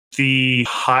The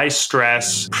high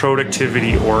stress,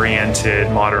 productivity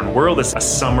oriented modern world is a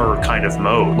summer kind of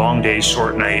mode. Long days,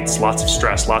 short nights, lots of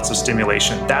stress, lots of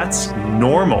stimulation. That's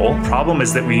normal. Problem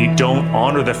is that we don't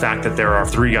honor the fact that there are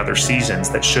 3 other seasons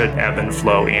that should ebb and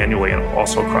flow annually and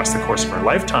also across the course of our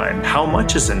lifetime. How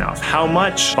much is enough? How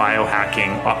much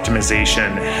biohacking,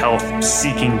 optimization, health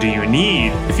seeking do you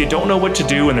need? If you don't know what to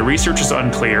do and the research is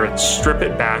unclear, strip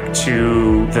it back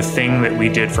to the thing that we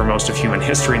did for most of human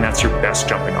history, and that's your best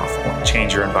jumping off point.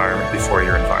 Change your environment before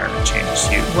your environment changes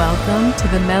you. Welcome to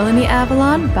the Melanie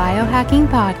Avalon Biohacking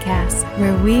Podcast,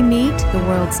 where we meet the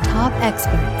world's top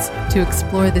experts to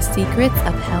explore the secrets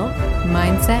of health,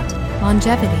 mindset,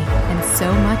 longevity, and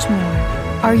so much more.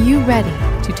 Are you ready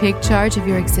to take charge of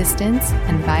your existence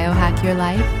and biohack your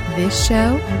life? This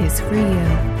show is for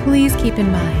you. Please keep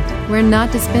in mind, we're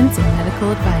not dispensing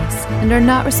medical advice and are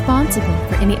not responsible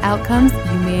for any outcomes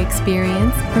you may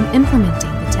experience from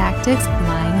implementing the tactics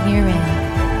lying herein.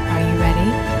 Are you ready?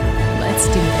 Let's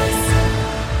do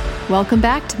this. Welcome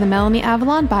back to the Melanie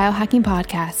Avalon Biohacking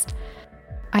Podcast.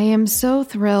 I am so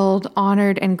thrilled,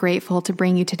 honored, and grateful to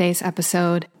bring you today's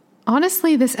episode.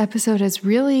 Honestly, this episode has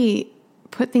really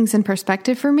put things in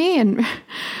perspective for me and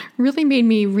really made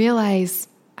me realize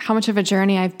how much of a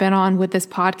journey I've been on with this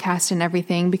podcast and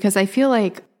everything, because I feel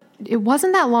like it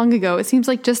wasn't that long ago. It seems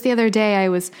like just the other day I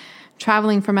was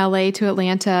traveling from LA to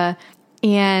Atlanta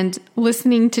and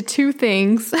listening to 2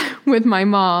 things with my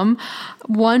mom.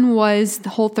 One was the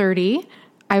Whole30.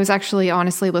 I was actually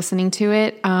honestly listening to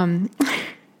it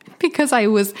because I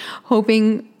was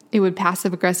hoping it would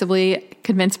passive aggressively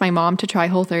convince my mom to try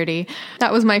Whole30.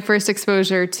 That was my first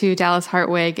exposure to Dallas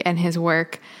Hartwig and his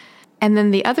work. And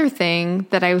then the other thing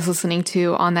that I was listening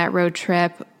to on that road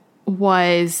trip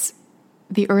was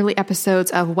the early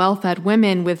episodes of Well-Fed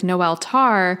Women with Noelle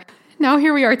Tarr. Now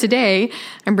here we are today.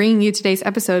 I'm bringing you today's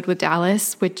episode with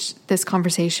Dallas, which this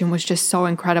conversation was just so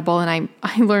incredible. And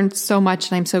I learned so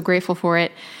much and I'm so grateful for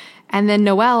it. And then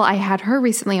Noelle, I had her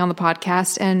recently on the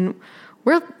podcast and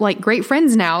we're like great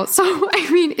friends now. So, I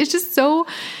mean, it's just so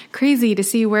crazy to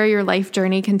see where your life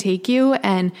journey can take you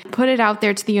and put it out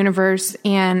there to the universe.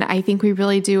 And I think we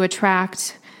really do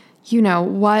attract,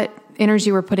 what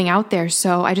energy we're putting out there.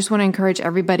 So I just want to encourage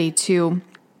everybody to,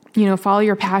 follow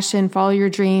your passion, follow your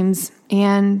dreams.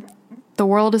 And the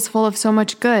world is full of so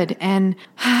much good. And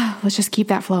let's just keep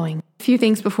that flowing. A few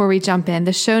things before we jump in.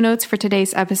 The show notes for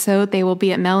today's episode, they will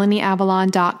be at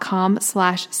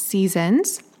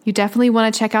melanieavalon.com/seasons. You definitely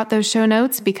want to check out those show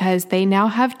notes because they now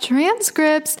have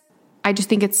transcripts. I just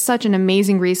think it's such an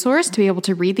amazing resource to be able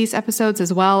to read these episodes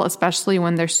as well, especially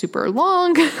when they're super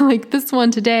long, like this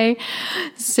one today.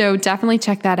 So definitely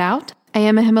check that out. I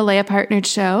am a Himalaya partnered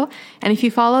show. And if you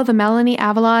follow the Melanie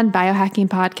Avalon Biohacking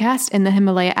Podcast in the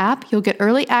Himalaya app, you'll get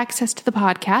early access to the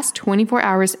podcast 24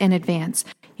 hours in advance.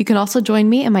 You can also join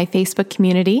me in my Facebook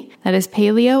community. That is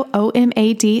Paleo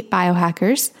OMAD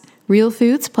Biohackers. Real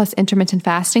foods plus intermittent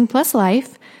fasting plus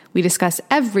life. We discuss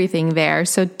everything there,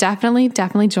 so definitely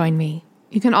join me.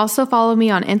 You can also follow me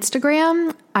on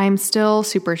Instagram. I'm still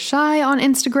super shy on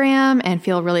Instagram and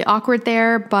feel really awkward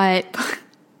there, but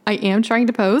I am trying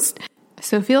to post.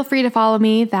 So feel free to follow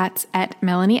me. That's at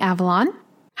Melanie Avalon.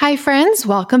 Hi friends,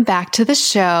 welcome back to the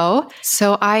show.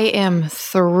 So I am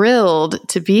thrilled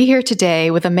to be here today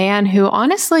with a man who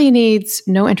honestly needs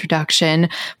no introduction,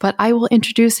 but I will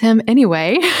introduce him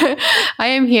anyway. I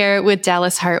am here with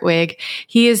Dallas Hartwig.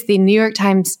 He is the New York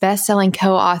Times bestselling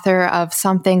co-author of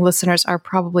something listeners are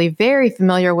probably very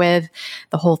familiar with,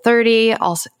 the Whole30,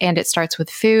 also, and it starts with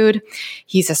food.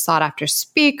 He's a sought-after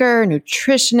speaker,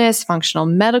 nutritionist, functional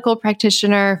medical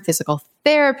practitioner, physical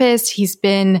therapist. He's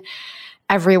been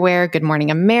everywhere. Good Morning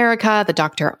America, the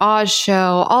Dr. Oz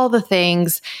show, all the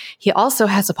things. He also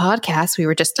has a podcast. We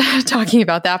were just talking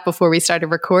about that before we started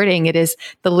recording. It is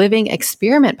the Living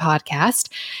Experiment podcast.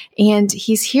 And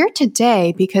he's here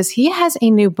today because he has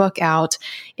a new book out.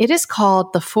 It is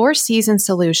called The 4-Season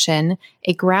Solution,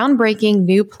 a groundbreaking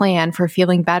new plan for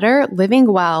feeling better,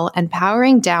 living well, and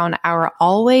powering down our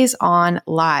always-on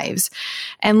lives.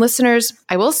 And listeners,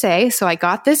 I will say, so I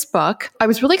got this book. I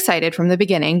was really excited from the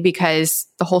beginning because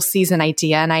the whole season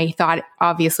idea, and I thought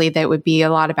obviously that it would be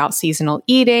a lot about seasonal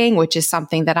eating, which is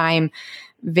something that I'm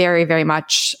very, very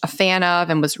much a fan of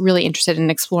and was really interested in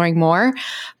exploring more.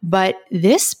 But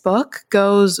this book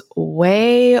goes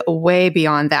way, way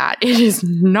beyond that. It is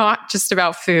not just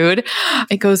about food.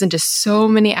 It goes into so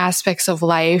many aspects of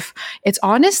life. It's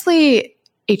honestly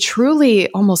a truly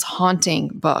almost haunting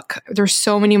book. There's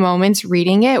so many moments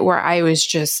reading it where I was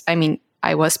just,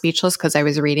 I was speechless because I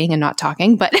was reading and not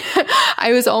talking, but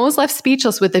I was almost left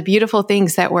speechless with the beautiful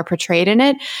things that were portrayed in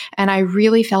it. And I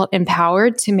really felt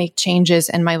empowered to make changes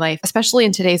in my life, especially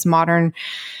in today's modern,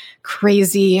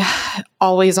 crazy,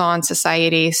 always on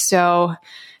society. So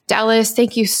Dallas,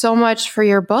 thank you so much for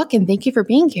your book and thank you for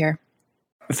being here.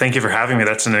 Thank you for having me.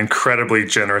 That's an incredibly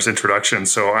generous introduction.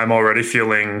 So I'm already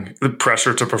feeling the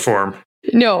pressure to perform.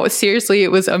 No, seriously,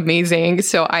 it was amazing.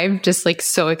 So I'm just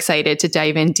so excited to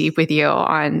dive in deep with you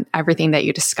on everything that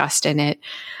you discussed in it.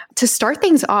 To start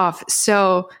things off,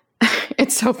 so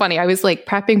it's so funny. I was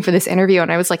prepping for this interview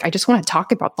and I was I just want to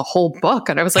talk about the whole book.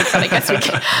 And I was but I guess we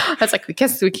can't. I was I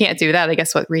guess we can't do that. I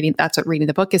guess that's what reading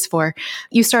the book is for.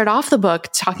 You start off the book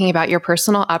talking about your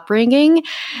personal upbringing.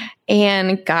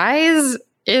 And guys,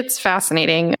 it's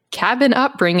fascinating. Cabin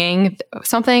upbringing,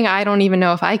 something I don't even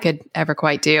know if I could ever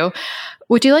quite do.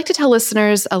 Would you like to tell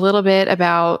listeners a little bit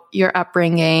about your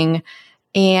upbringing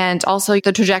and also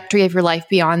the trajectory of your life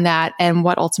beyond that and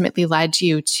what ultimately led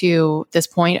you to this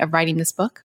point of writing this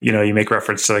book? You make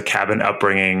reference to the cabin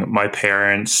upbringing. My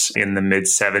parents in the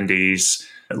mid-70s,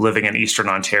 living in Eastern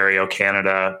Ontario,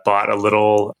 Canada, bought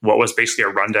what was basically a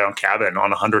rundown cabin on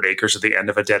 100 acres at the end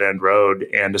of a dead-end road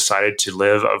and decided to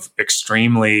live an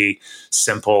extremely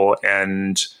simple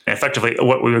and effectively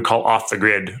what we would call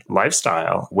off-the-grid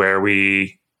lifestyle, where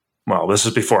this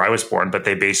was before I was born, but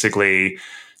they basically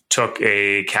took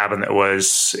a cabin that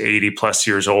was 80 plus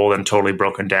years old and totally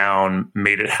broken down,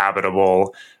 made it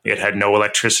habitable. It had no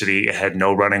electricity. It had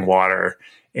no running water.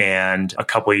 And a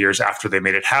couple of years after they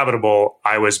made it habitable,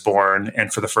 I was born.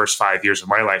 And for the first 5 years of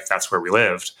my life, that's where we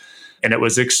lived. And it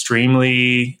was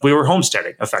we were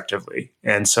homesteading effectively.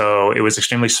 And so it was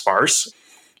extremely sparse.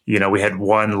 We had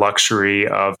one luxury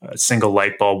of a single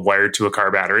light bulb wired to a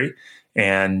car battery.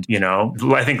 And,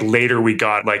 I think later we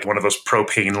got one of those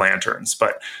propane lanterns,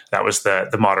 but that was the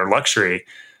modern luxury.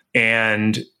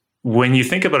 And when you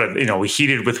think about it, we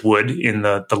heated with wood in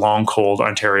the long, cold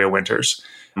Ontario winters.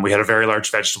 We had a very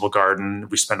large vegetable garden.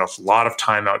 We spent a lot of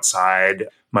time outside.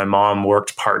 My mom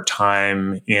worked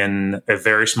part-time in a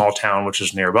very small town, which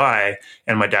is nearby,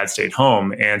 and my dad stayed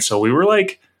home. And so we were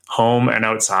home and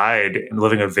outside and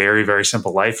living a very, very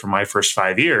simple life for my first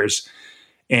 5 years.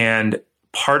 And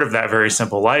part of that very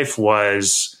simple life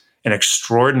was an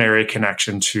extraordinary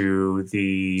connection to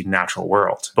the natural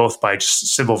world, both by just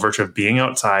simple virtue of being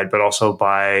outside, but also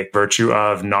by virtue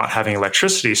of not having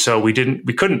electricity. So we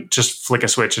couldn't just flick a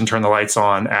switch and turn the lights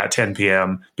on at 10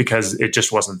 p.m. because it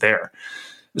just wasn't there.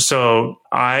 So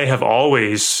I have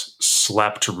always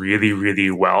slept really, really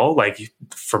well,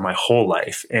 for my whole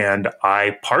life. And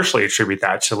I partially attribute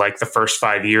that to the first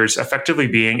 5 years effectively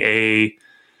being a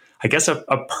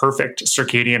perfect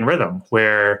circadian rhythm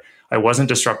where I wasn't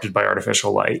disrupted by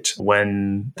artificial light.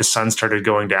 When the sun started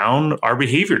going down, our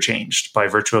behavior changed by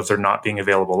virtue of there not being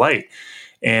available light.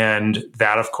 And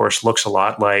that, of course, looks a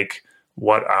lot like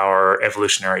what our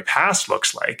evolutionary past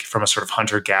looks like from a sort of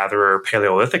hunter-gatherer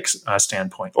Paleolithic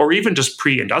standpoint, or even just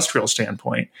pre-industrial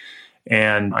standpoint.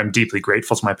 And I'm deeply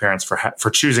grateful to my parents for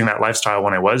choosing that lifestyle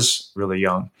when I was really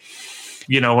young.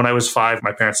 When I was 5,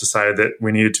 my parents decided that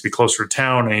we needed to be closer to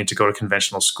town. I needed to go to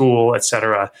conventional school, et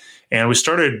cetera. And we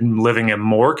started living a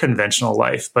more conventional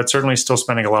life, but certainly still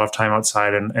spending a lot of time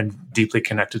outside and deeply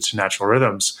connected to natural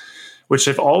rhythms, which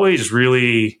I've always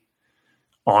really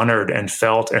honored and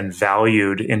felt and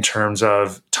valued in terms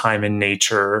of time in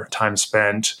nature, time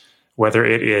spent, whether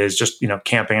it is just,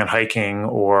 camping and hiking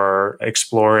or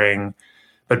exploring,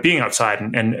 but being outside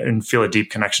and feel a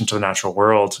deep connection to the natural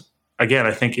world. Again,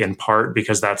 I think in part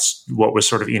because that's what was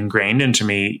sort of ingrained into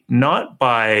me, not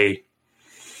by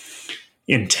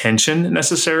intention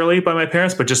necessarily by my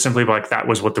parents, but just simply that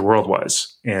was what the world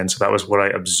was. And so that was what I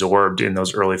absorbed in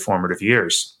those early formative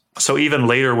years. So even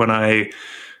later when I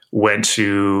went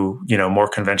to, more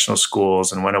conventional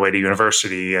schools and went away to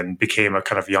university and became a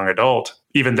kind of young adult,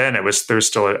 even then there's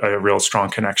still a real strong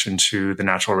connection to the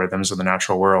natural rhythms of the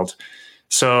natural world.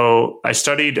 So I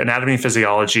studied anatomy and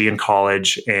physiology in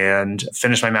college and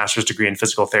finished my master's degree in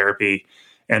physical therapy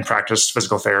and practiced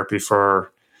physical therapy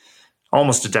for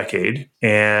almost a decade.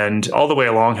 And all the way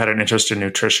along had an interest in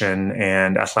nutrition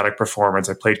and athletic performance.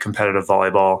 I played competitive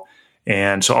volleyball.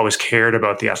 And so I always cared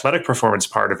about the athletic performance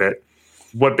part of it.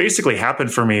 What basically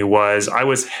happened for me was I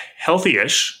was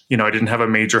healthy-ish. I didn't have a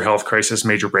major health crisis,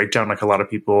 major breakdown like a lot of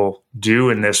people do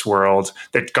in this world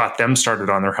that got them started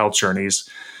on their health journeys.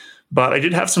 But I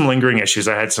did have some lingering issues.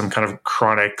 I had some kind of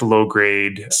chronic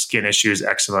low-grade skin issues,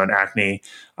 eczema and acne.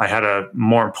 I had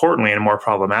more importantly and more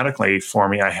problematically for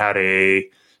me, I had a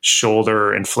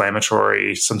shoulder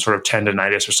inflammatory, some sort of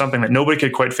tendonitis or something that nobody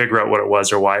could quite figure out what it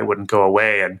was or why it wouldn't go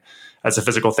away. And as a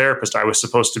physical therapist, I was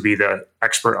supposed to be the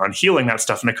expert on healing that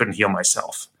stuff, and I couldn't heal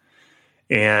myself.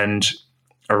 And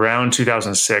around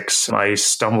 2006, I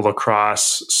stumbled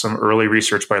across some early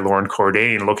research by Lauren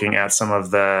Cordain looking at some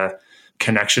of the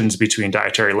connections between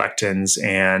dietary lectins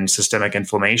and systemic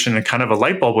inflammation. And kind of a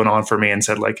light bulb went on for me and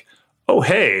said, like, oh,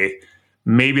 hey,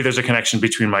 maybe there's a connection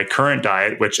between my current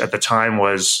diet, which at the time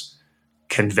was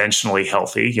conventionally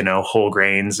healthy, whole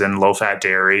grains and low-fat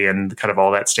dairy and kind of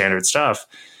all that standard stuff.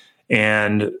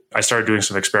 And I started doing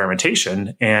some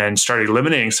experimentation and started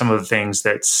eliminating some of the things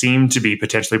that seemed to be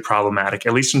potentially problematic,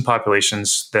 at least in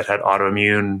populations that had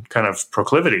autoimmune kind of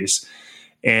proclivities.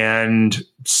 And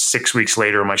 6 weeks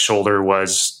later, my shoulder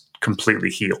was completely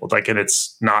healed. And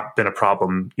it's not been a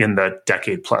problem in the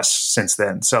decade plus since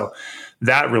then. So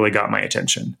that really got my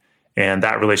attention. And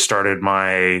that really started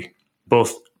my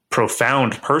both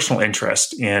profound personal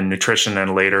interest in nutrition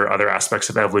and later other aspects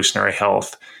of evolutionary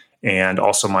health, and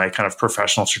also my kind of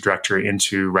professional trajectory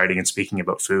into writing and speaking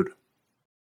about food.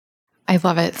 I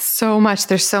love it so much.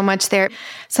 There's so much there.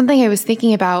 Something I was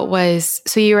thinking about was,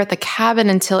 so you were at the cabin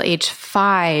until age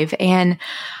 5, and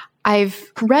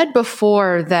I've read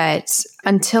before that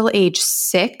until age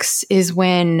 6 is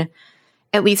when,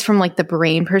 at least from like the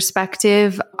brain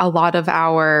perspective, a lot of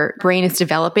our brain is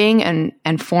developing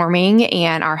and forming,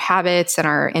 and our habits and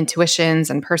our intuitions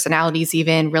and personalities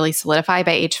even really solidify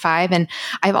by age 5. And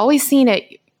I've always seen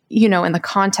it, in the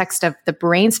context of the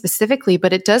brain specifically,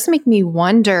 but it does make me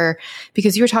wonder,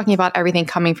 because you were talking about everything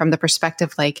coming from the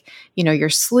perspective, like, your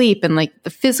sleep and like the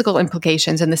physical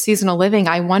implications and the seasonal living.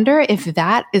 I wonder if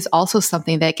that is also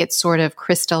something that gets sort of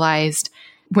crystallized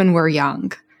when we're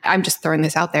young. I'm just throwing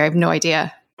this out there. I have no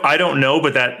idea. I don't know,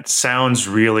 but that sounds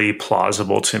really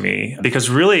plausible to me, because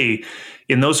really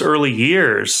in those early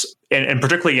years, and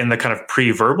particularly in the kind of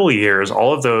pre-verbal years,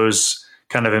 all of those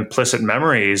kind of implicit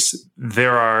memories,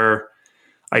 there are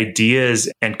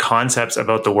ideas and concepts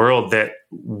about the world that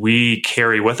we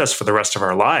carry with us for the rest of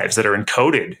our lives that are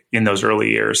encoded in those early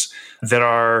years that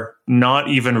are not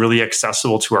even really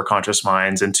accessible to our conscious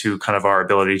minds and to kind of our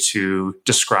ability to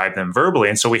describe them verbally.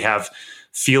 And so we have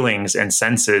feelings and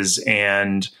senses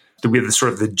and the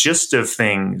sort of the gist of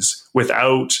things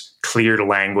without clear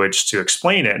language to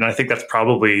explain it. And I think that's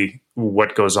probably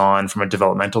what goes on from a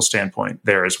developmental standpoint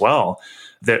there as well,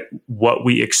 that what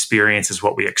we experience is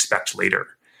what we expect later.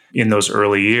 In those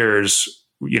early years,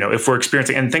 if we're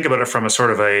experiencing, and think about it from a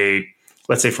sort of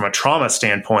let's say from a trauma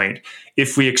standpoint,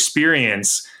 if we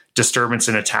experience disturbance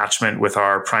in attachment with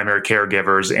our primary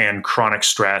caregivers and chronic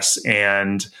stress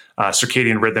and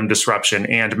circadian rhythm disruption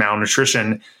and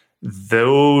malnutrition,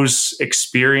 those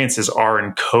experiences are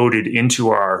encoded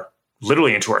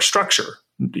literally into our structure,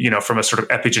 from a sort of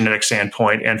epigenetic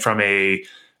standpoint and from a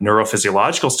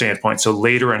neurophysiological standpoint. So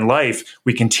later in life,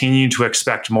 we continue to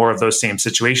expect more of those same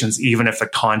situations, even if the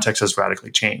context has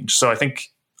radically changed. So I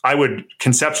think I would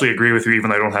conceptually agree with you, even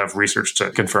though I don't have research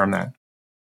to confirm that.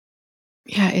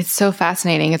 Yeah, it's so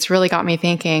fascinating. It's really got me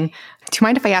thinking. Do you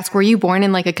mind if I ask, were you born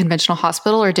in like a conventional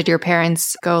hospital, or did your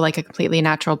parents go like a completely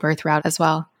natural birth route as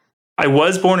well? I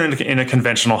was born in a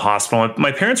conventional hospital.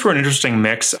 My parents were an interesting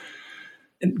mix.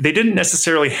 They didn't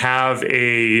necessarily have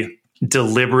a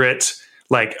deliberate,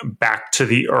 like back to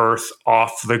the earth,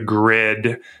 off the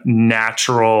grid,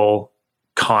 natural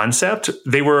concept.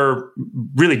 They were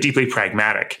really deeply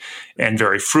pragmatic and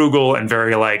very frugal and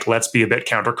very like, let's be a bit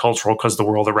countercultural because the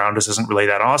world around us isn't really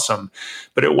that awesome.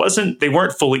 But they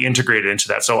weren't fully integrated into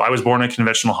that. So I was born in a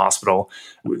conventional hospital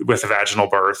with a vaginal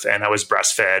birth, and I was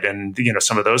breastfed, and,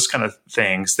 some of those kind of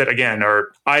things that, again, are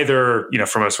either,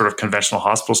 from a sort of conventional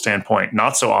hospital standpoint,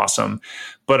 not so awesome,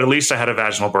 but at least I had a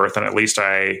vaginal birth, and at least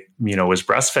I, was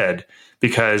breastfed.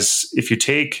 Because if you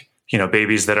take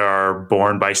babies that are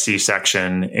born by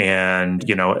C-section and,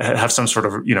 have some sort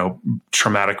of,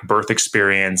 traumatic birth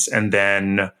experience, and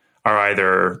then are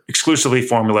either exclusively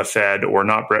formula fed or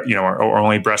not, or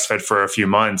only breastfed for a few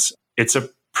months, it's a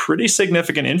pretty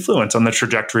significant influence on the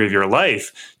trajectory of your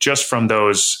life just from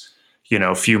those,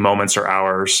 few moments or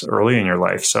hours early in your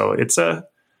life. So it's a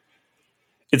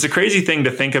crazy thing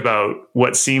to think about,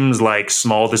 what seems like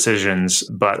small decisions,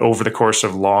 but over the course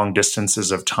of long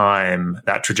distances of time,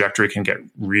 that trajectory can get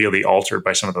really altered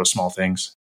by some of those small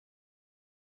things.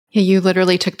 Yeah, you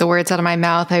literally took the words out of my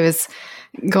mouth. I was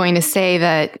going to say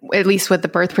that, at least with the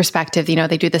birth perspective,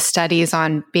 they do the studies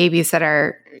on babies that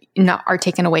are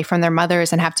taken away from their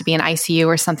mothers and have to be in ICU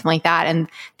or something like that, and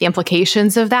the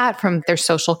implications of that from their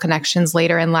social connections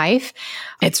later in life.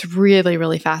 It's really,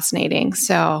 really fascinating.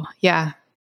 So yeah.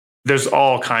 There's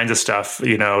all kinds of stuff,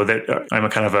 that I'm a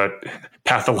kind of a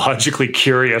pathologically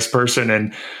curious person,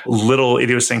 and little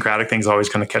idiosyncratic things always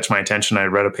kind of catch my attention. I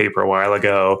read a paper a while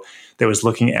ago that was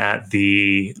looking at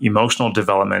the emotional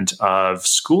development of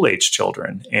school-age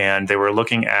children, and they were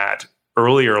looking at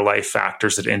earlier life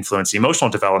factors that influence emotional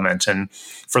development. And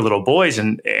for little boys,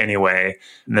 anyway,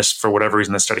 and this, for whatever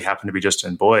reason, this study happened to be just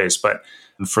in boys, but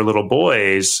for little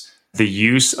boys, the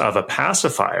use of a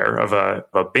pacifier, of a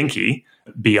binky,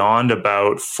 beyond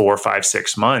about 4, 5,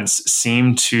 6 months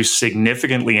seemed to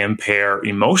significantly impair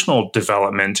emotional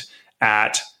development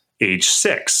at age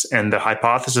 6. And the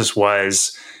hypothesis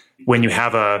was, when you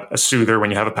have a soother, when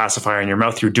you have a pacifier in your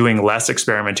mouth, you're doing less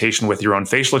experimentation with your own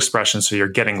facial expressions. So you're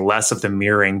getting less of the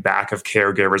mirroring back of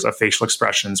caregivers of facial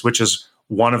expressions, which is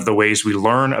one of the ways we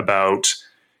learn about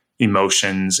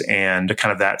emotions and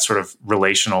kind of that sort of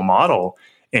relational model.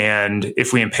 And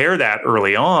if we impair that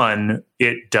early on,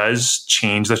 it does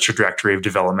change the trajectory of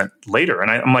development later. And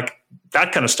I'm like,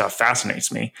 that kind of stuff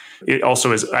fascinates me. It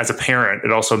also is, as a parent,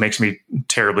 it also makes me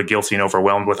terribly guilty and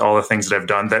overwhelmed with all the things that I've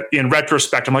done that in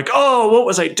retrospect, I'm like, oh, what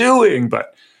was I doing?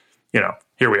 But,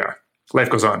 here we are. Life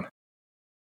goes on.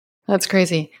 That's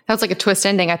crazy. That was like a twist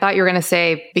ending. I thought you were going to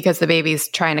say because the baby's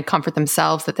trying to comfort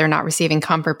themselves that they're not receiving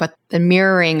comfort, but the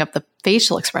mirroring of the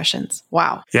facial expressions.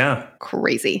 Wow. Yeah.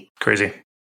 Crazy.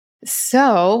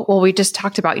 So, we just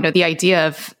talked about, the idea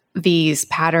of these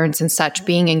patterns and such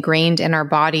being ingrained in our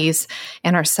bodies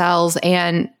and our cells.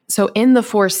 And so in the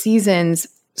Four Seasons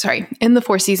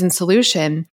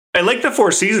solution, I like the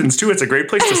Four Seasons too. It's a great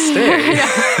place to stay.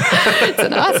 It's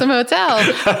an awesome hotel.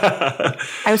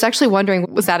 I was actually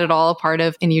wondering, was that at all a part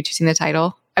of in you choosing the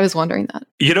title? I was wondering that.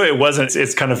 It wasn't.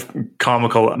 It's kind of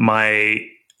comical. My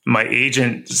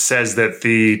agent says that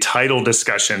the title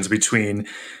discussions between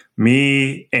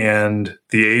me and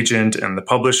the agent and the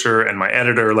publisher and my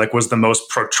editor was the most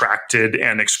protracted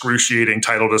and excruciating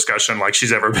title discussion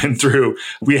she's ever been through.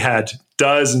 We had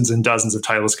dozens and dozens of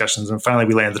title discussions, and finally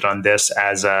we landed on this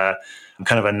as a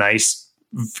kind of a nice,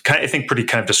 I think pretty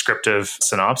kind of descriptive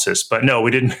synopsis. But no,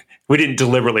 we didn't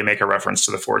deliberately make a reference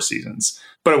to the Four Seasons,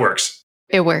 but it works.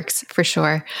 It works for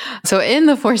sure. So in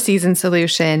the Four Seasons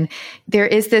solution, there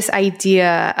is this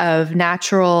idea of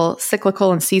natural,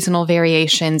 cyclical, and seasonal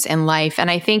variations in life. And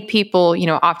I think people,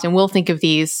 often will think of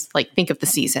these, think of the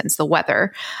seasons, the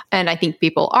weather. And I think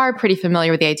people are pretty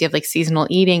familiar with the idea of seasonal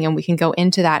eating, and we can go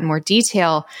into that in more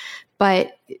detail.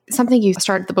 But something you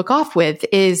started the book off with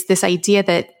is this idea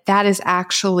that is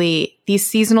actually these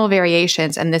seasonal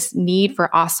variations, and this need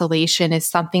for oscillation is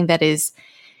something that is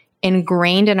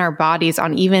ingrained in our bodies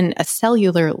on even a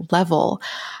cellular level.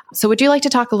 So would you like to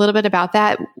talk a little bit about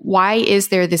that? Why is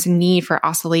there this need for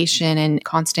oscillation and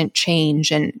constant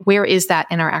change? And where is that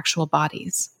in our actual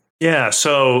bodies? Yeah,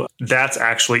 so that's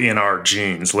actually in our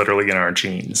genes, literally in our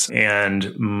genes.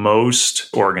 And most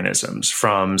organisms,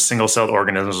 from single-celled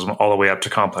organisms all the way up to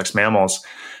complex mammals,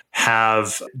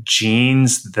 have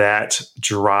genes that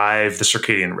drive the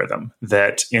circadian rhythm,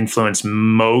 that influence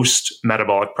most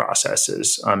metabolic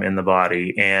processes in the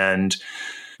body. And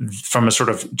from a sort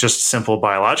of just simple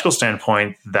biological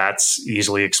standpoint, that's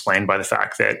easily explained by the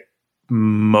fact that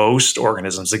most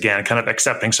organisms, again, kind of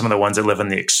accepting some of the ones that live in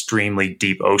the extremely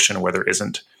deep ocean where there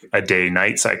isn't a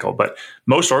day-night cycle, but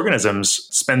most organisms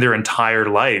spend their entire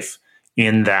life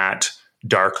in that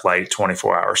dark light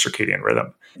 24-hour circadian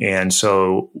rhythm. And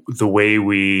so the way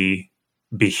we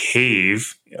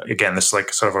behave, again, this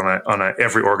is sort of on a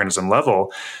every organism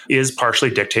level, is partially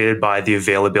dictated by the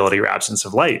availability or absence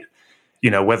of light.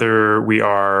 Whether we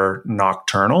are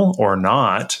nocturnal or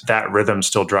not, that rhythm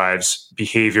still drives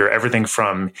behavior, everything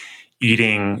from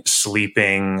eating,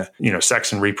 sleeping,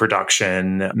 sex and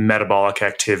reproduction, metabolic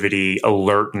activity,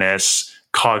 alertness,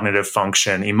 cognitive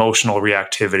function, emotional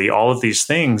reactivity. All of these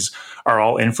things are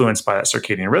all influenced by that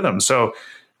circadian rhythm. So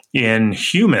in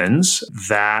humans,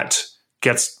 that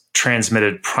gets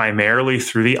transmitted primarily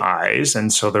through the eyes.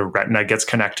 And so the retina gets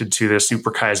connected to the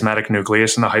suprachiasmatic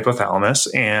nucleus in the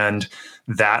hypothalamus. And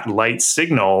that light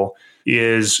signal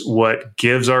is what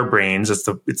gives our brains, it's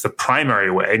the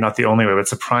primary way, not the only way, but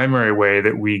it's the primary way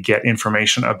that we get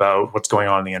information about what's going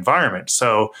on in the environment.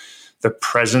 So the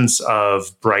presence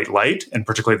of bright light, and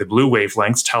particularly the blue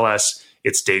wavelengths, tell us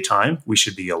it's daytime. We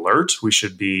should be alert. We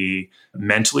should be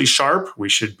mentally sharp. We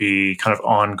should be kind of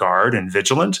on guard and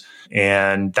vigilant.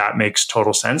 And that makes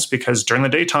total sense because during the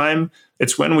daytime,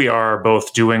 it's when we are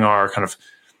both doing our kind of,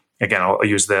 again, I'll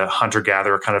use the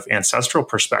hunter-gatherer kind of ancestral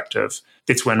perspective.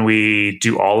 It's when we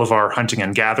do all of our hunting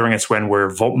and gathering. It's when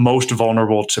we're most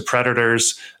vulnerable to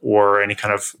predators or any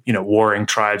kind of, warring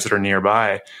tribes that are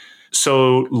nearby.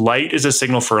 So light is a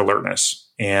signal for alertness.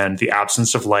 And the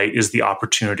absence of light is the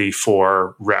opportunity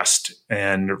for rest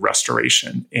and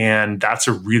restoration. And that's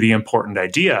a really important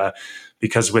idea,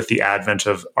 because with the advent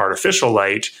of artificial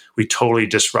light, we totally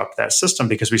disrupt that system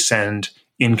because we send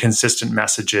inconsistent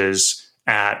messages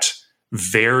at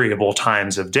variable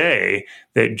times of day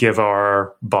that give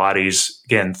our bodies,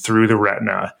 again, through the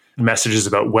retina, messages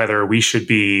about whether we should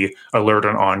be alert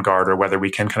and on guard or whether we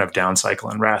can kind of down cycle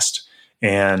and rest.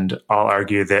 And I'll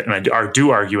argue that, and I do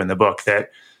argue in the book,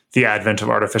 that the advent of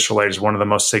artificial light is one of the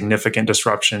most significant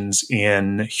disruptions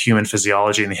in human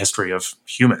physiology in the history of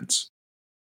humans.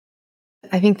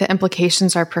 I think the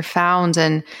implications are profound.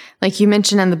 And like you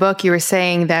mentioned in the book, you were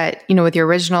saying that, with your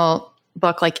original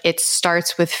book, like it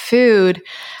starts with food,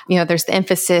 there's the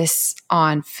emphasis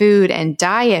on food and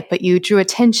diet, but you drew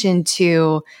attention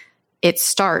to it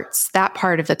starts, that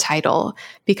part of the title,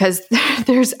 because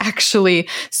there's actually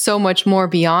so much more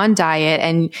beyond diet.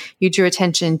 And you drew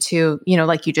attention to,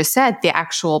 like you just said, the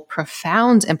actual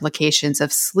profound implications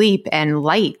of sleep and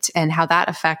light and how that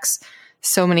affects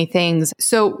so many things.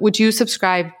 So would you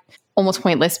subscribe, almost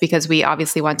pointless because we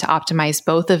obviously want to optimize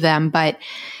both of them, but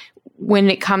when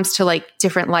it comes to like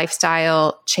different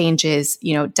lifestyle changes,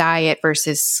 diet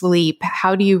versus sleep,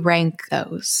 how do you rank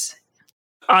those?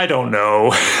 I don't know.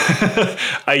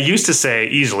 I used to say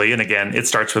easily, and again, it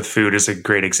starts with food is a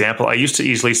great example. I used to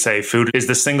easily say food is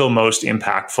the single most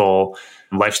impactful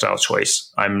lifestyle choice.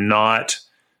 I'm not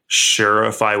sure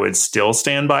if I would still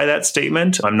stand by that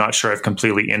statement. I'm not sure I've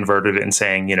completely inverted it and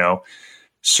saying,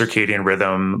 circadian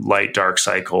rhythm, light, dark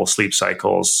cycle, sleep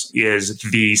cycles is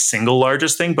the single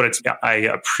largest thing, but I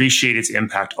appreciate its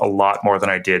impact a lot more than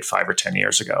I did 5 or 10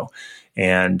 years ago.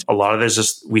 And a lot of this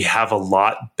is we have a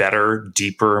lot better,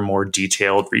 deeper, more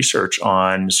detailed research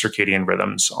on circadian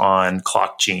rhythms, on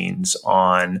clock genes,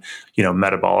 on,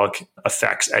 metabolic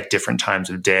effects at different times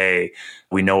of day.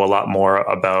 We know a lot more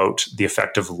about the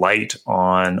effect of light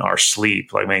on our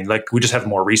sleep. We just have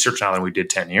more research now than we did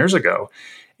 10 years ago.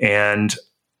 And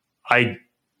I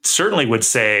certainly would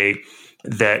say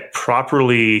that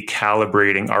properly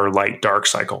calibrating our light dark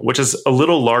cycle, which is a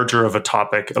little larger of a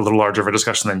topic, a little larger of a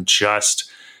discussion than just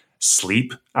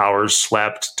sleep, hours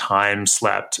slept, time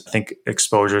slept. I think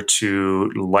exposure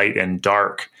to light and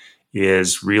dark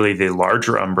is really the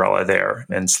larger umbrella there,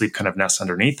 and sleep kind of nests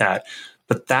underneath that.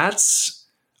 But that's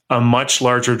a much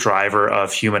larger driver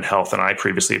of human health than I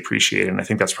previously appreciated. And I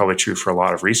think that's probably true for a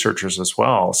lot of researchers as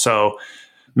well. So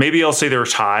maybe I'll say they're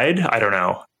tied. I don't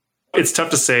know. It's tough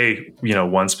to say,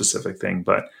 one specific thing,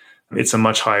 but it's a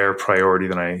much higher priority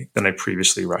than I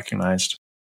previously recognized.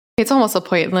 It's almost a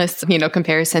pointless,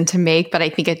 comparison to make, but I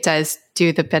think it does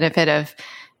do the benefit of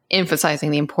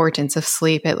emphasizing the importance of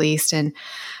sleep at least. And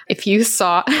if you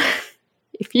saw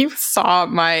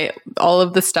all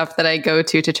of the stuff that I go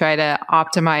to try to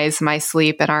optimize my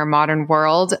sleep in our modern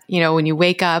world, when you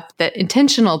wake up, the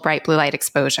intentional bright blue light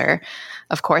exposure,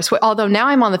 of course, although now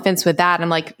I'm on the fence with that. I'm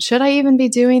like, should I even be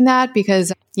doing that?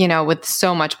 Because, with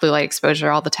so much blue light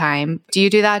exposure all the time. Do you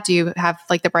do that? Do you have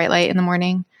like the bright light in the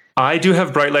morning? I do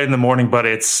have bright light in the morning, but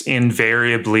it's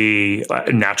invariably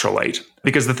natural light.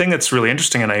 Because the thing that's really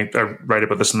interesting, and I write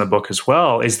about this in the book as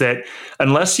well, is that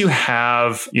unless you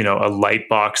have, a light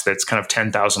box that's kind of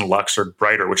 10,000 lux or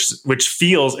brighter, which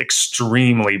feels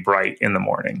extremely bright in the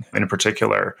morning, in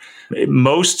particular,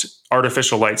 most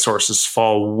artificial light sources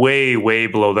fall way, way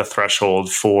below the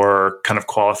threshold for kind of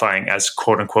qualifying as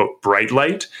quote unquote bright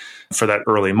light for that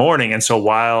early morning. And so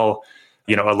while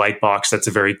a light box that's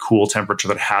a very cool temperature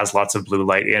that has lots of blue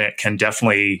light in it can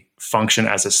definitely function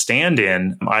as a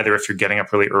stand-in, either if you're getting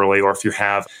up really early or if you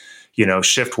have,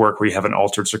 shift work where you have an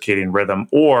altered circadian rhythm,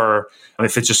 or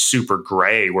if it's just super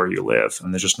gray where you live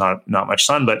and there's just not much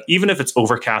sun. But even if it's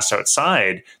overcast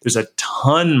outside, there's a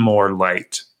ton more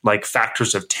light, like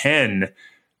factors of 10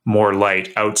 more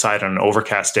light outside on an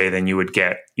overcast day than you would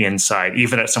get inside,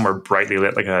 even at somewhere brightly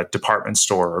lit like a department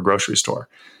store or a grocery store.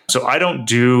 So I don't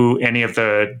do any of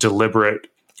the deliberate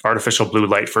artificial blue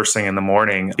light first thing in the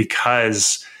morning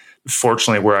because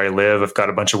fortunately where I live, I've got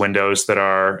a bunch of windows that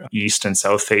are east and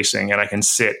south facing, and I can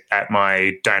sit at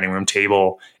my dining room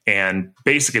table and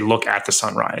basically look at the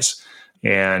sunrise.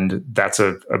 And that's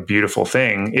a beautiful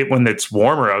thing. When it's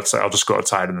warmer outside, I'll just go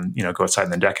outside and go outside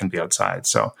on the deck and be outside.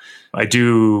 So I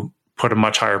do put a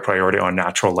much higher priority on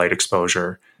natural light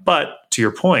exposure. But to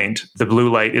your point, the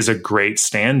blue light is a great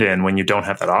stand-in when you don't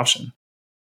have that option.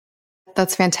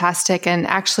 That's fantastic. And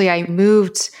actually, I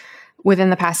moved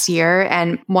within the past year,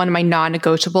 and one of my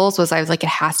non-negotiables was I was like, it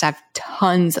has to have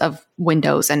tons of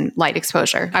windows and light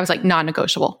exposure. I was like,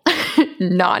 non-negotiable,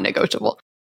 non-negotiable.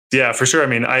 Yeah, for sure. I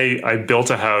mean, I built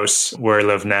a house where I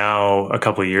live now a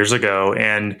couple of years ago,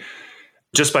 and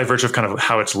just by virtue of kind of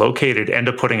how it's located, end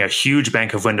up putting a huge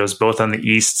bank of windows both on the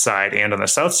east side and on the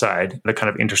south side that kind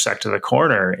of intersect at the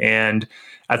corner. And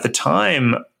at the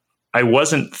time, I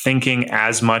wasn't thinking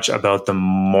as much about the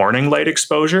morning light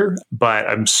exposure, but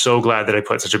I'm so glad that I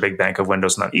put such a big bank of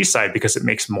windows on the east side because it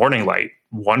makes morning light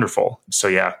wonderful. So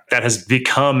yeah, that has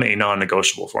become a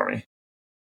non-negotiable for me.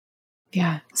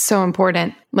 Yeah, so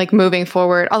important, like moving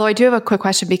forward. Although I do have a quick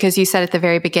question because you said at the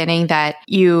very beginning that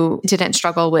you didn't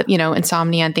struggle with,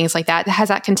 insomnia and things like that. Has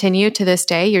that continued to this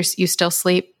day? You still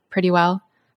sleep pretty well?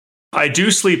 I do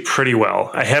sleep pretty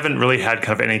well. I haven't really had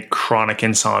kind of any chronic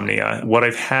insomnia. What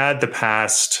I've had the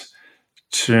past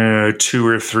 2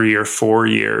 or 3 or 4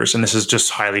 years, and this is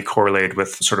just highly correlated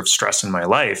with sort of stress in my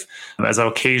life, as I'll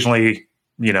occasionally,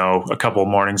 a couple of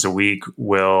mornings a week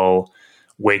will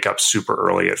wake up super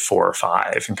early at 4 or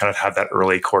 5 and kind of have that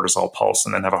early cortisol pulse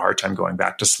and then have a hard time going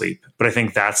back to sleep. But I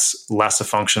think that's less a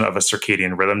function of a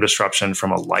circadian rhythm disruption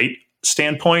from a light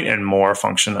standpoint and more a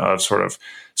function of sort of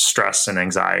stress and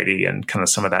anxiety and kind of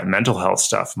some of that mental health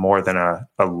stuff more than a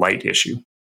light issue.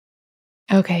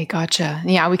 Okay, gotcha.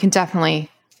 Yeah, we can definitely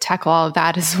tackle all of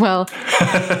that as well.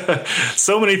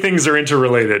 So many things are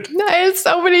interrelated. It's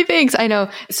so many things. I know.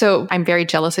 So I'm very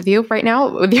jealous of you right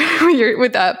now with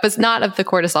that, but not of the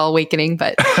cortisol awakening,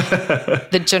 but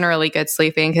the generally good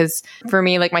sleeping. Because for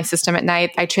me, like my system at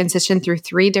night, I transition through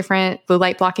 3 different blue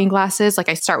light blocking glasses. Like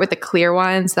I start with the clear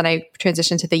ones, then I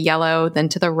transition to the yellow, then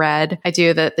to the red. I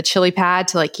do the chili pad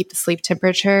to like keep the sleep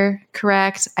temperature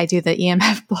correct. I do the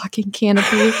EMF blocking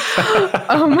canopy.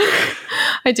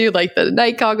 I do like the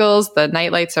night goggles. The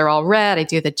night lights are all red. I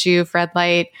do the Juve red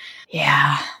light.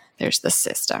 Yeah, there's the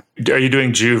system. Are you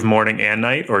doing Juve morning and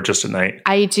night or just at night?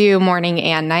 I do morning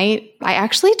and night. I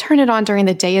actually turn it on during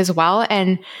the day as well.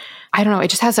 And I don't know, it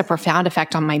just has a profound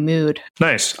effect on my mood.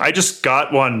 Nice. I just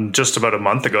got one just about a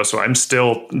month ago, so I'm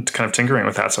still kind of tinkering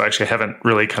with that. So I actually haven't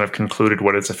really kind of concluded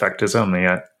what its effect is on me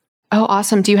yet. Oh,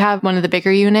 awesome. Do you have one of the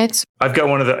bigger units? I've got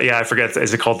one of the, I forget,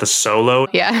 is it called the Solo?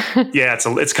 Yeah. Yeah,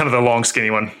 it's kind of the long, skinny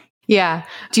one. Yeah.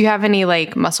 Do you have any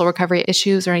like muscle recovery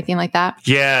issues or anything like that?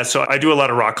 Yeah. So I do a lot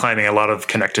of rock climbing, a lot of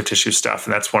connective tissue stuff.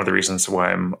 And that's one of the reasons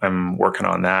why I'm working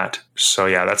on that. So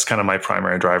yeah, that's kind of my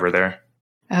primary driver there.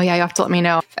 Oh yeah, you have to let me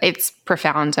know. It's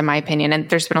profound in my opinion. And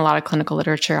there's been a lot of clinical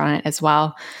literature on it as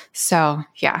well. So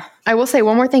yeah. I will say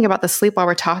one more thing about the sleep while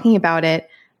we're talking about it.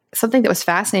 Something that was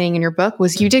fascinating in your book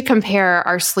was you did compare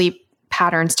our sleep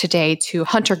patterns today to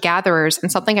hunter-gatherers.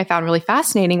 And something I found really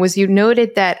fascinating was you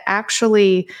noted that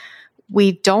actually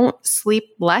we don't sleep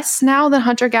less now than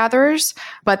hunter-gatherers,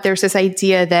 but there's this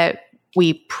idea that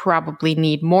we probably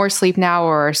need more sleep now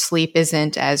or our sleep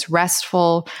isn't as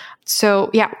restful. So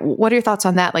yeah, what are your thoughts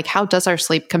on that? Like how does our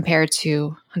sleep compare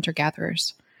to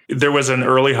hunter-gatherers? There was an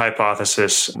early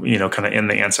hypothesis, kind of in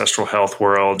the ancestral health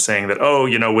world saying that,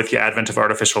 with the advent of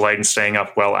artificial light and staying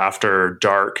up well after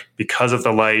dark because of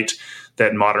the light,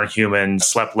 that modern humans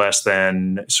slept less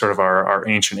than sort of our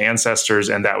ancient ancestors.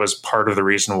 And that was part of the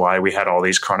reason why we had all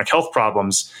these chronic health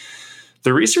problems.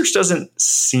 The research doesn't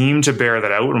seem to bear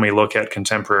that out when we look at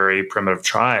contemporary primitive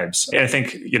tribes. And I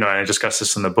think, and I discussed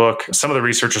this in the book, some of the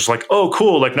researchers are like, oh,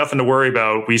 cool, like nothing to worry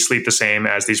about. We sleep the same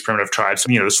as these primitive tribes.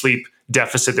 The sleep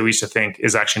deficit that we used to think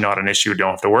is actually not an issue. Don't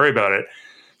have to worry about it.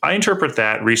 I interpret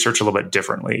that research a little bit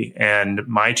differently. And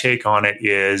my take on it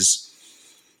is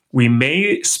we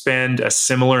may spend a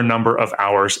similar number of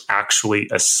hours actually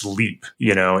asleep,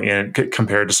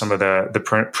 compared to some of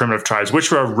the primitive tribes,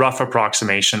 which were a rough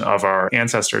approximation of our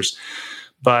ancestors.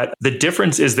 But the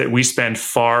difference is that we spend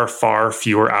far, far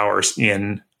fewer hours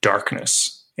in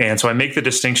darkness. And so I make the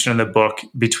distinction in the book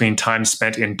between time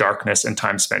spent in darkness and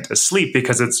time spent asleep,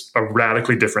 because it's a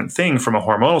radically different thing from a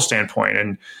hormonal standpoint.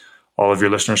 And all of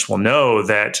your listeners will know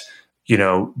that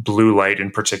blue light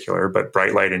in particular, but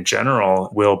bright light in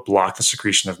general, will block the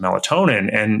secretion of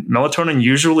melatonin. And melatonin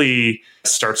usually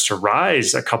starts to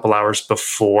rise a couple hours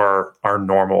before our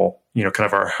normal, kind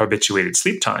of our habituated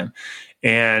sleep time.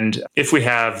 And if we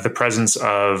have the presence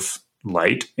of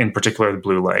light, in particular the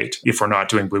blue light, if we're not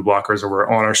doing blue blockers or we're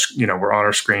on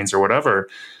our screens or whatever,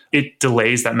 it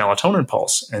delays that melatonin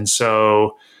pulse. And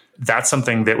so that's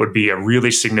something that would be a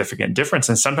really significant difference.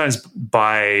 And sometimes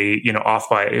off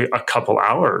by a couple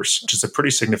hours, which is a pretty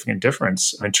significant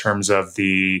difference in terms of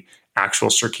the actual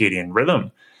circadian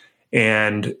rhythm.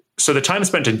 And so the time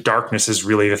spent in darkness is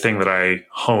really the thing that I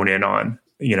hone in on,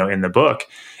 in the book.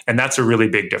 And that's a really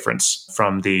big difference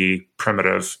from the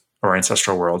primitive or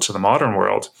ancestral world to the modern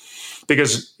world.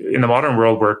 Because in the modern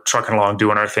world, we're trucking along,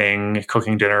 doing our thing,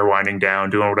 cooking dinner, winding down,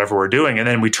 doing whatever we're doing. And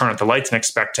then we turn out the lights and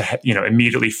expect to,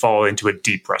 immediately fall into a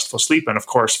deep, restful sleep. And of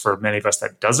course, for many of us,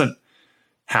 that doesn't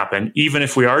happen, even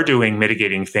if we are doing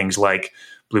mitigating things like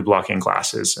blue blocking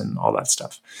glasses and all that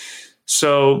stuff.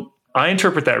 So I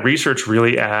interpret that research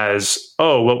really as,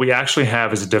 what we actually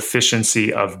have is a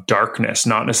deficiency of darkness,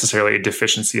 not necessarily a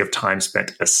deficiency of time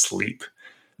spent asleep.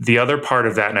 The other part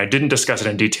of that, and I didn't discuss it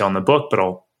in detail in the book, but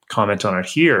I'll comment on it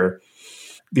here.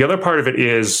 The other part of it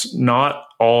is not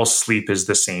all sleep is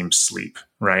the same sleep,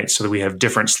 right? So that we have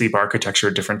different sleep architecture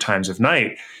at different times of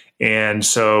night. And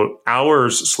so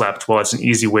hours slept, well, it's an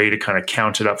easy way to kind of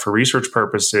count it up for research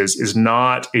purposes, is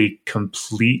not a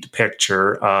complete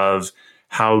picture of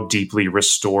how deeply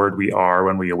restored we are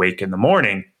when we awake in the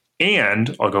morning.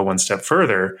 And I'll go one step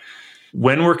further.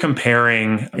 When we're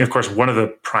comparing, of course, one of the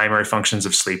primary functions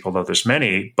of sleep, although there's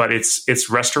many, but it's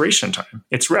restoration time.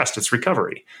 It's rest, it's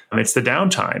recovery. It's the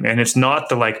downtime. And it's not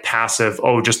the like passive,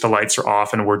 just the lights are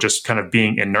off and we're just kind of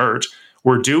being inert.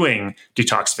 We're doing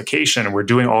detoxification and we're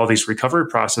doing all these recovery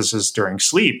processes during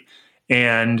sleep.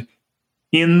 And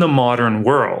in the modern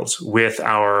world, with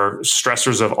our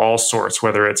stressors of all sorts,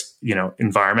 whether it's,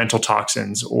 environmental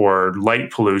toxins or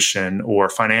light pollution or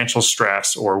financial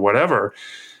stress or whatever,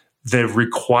 the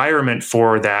requirement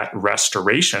for that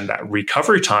restoration, that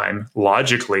recovery time,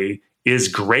 logically, is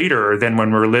greater than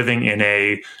when we're living in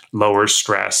a lower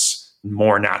stress,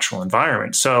 more natural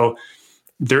environment. So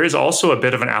there is also a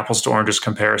bit of an apples to oranges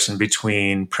comparison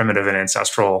between primitive and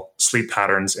ancestral sleep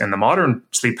patterns and the modern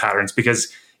sleep patterns,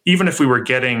 because even if we were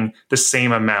getting the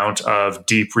same amount of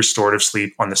deep restorative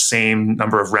sleep on the same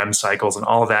number of REM cycles and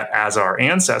all of that as our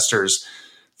ancestors,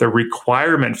 the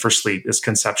requirement for sleep is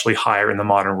conceptually higher in the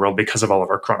modern world because of all of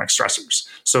our chronic stressors.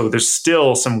 So there's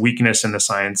still some weakness in the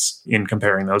science in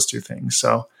comparing those two things.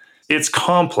 So it's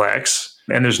complex,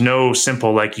 and there's no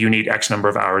simple, like, you need X number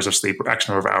of hours of sleep or X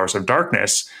number of hours of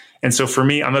darkness. And so for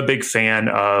me, I'm a big fan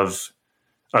of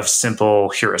simple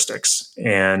heuristics.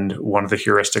 And one of the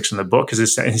heuristics in the book is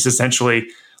essentially,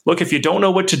 look, if you don't know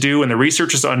what to do and the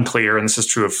research is unclear, and this is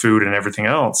true of food and everything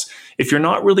else, if you're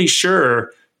not really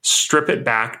sure, strip it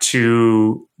back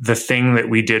to the thing that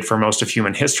we did for most of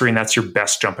human history, and that's your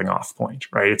best jumping off point,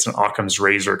 right? It's an Occam's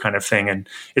razor kind of thing. And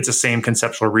it's the same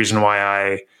conceptual reason why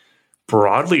I,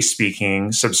 broadly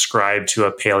speaking, subscribe to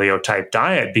a paleo type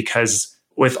diet, because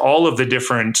with all of the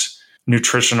different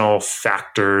nutritional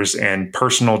factors and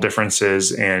personal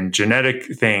differences and genetic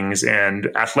things and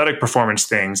athletic performance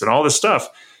things and all this stuff,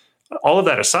 all of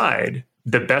that aside,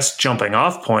 the best jumping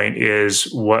off point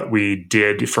is what we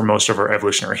did for most of our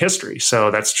evolutionary history.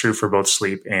 So that's true for both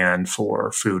sleep and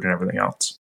for food and everything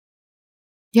else.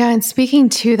 Yeah, and speaking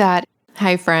to that,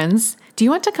 hi friends, do you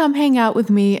want to come hang out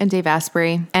with me and Dave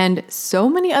Asprey and so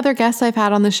many other guests I've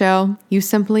had on the show? You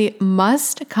simply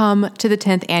must come to the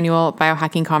 10th annual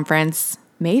Biohacking Conference,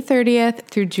 May 30th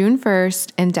through June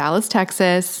 1st in Dallas,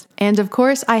 Texas. And of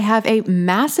course, I have a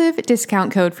massive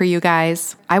discount code for you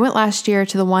guys. I went last year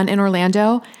to the one in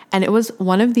Orlando, and it was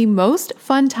one of the most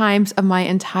fun times of my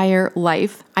entire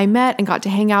life. I met and got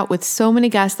to hang out with so many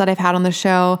guests that I've had on the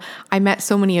show. I met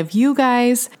so many of you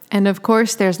guys. And of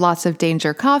course, there's lots of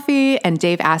Danger coffee and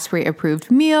Dave Asprey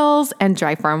approved meals and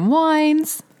dry farm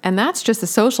wines. And that's just the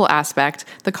social aspect.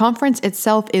 The conference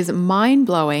itself is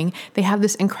mind-blowing. They have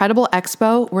this incredible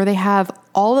expo where they have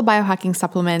all the biohacking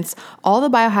supplements, all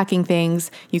the biohacking things.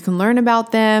 You can learn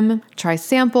about them, try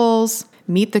samples,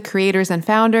 meet the creators and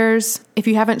founders. If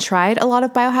you haven't tried a lot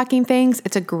of biohacking things,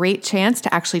 it's a great chance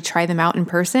to actually try them out in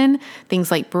person. Things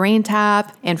like brain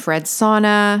tap, infrared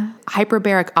sauna,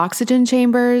 hyperbaric oxygen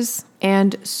chambers,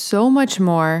 and so much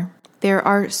more. There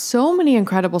are so many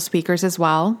incredible speakers as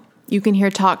well. You can hear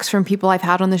talks from people I've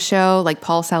had on the show, like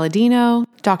Paul Saladino,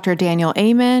 Dr. Daniel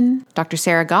Amen, Dr.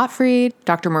 Sarah Gottfried,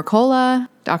 Dr. Mercola,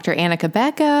 Dr. Annika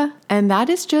Becca, and that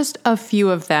is just a few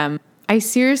of them. I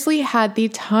seriously had the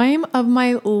time of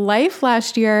my life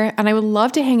last year, and I would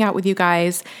love to hang out with you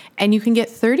guys. And you can get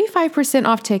 35%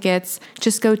 off tickets.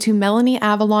 Just go to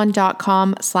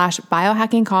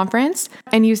melanieavalon.com/biohackingconference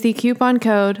and use the coupon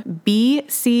code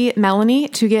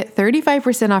BCMelanie to get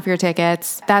 35% off your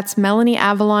tickets. That's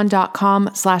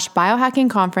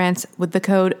melanieavalon.com/biohackingconference with the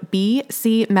code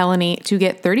BCMelanie to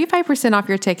get 35% off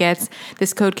your tickets.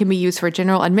 This code can be used for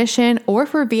general admission or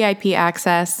for VIP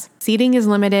access. Seating is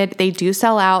limited. They do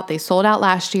sell out. They sold out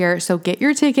last year, so get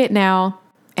your ticket now.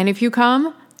 And if you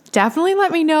come, definitely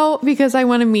let me know because I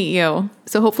want to meet you.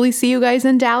 So hopefully see you guys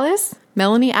in Dallas.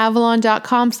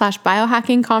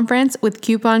 melanieavalon.com/biohackingconference with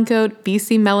coupon code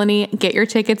BCMelanie. Get your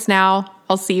tickets now.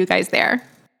 I'll see you guys there.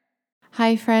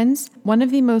 Hi, friends. One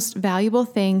of the most valuable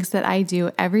things that I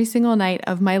do every single night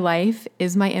of my life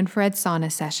is my infrared sauna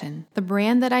session. The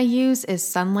brand that I use is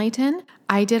Sunlighten.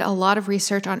 I did a lot of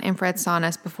research on infrared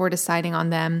saunas before deciding on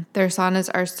them. Their saunas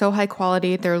are so high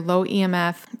quality, they're low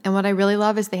EMF, and what I really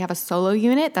love is they have a solo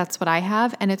unit. That's what I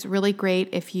have, and it's really great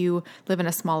if you live in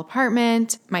a small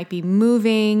apartment, might be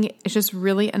moving. It's just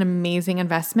really an amazing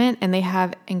investment, and they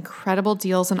have incredible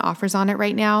deals and offers on it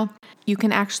right now. You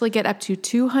can actually get up to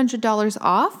 $200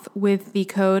 off with the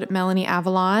code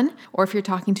MelanieAvalon, or if you're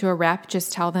talking to a rep,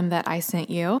 just tell them that I sent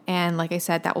you. And like I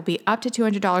said, that will be up to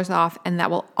 $200 off, and that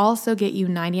will also get you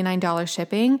 $99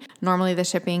 shipping. Normally the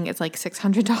shipping is like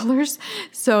 $600,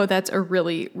 so that's a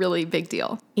really, really big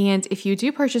deal. And if you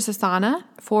do purchase a sauna,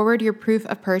 forward your proof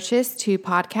of purchase to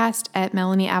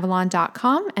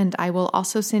podcast@melanieavalon.com, and I will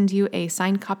also send you a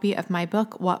signed copy of my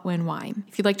book, What, When, Why.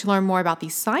 If you'd like to learn more about the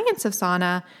science of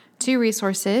sauna, 2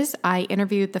 resources. I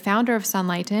interviewed the founder of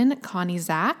Sunlighten, Connie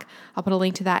Zach. I'll put a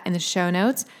link to that in the show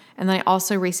notes. And then I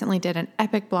also recently did an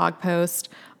epic blog post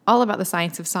all about the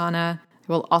science of sauna. I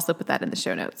will also put that in the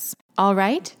show notes. All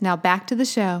right, now back to the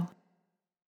show.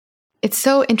 It's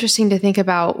so interesting to think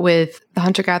about with the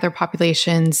hunter-gatherer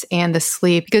populations and the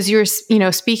sleep, because you're,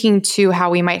 speaking to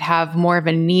how we might have more of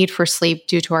a need for sleep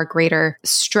due to our greater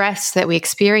stress that we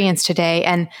experience today.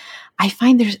 And I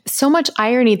find there's so much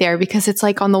irony there, because it's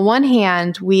like, on the one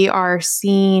hand, we are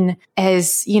seen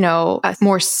as, a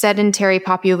more sedentary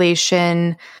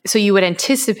population. So you would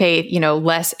anticipate,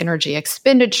 less energy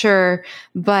expenditure,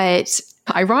 but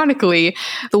ironically,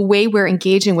 the way we're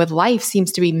engaging with life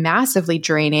seems to be massively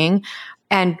draining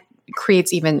and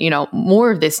creates even,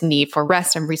 more of this need for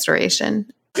rest and restoration.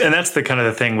 And that's the kind of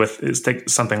the thing with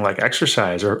something like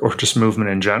exercise or just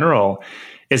movement in general,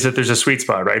 is that there's a sweet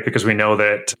spot, right? Because we know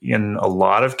that in a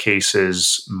lot of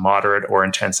cases, moderate or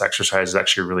intense exercise is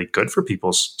actually really good for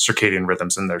people's circadian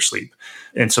rhythms and their sleep.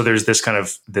 And so there's this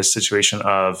situation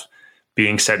of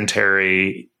being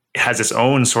sedentary has its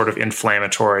own sort of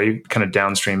inflammatory kind of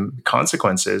downstream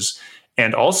consequences.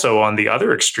 And also on the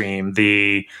other extreme,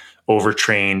 the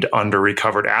overtrained,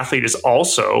 under-recovered athlete is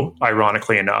also,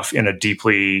 ironically enough, in a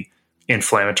deeply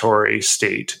inflammatory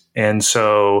state. And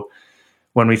so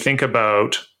when we think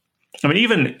about, and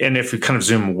if we kind of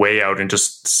zoom way out and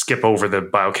just skip over the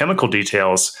biochemical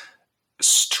details,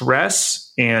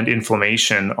 stress and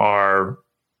inflammation are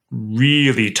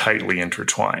really tightly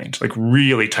intertwined,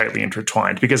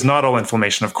 because not all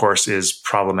inflammation, of course, is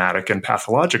problematic and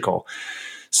pathological.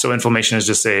 So inflammation is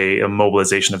just a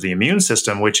mobilization of the immune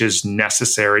system, which is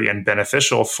necessary and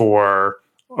beneficial for,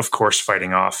 of course,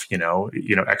 fighting off,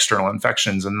 external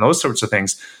infections and those sorts of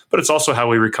things. But it's also how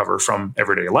we recover from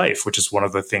everyday life, which is one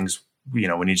of the things, we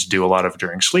need to do a lot of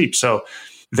during sleep. So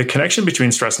the connection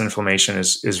between stress and inflammation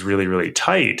is really, really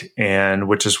tight. And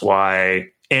which is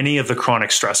why any of the chronic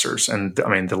stressors, and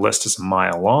the list is a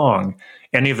mile long,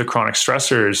 any of the chronic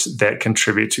stressors that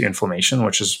contribute to inflammation,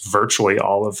 which is virtually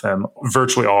all of them,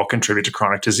 virtually all contribute to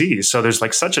chronic disease. So there's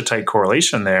such a tight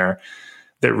correlation there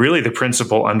that really the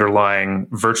principle underlying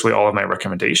virtually all of my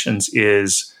recommendations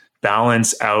is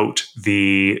balance out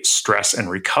the stress and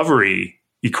recovery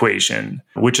equation,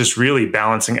 which is really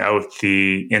balancing out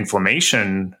the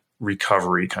inflammation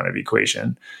recovery kind of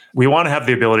equation. We want to have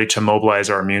the ability to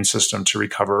mobilize our immune system to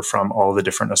recover from all the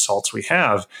different assaults we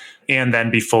have, and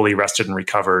then be fully rested and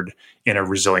recovered in a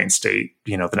resilient state,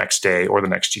 the next day or the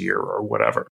next year or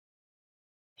whatever.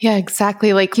 Yeah,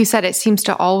 exactly. Like you said, it seems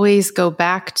to always go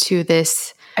back to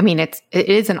this. It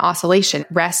is an oscillation,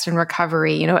 rest and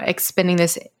recovery, expending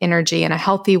this energy in a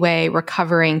healthy way,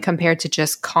 recovering, compared to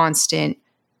just constant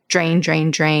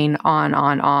drain,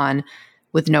 on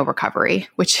with no recovery,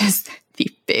 which is the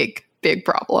big, big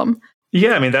problem.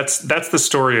 Yeah, that's the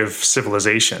story of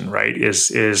civilization, right?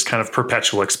 Is kind of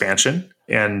perpetual expansion.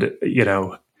 And,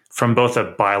 from both a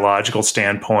biological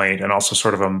standpoint and also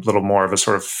sort of a little more of a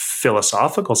sort of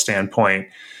philosophical standpoint,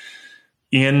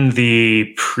 in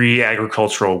the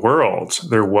pre-agricultural world,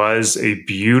 there was a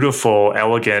beautiful,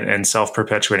 elegant, and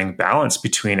self-perpetuating balance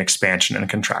between expansion and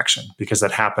contraction, because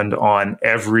that happened on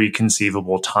every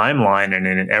conceivable timeline, and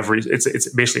in every, it's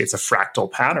a fractal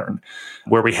pattern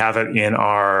where we have it in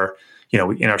our,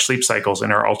 in our sleep cycles,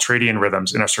 in our ultradian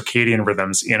rhythms, in our circadian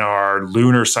rhythms, in our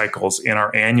lunar cycles, in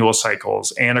our annual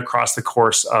cycles, and across the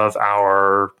course of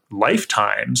our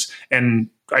lifetimes. And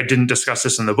I didn't discuss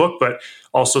this in the book, but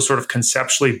also sort of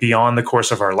conceptually beyond the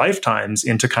course of our lifetimes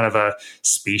into kind of a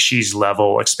species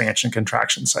level expansion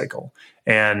contraction cycle.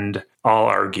 And I'll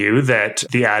argue that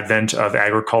the advent of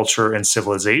agriculture and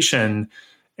civilization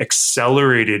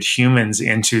accelerated humans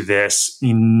into this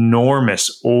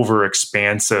enormous,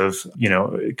 overexpansive,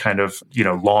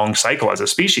 long cycle as a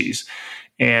species.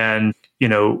 And,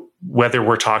 whether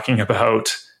we're talking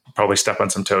about, probably step on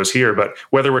some toes here, but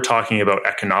whether we're talking about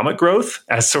economic growth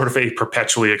as sort of a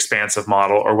perpetually expansive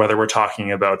model, or whether we're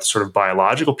talking about the sort of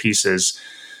biological pieces,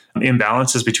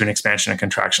 imbalances between expansion and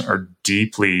contraction are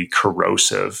deeply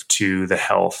corrosive to the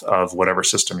health of whatever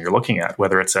system you're looking at,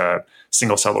 whether it's a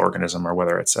single cell organism or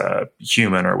whether it's a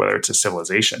human or whether it's a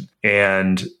civilization.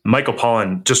 And Michael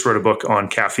Pollan just wrote a book on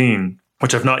caffeine,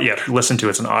 which I've not yet listened to.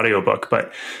 It's an audiobook,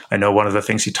 but I know one of the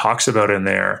things he talks about in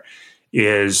there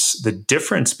is the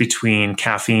difference between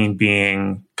caffeine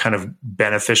being kind of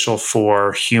beneficial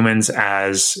for humans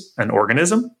as an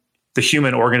organism, the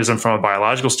human organism from a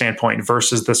biological standpoint,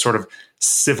 versus the sort of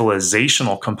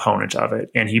civilizational component of it.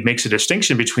 And he makes a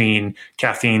distinction between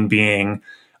caffeine being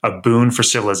a boon for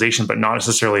civilization, but not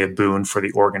necessarily a boon for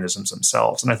the organisms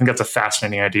themselves. And I think that's a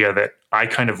fascinating idea that I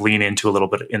kind of lean into a little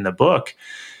bit in the book,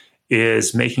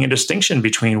 is making a distinction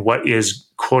between what is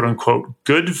quote unquote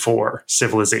good for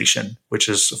civilization, which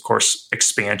is of course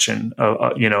expansion,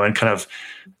 and kind of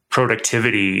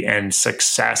productivity and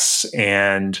success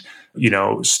and,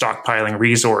 stockpiling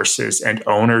resources and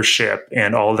ownership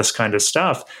and all this kind of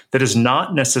stuff that is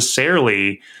not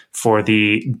necessarily for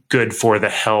the good for the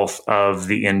health of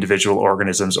the individual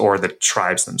organisms or the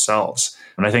tribes themselves.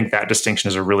 And I think that distinction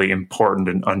is a really important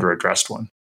and underaddressed one.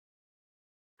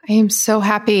 I am so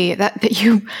happy that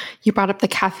you brought up the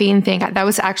caffeine thing. That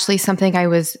was actually something I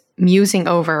was musing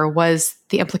over, was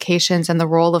the implications and the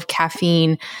role of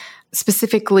caffeine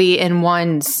specifically in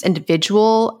one's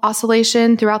individual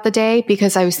oscillation throughout the day.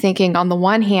 Because I was thinking, on the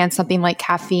one hand, something like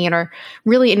caffeine or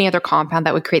really any other compound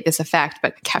that would create this effect,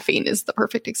 but caffeine is the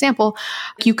perfect example.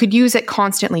 You could use it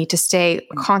constantly to stay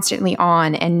constantly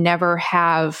on and never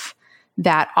have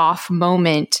that off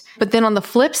moment. But then on the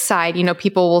flip side,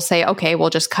 people will say, okay, we'll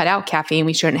just cut out caffeine.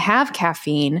 We shouldn't have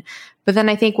caffeine. But then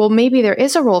I think, well, maybe there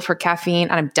is a role for caffeine.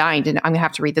 And I'm going to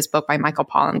have to read this book by Michael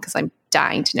Pollan because I'm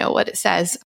dying to know what it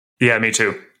says. Yeah, me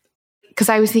too. Because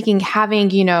I was thinking having,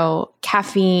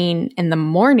 caffeine in the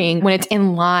morning when it's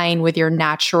in line with your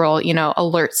natural,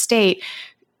 alert state.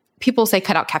 People say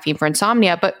cut out caffeine for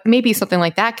insomnia, but maybe something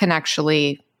like that can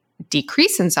actually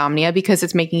decrease insomnia because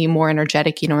it's making you more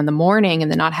energetic, in the morning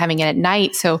and then not having it at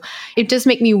night. So it does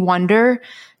make me wonder,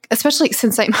 especially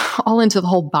since I'm all into the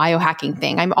whole biohacking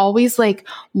thing. I'm always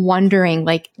wondering,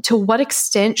 to what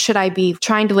extent should I be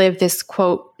trying to live this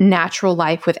quote natural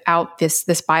life without this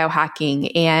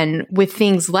biohacking? And with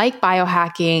things like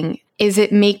biohacking, is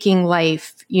it making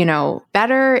life,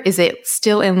 better? Is it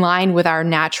still in line with our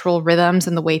natural rhythms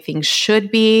and the way things should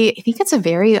be? I think it's a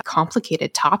very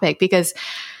complicated topic because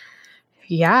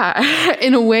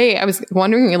in a way, I was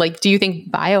wondering, do you think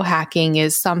biohacking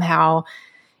is somehow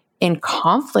in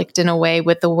conflict in a way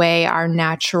with the way our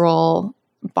natural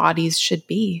bodies should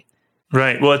be?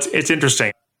 Right. Well, it's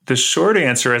interesting. The short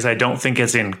answer is I don't think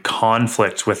it's in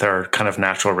conflict with our kind of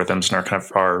natural rhythms and our kind of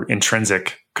our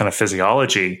intrinsic kind of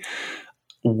physiology.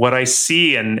 What I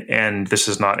see, and this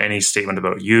is not any statement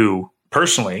about you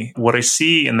personally, what I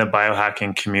see in the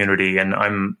biohacking community, and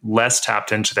I'm less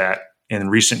tapped into that in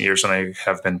recent years than I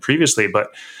have been previously,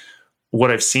 but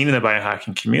what I've seen in the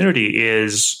biohacking community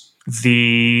is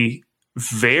the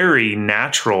very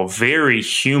natural, very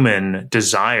human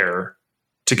desire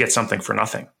to get something for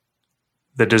nothing.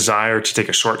 The desire to take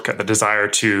a shortcut, the desire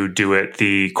to do it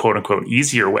the quote unquote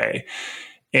easier way.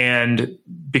 And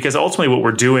because ultimately what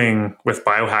we're doing with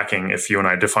biohacking, if you and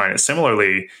I define it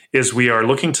similarly, is we are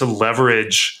looking to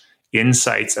leverage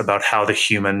insights about how the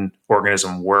human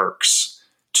organism works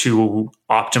to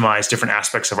optimize different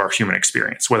aspects of our human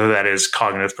experience, whether that is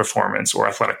cognitive performance or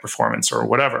athletic performance or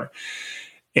whatever.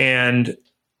 And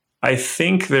I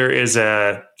think there is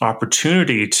an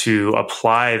opportunity to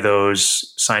apply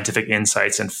those scientific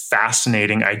insights and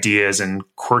fascinating ideas and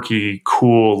quirky,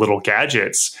 cool little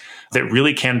gadgets that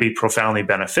really can be profoundly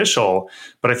beneficial.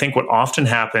 But I think what often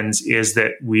happens is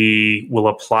that we will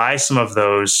apply some of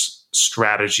those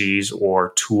strategies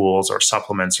or tools or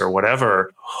supplements or whatever,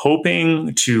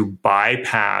 hoping to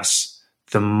bypass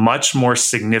the much more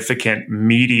significant,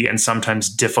 meaty, and sometimes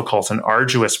difficult and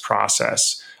arduous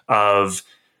process of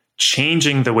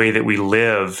changing the way that we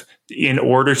live in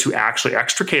order to actually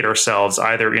extricate ourselves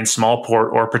either in small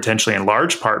part or potentially in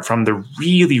large part from the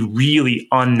really, really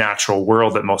unnatural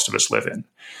world that most of us live in.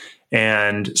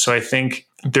 And so I think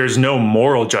there's no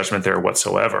moral judgment there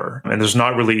whatsoever. And there's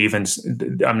not really even,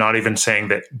 I'm not even saying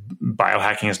that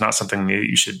biohacking is not something that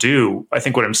you should do. I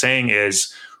think what I'm saying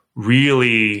is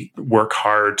really work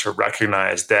hard to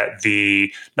recognize that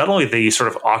not only the sort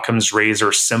of Occam's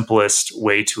razor simplest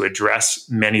way to address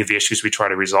many of the issues we try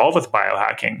to resolve with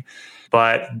biohacking,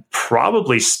 but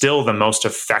probably still the most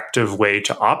effective way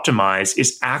to optimize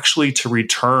is actually to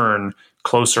return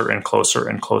closer and closer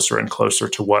and closer and closer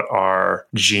to what our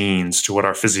genes, to what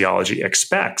our physiology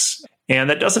expects. And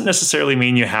that doesn't necessarily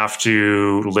mean you have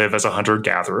to live as a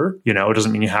hunter-gatherer. It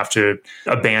doesn't mean you have to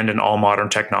abandon all modern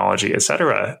technology, et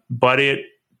cetera. But it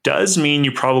does mean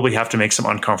you probably have to make some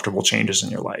uncomfortable changes in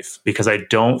your life, because I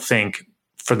don't think,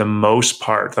 for the most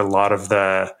part, a lot of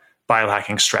the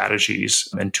biohacking strategies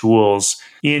and tools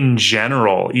in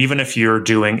general, even if you're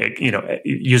doing,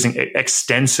 using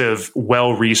extensive,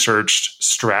 well-researched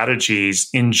strategies,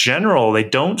 in general, they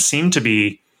don't seem to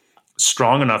be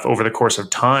strong enough over the course of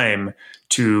time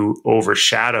to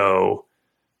overshadow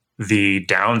the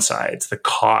downsides, the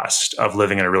cost of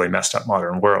living in a really messed up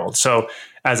modern world. So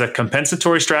as a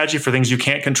compensatory strategy for things you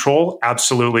can't control,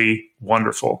 absolutely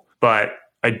wonderful. But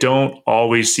I don't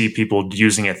always see people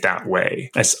using it that way.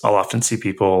 I'll often see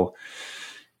people,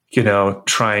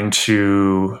 trying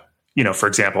to, for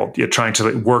example, trying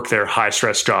to work their high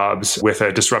stress jobs with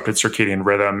a disrupted circadian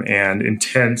rhythm and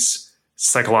intense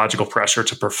psychological pressure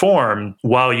to perform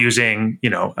while using,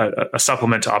 a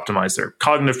supplement to optimize their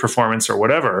cognitive performance or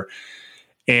whatever.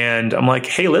 And I'm like,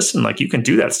 hey, listen, you can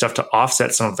do that stuff to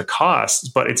offset some of the costs,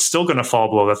 but it's still going to fall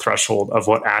below the threshold of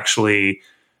what actually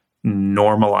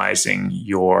normalizing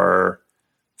your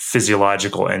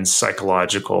physiological and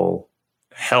psychological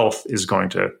health is going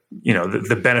to,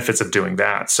 the benefits of doing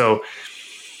that. So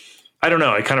I don't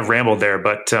know, I kind of rambled there,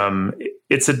 but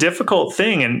it's a difficult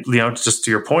thing. And, just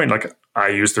to your point, I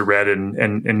use the red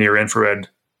and near infrared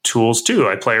tools too.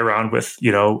 I play around with,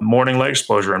 morning light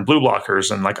exposure and blue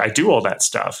blockers. And I do all that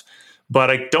stuff,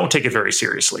 but I don't take it very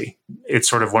seriously. It's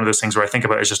sort of one of those things where I think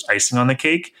about it as just icing on the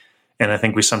cake. And I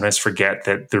think we sometimes forget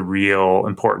that the real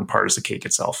important part is the cake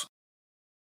itself.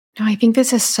 No, I think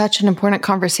this is such an important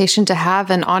conversation to have.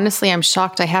 And honestly, I'm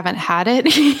shocked I haven't had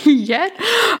it yet.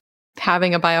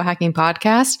 Having a biohacking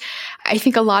podcast, I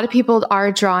think a lot of people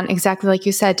are drawn, exactly like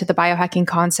you said, to the biohacking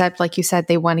concept. Like you said,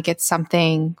 they want to get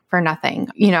something for nothing,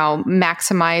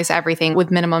 maximize everything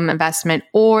with minimum investment,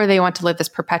 or they want to live this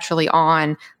perpetually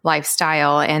on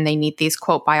lifestyle and they need these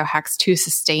quote biohacks to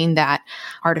sustain that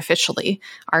artificially,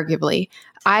 arguably.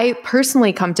 I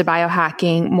personally come to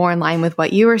biohacking more in line with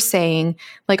what you were saying,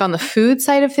 on the food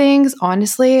side of things.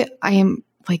 Honestly, I am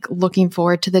looking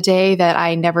forward to the day that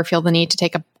I never feel the need to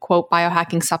take a quote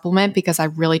biohacking supplement, because I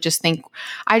really just think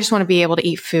I just want to be able to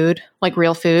eat food,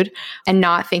 real food, and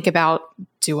not think about,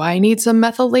 do I need some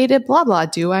methylated blah, blah?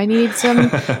 Do I need some,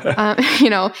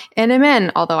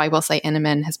 NMN? Although I will say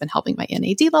NMN has been helping my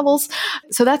NAD levels.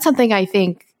 So that's something I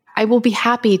think I will be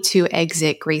happy to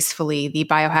exit gracefully the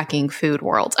biohacking food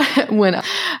world when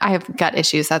I have gut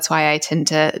issues. That's why I tend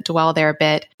to dwell there a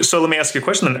bit. So let me ask you a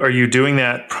question then. Are you doing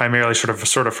that primarily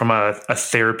sort of from a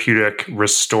therapeutic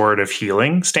restorative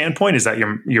healing standpoint? Is that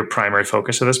your primary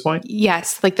focus at this point?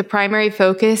 Yes. The primary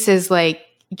focus is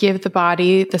give the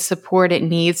body the support it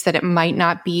needs that it might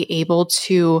not be able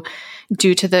to,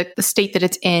 due to the state that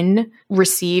it's in,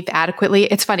 receive adequately.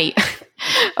 It's funny.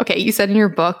 Okay, you said in your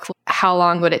book, how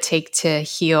long would it take to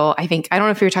heal? I don't know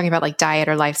if you were talking about diet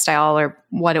or lifestyle or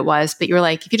what it was, but you were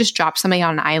if you just drop somebody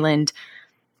on an island,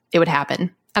 it would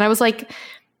happen. And I was like,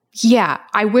 yeah,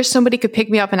 I wish somebody could pick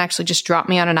me up and actually just drop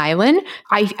me on an island.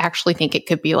 I actually think it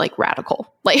could be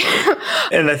radical.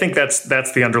 And I think that's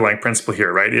the underlying principle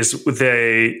here, right? Is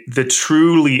the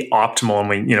truly optimal, and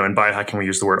we, in biohacking, we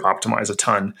use the word optimize a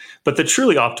ton, but the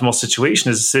truly optimal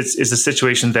situation is a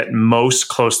situation that most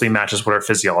closely matches what our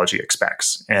physiology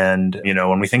expects. And,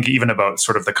 when we think even about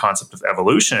sort of the concept of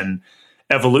evolution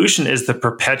is the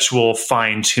perpetual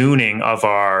fine tuning of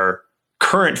our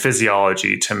current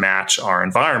physiology to match our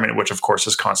environment, which of course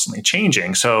is constantly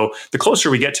changing. So the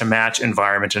closer we get to match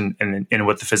environment and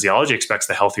what the physiology expects,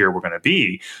 the healthier we're going to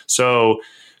be. So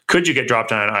could you get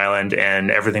dropped on an island and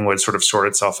everything would sort of sort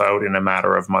itself out in a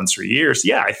matter of months or years?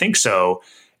 Yeah, I think so.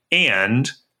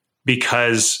 And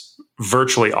because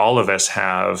virtually all of us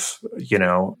have,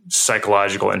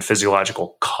 psychological and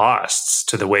physiological costs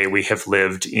to the way we have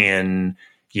lived in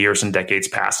years and decades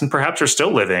past, and perhaps are still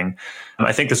living,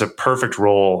 I think there's a perfect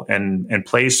role and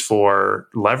place for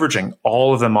leveraging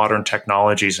all of the modern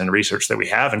technologies and research that we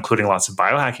have, including lots of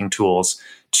biohacking tools,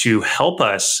 to help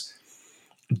us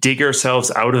dig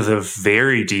ourselves out of the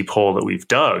very deep hole that we've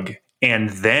dug. And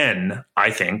then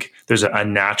I think there's a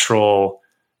natural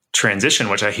transition,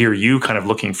 which I hear you kind of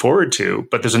looking forward to,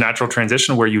 but there's a natural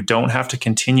transition where you don't have to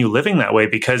continue living that way,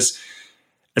 because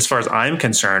as far as I'm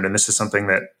concerned, and this is something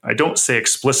that I don't say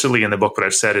explicitly in the book, but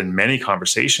I've said in many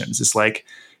conversations, it's like,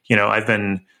 I've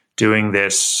been doing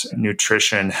this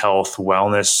nutrition, health,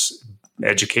 wellness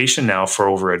education now for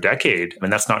over a decade.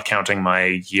 And that's not counting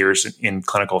my years in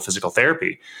clinical physical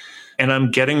therapy. And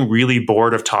I'm getting really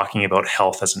bored of talking about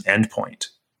health as an endpoint,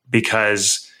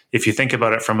 because if you think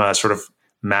about it from a sort of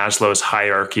Maslow's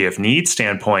hierarchy of needs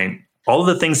standpoint, all of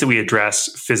the things that we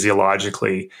address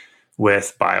physiologically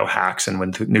with biohacks and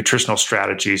with nutritional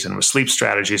strategies and with sleep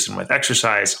strategies and with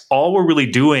exercise, all we're really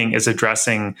doing is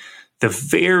addressing the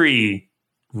very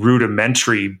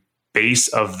rudimentary base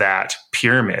of that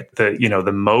pyramid,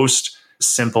 the most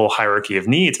simple hierarchy of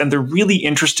needs, and the really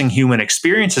interesting human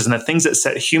experiences and the things that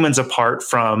set humans apart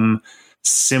from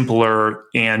simpler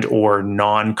and or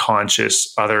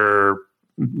non-conscious other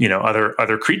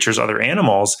creatures, other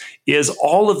animals, is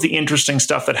all of the interesting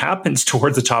stuff that happens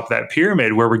towards the top of that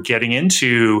pyramid, where we're getting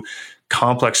into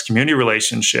complex community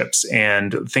relationships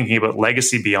and thinking about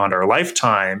legacy beyond our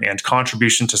lifetime and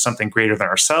contribution to something greater than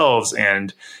ourselves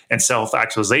and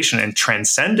self-actualization and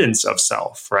transcendence of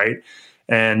self, right?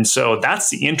 And so that's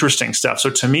the interesting stuff. So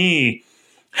to me,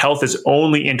 health is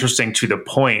only interesting to the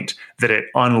point that it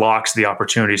unlocks the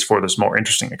opportunities for those more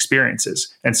interesting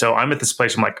experiences. And so I'm at this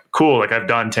place, I'm like, cool, like I've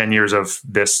done 10 years of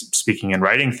this speaking and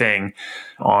writing thing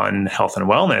on health and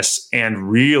wellness.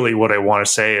 And really what I want to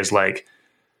say is like,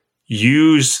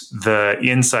 use the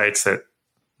insights that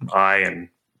I and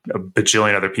a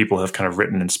bajillion other people have kind of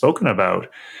written and spoken about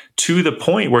to the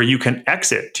point where you can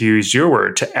exit, to use your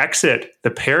word, to exit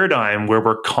the paradigm where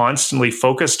we're constantly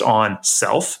focused on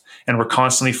self and we're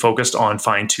constantly focused on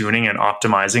fine tuning and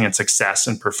optimizing and success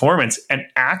and performance, and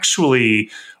actually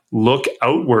look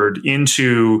outward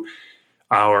into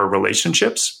our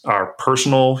relationships, our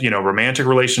personal, romantic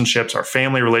relationships, our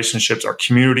family relationships, our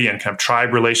community and kind of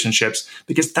tribe relationships,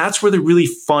 because that's where the really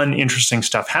fun, interesting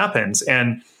stuff happens.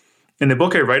 And in the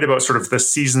book, I write about sort of the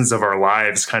seasons of our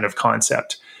lives kind of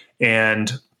concept.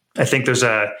 And I think there's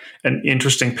an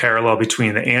interesting parallel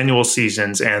between the annual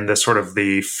seasons and the sort of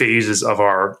the phases of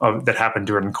that happen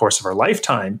during the course of our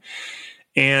lifetime.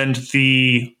 And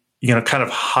the, kind of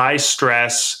high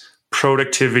stress,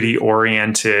 productivity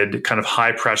oriented, kind of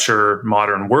high pressure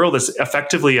modern world is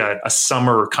effectively a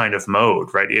summer kind of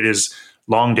mode, right? It is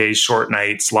long days, short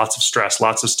nights, lots of stress,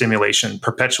 lots of stimulation,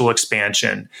 perpetual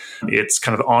expansion. It's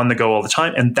kind of on the go all the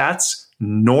time. And that's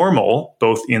normal,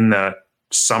 both in the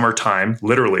summertime,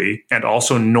 literally, and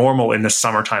also normal in the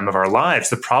summertime of our lives.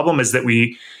 The problem is that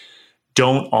we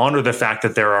don't honor the fact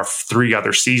that there are 3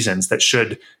 other seasons that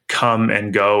should come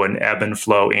and go and ebb and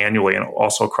flow annually and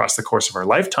also across the course of our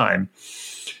lifetime.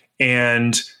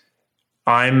 And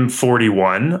I'm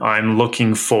 41. I'm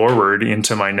looking forward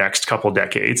into my next couple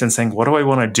decades and saying, what do I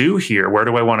want to do here? Where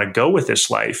do I want to go with this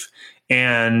life?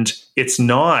 And it's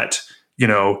not,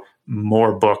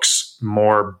 more books,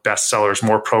 more bestsellers,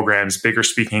 more programs, bigger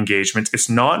speaking engagements. It's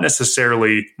not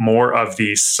necessarily more of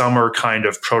the summer kind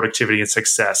of productivity and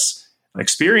success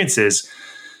experiences.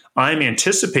 I'm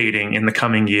anticipating in the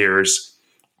coming years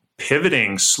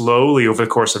pivoting slowly over the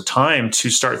course of time to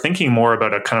start thinking more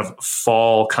about a kind of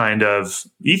fall kind of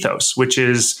ethos, which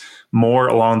is more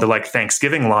along the like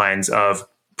Thanksgiving lines of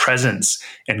presence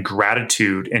and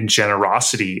gratitude and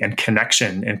generosity and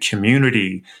connection and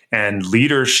community and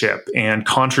leadership and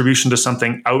contribution to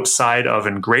something outside of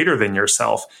and greater than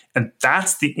yourself. And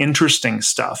that's the interesting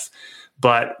stuff.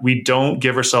 But we don't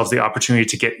give ourselves the opportunity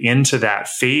to get into that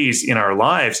phase in our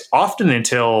lives, often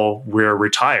until we're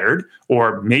retired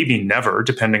or maybe never,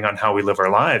 depending on how we live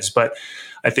our lives. But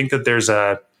I think that there's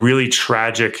a really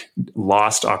tragic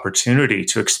lost opportunity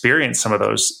to experience some of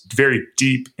those very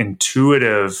deep,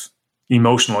 intuitive,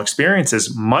 emotional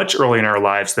experiences much earlier in our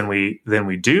lives than we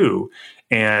do.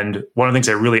 And one of the things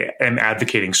I really am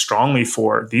advocating strongly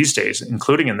for these days,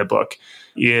 including in the book,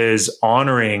 is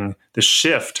honoring the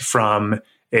shift from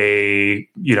a,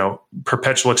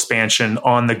 perpetual expansion,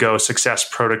 on the go success,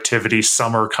 productivity,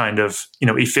 summer kind of,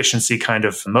 efficiency kind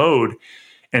of mode,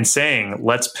 and saying,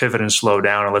 let's pivot and slow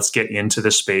down and let's get into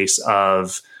the space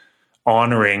of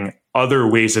honoring other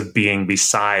ways of being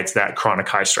besides that chronic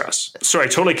high stress. So I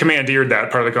totally commandeered that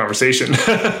part of the conversation.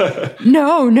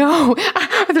 No.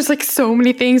 There's like so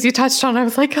many things you touched on. I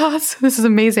was like, oh, this is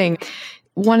amazing.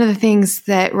 One of the things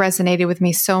that resonated with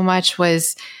me so much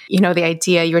was, the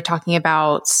idea you were talking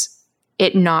about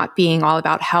it not being all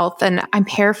about health. And I'm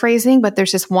paraphrasing, but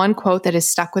there's this one quote that has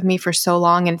stuck with me for so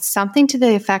long. And it's something to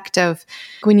the effect of,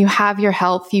 when you have your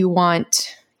health, you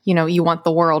want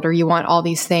the world, or you want all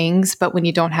these things. But when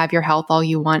you don't have your health, all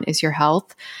you want is your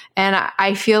health. And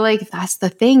I feel like that's the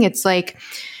thing. It's like,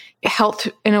 health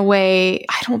in a way,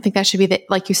 I don't think that should be the,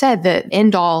 like you said, the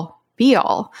end all be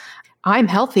all. I'm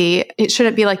healthy. It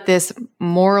shouldn't be like this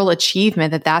moral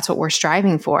achievement that that's what we're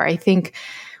striving for. I think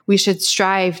we should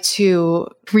strive to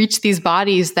reach these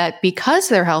bodies that, because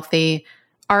they're healthy,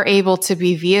 are able to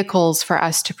be vehicles for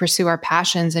us to pursue our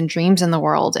passions and dreams in the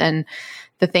world and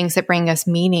the things that bring us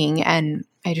meaning. And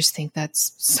I just think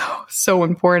that's so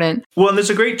important. Well, and there's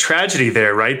a great tragedy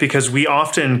there, right? Because we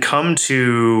often come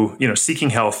to, seeking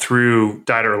health through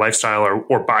diet or lifestyle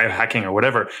or biohacking or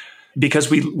whatever, because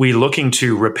we looking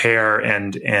to repair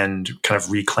and kind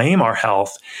of reclaim our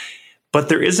health. But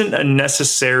there isn't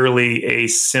necessarily a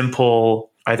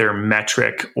simple either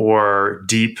metric or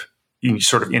deep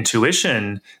sort of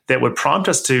intuition that would prompt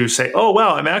us to say, oh,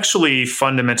 wow, I'm actually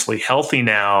fundamentally healthy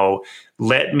now.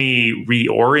 Let me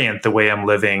reorient the way I'm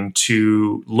living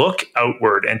to look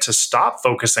outward and to stop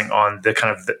focusing on the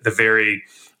kind of the very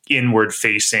inward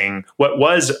facing, what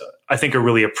was, I think, a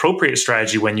really appropriate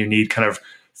strategy when you need kind of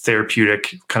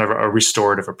therapeutic, kind of a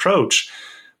restorative approach.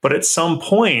 But at some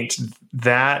point,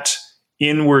 that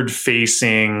inward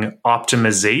facing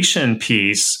optimization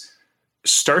piece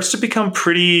starts to become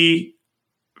pretty,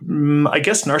 I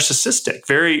guess, narcissistic,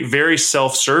 very, very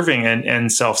self-serving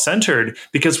and self-centered,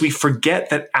 because we forget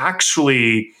that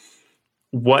actually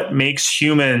what makes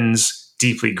humans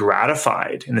deeply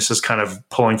gratified, and this is kind of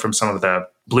pulling from some of the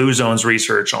Blue Zones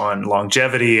research on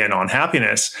longevity and on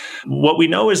happiness, what we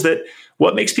know is that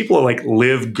what makes people like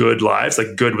live good lives,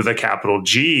 like good with a capital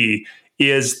G,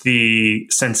 is the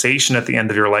sensation at the end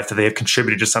of your life that they have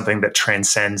contributed to something that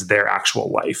transcends their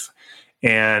actual life.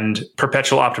 And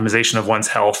perpetual optimization of one's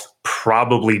health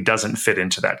probably doesn't fit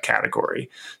into that category.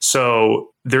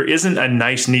 So there isn't a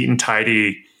nice, neat, and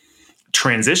tidy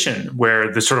transition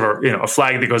where there's sort of a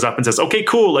flag that goes up and says, okay,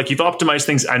 cool, like you've optimized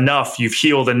things enough, you've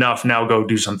healed enough, now go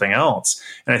do something else.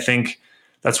 And I think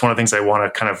that's one of the things I want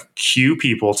to kind of cue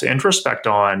people to introspect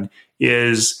on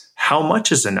is how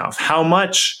much is enough? How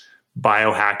much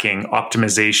biohacking,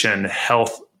 optimization,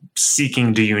 health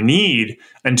seeking do you need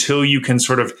until you can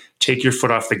sort of take your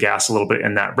foot off the gas a little bit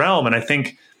in that realm? And I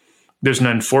think there's an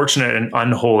unfortunate and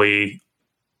unholy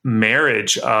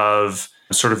marriage of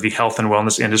sort of the health and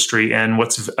wellness industry and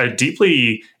what's a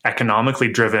deeply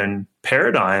economically driven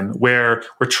paradigm where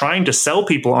we're trying to sell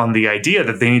people on the idea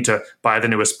that they need to buy the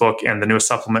newest book and the newest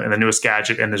supplement and the newest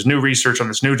gadget and there's new research on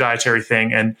this new dietary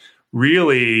thing. And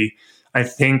really, I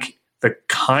think the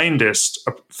kindest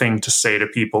thing to say to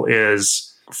people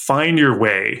is find your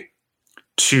way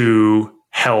to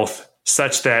health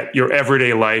such that your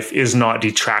everyday life is not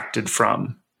detracted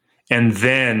from. And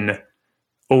then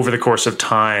over the course of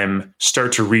time,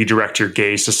 start to redirect your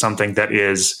gaze to something that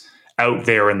is out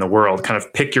there in the world. Kind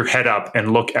of pick your head up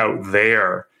and look out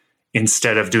there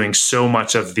instead of doing so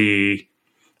much of the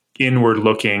inward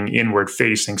looking, inward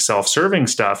facing, self-serving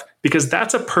stuff, because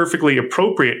that's a perfectly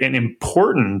appropriate and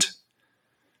important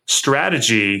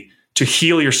strategy to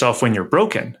heal yourself when you're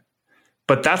broken.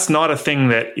 But that's not a thing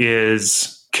that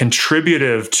is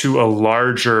contributive to a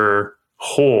larger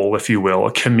whole, if you will,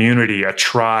 a community, a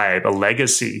tribe, a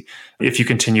legacy, if you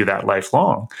continue that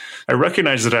lifelong. I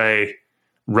recognize that I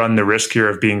run the risk here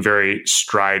of being very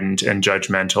strident and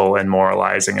judgmental and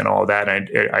moralizing and all that. And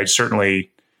I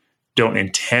certainly don't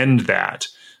intend that.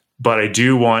 But I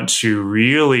do want to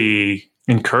really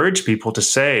encourage people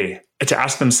to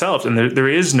ask themselves, and there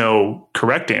is no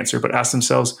correct answer, but ask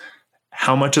themselves,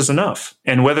 how much is enough?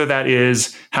 And whether that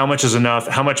is how much is enough,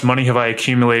 how much money have I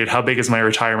accumulated, how big is my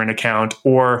retirement account,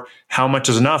 or how much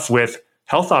is enough with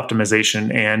health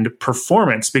optimization and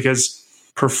performance? Because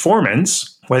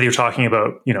performance, whether you're talking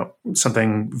about,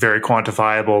 something very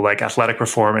quantifiable like athletic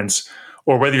performance,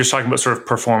 or whether you're talking about sort of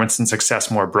performance and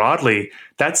success more broadly,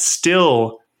 that's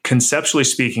still, conceptually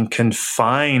speaking,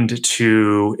 confined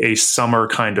to a summer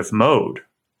kind of mode.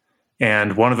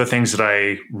 And one of the things that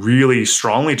I really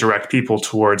strongly direct people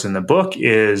towards in the book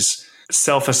is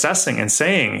self-assessing and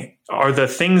saying, are the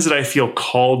things that I feel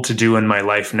called to do in my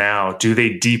life now, do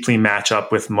they deeply match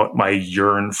up with what I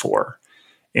yearn for?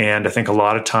 And I think a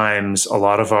lot of times, a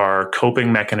lot of our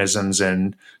coping mechanisms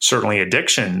and certainly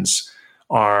addictions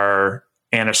are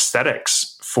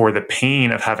anesthetics for the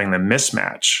pain of having the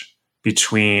mismatch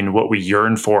between what we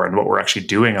yearn for and what we're actually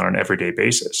doing on an everyday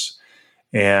basis.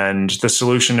 And the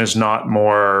solution is not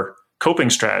more coping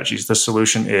strategies. The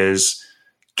solution is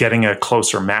getting a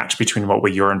closer match between what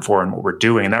we yearn for and what we're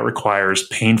doing. And that requires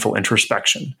painful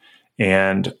introspection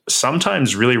and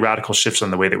sometimes really radical shifts in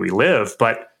the way that we live.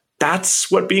 But that's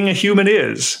what being a human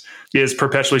is. is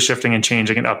perpetually shifting and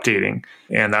changing and updating.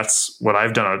 And that's what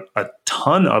I've done a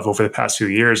ton of over the past few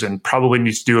years and probably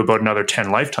need to do about another 10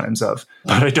 lifetimes of,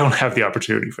 but I don't have the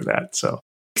opportunity for that. So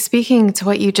speaking to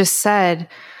what you just said,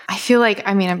 I feel like,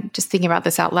 I'm just thinking about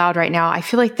this out loud right now. I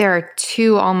feel like there are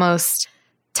two almost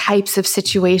types of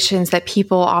situations that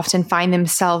people often find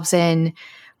themselves in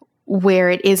where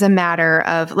it is a matter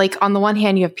of, like, on the one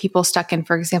hand, you have people stuck in,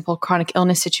 for example, chronic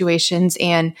illness situations.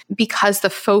 And because the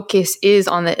focus is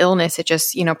on the illness, it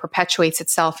just, perpetuates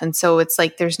itself. And so it's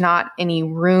like there's not any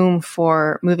room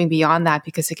for moving beyond that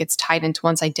because it gets tied into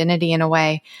one's identity in a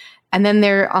way. And then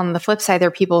on the flip side, there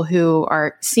are people who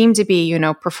seem to be,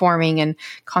 performing and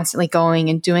constantly going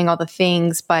and doing all the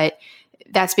things, but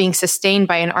that's being sustained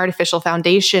by an artificial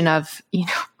foundation of,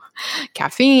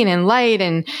 caffeine and light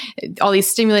and all these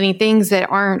stimulating things that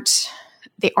aren't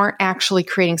actually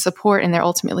creating support, and they're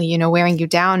ultimately, wearing you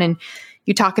down. And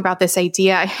you talk about this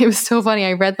idea. It was so funny.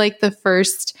 I read like the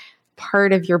first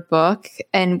part of your book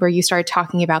and where you started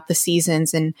talking about the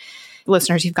seasons, and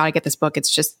listeners, you've got to get this book.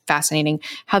 It's just fascinating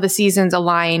how the seasons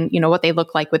align, what they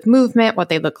look like with movement, what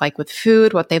they look like with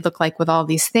food, what they look like with all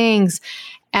these things.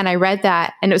 And I read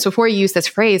that, and it was before you used this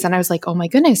phrase, and I was like, oh my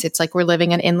goodness, it's like we're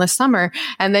living an endless summer.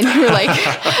 And then you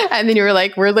were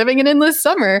like, we're living an endless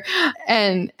summer.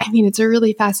 And it's a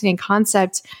really fascinating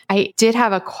concept. I did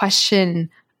have a question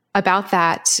about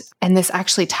that, and this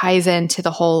actually ties into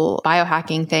the whole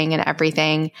biohacking thing and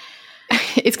everything.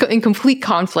 It's in complete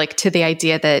conflict to the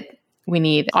idea that we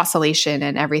need oscillation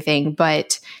and everything,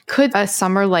 but could a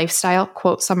summer lifestyle,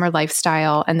 quote, summer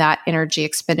lifestyle, and that energy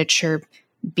expenditure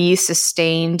be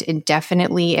sustained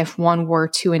indefinitely if one were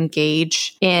to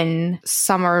engage in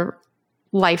summer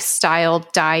lifestyle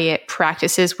diet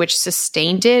practices which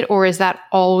sustained it? Or is that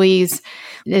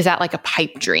like a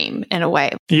pipe dream in a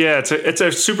way? Yeah, it's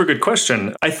a super good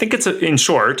question. I think in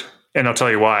short, and I'll tell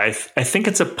you why, I think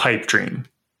it's a pipe dream.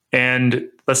 And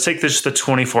let's take this the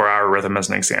 24-hour rhythm as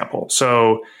an example.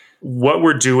 So what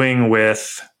we're doing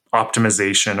with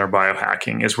optimization or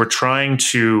biohacking is we're trying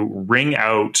to wring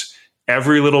out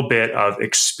every little bit of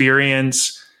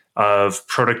experience, of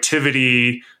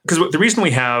productivity, because the reason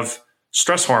we have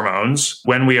stress hormones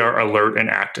when we are alert and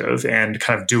active and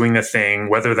kind of doing the thing,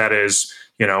 whether that is,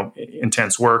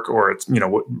 intense work or it's,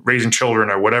 raising children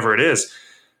or whatever it is,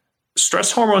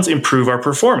 stress hormones improve our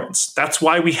performance. That's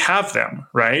why we have them,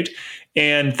 right?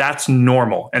 And that's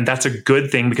normal. And that's a good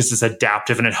thing because it's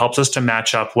adaptive and it helps us to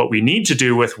match up what we need to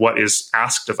do with what is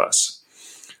asked of us.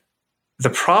 The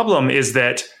problem is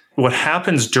that what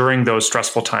happens during those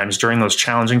stressful times, during those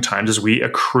challenging times, is we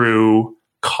accrue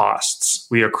costs.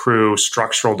 We accrue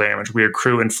structural damage. We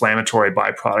accrue inflammatory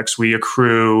byproducts. We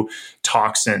accrue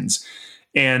toxins.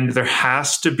 And there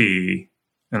has to be,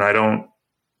 and I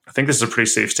think this is a pretty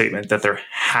safe statement, that there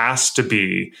has to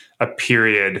be a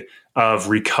period of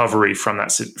recovery from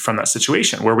that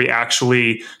situation where we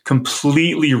actually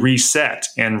completely reset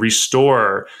and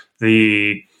restore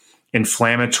the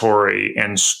inflammatory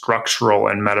and structural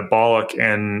and metabolic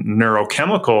and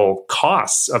neurochemical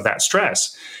costs of that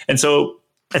stress. And so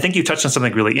I think you touched on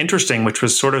something really interesting, which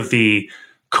was sort of the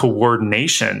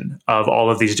coordination of all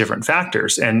of these different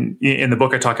factors. And in the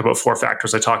book, I talk about 4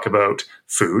 factors. I talk about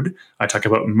food. I talk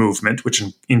about movement, which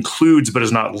includes but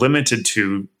is not limited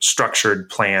to structured,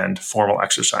 planned, formal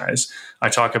exercise. I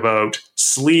talk about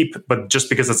sleep, but just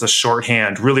because it's a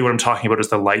shorthand, really what I'm talking about is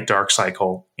the light-dark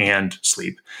cycle and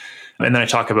sleep. And then I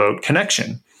talk about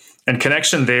connection. And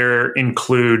connection there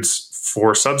includes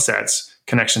 4 subsets: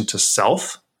 connection to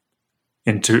self,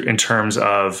 in terms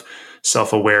of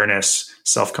self-awareness,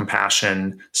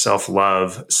 self-compassion,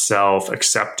 self-love,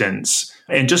 self-acceptance,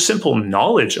 and just simple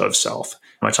knowledge of self.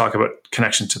 I talk about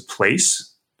connection to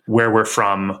place, where we're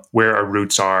from, where our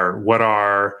roots are, what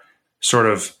are sort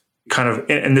of kind of,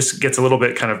 and this gets a little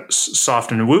bit kind of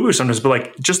soft and woo-woo sometimes, but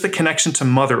like just the connection to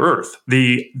Mother Earth,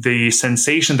 the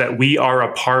sensation that we are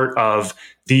a part of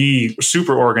the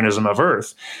superorganism of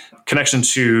Earth, connection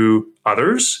to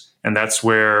others. And that's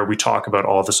where we talk about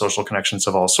all the social connections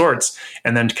of all sorts,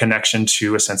 and then connection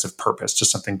to a sense of purpose, to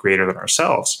something greater than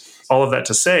ourselves. All of that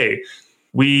to say,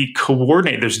 we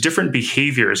coordinate. There's different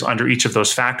behaviors under each of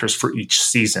those factors for each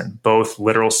season, both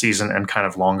literal season and kind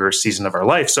of longer season of our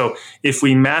life. So if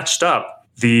we matched up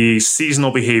the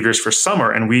seasonal behaviors for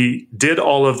summer and we did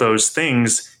all of those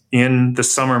things in the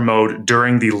summer mode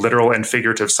during the literal and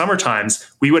figurative summer times,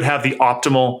 we would have the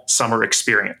optimal summer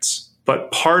experience.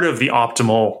 But part of the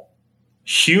optimal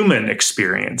human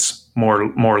experience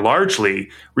more largely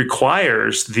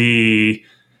requires the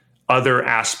other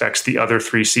aspects, the other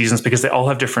 3 seasons, because they all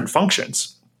have different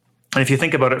functions. And if you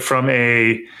think about it from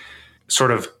a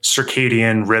sort of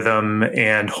circadian rhythm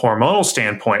and hormonal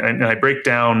standpoint, and I break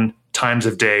down times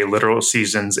of day, literal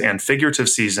seasons and figurative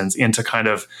seasons into kind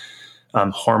of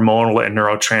hormonal and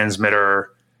neurotransmitter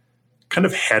kind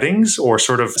of headings or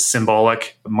sort of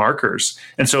symbolic markers.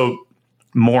 And so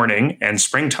morning and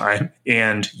springtime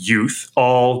and youth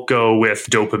all go with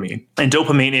dopamine. And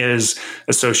dopamine is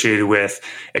associated with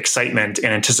excitement and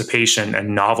anticipation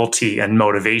and novelty and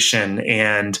motivation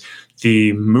and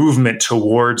the movement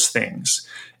towards things.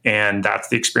 And that's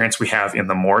the experience we have in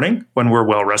the morning when we're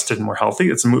well rested and we're healthy.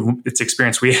 It's the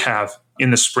experience we have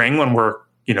in the spring when we're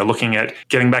looking at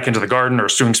getting back into the garden or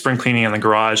doing spring cleaning in the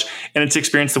garage. And it's the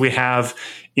experience that we have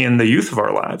in the youth of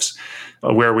our lives,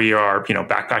 where we are,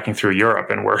 backpacking through Europe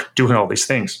and we're doing all these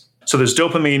things. So there's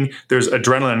dopamine, there's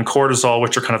adrenaline and cortisol,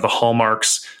 which are kind of the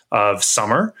hallmarks of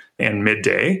summer and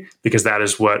midday, because that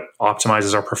is what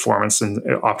optimizes our performance and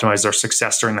optimizes our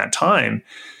success during that time.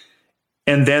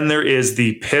 And then there is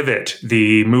the pivot,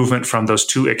 the movement from those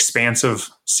two expansive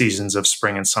seasons of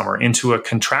spring and summer into a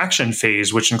contraction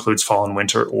phase, which includes fall and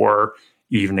winter or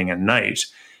evening and night.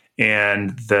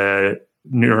 And the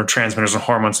neurotransmitters and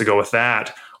hormones that go with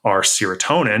that are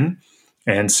serotonin.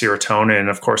 And serotonin,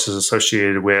 of course, is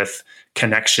associated with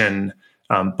connection,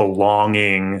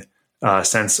 belonging, a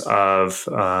sense of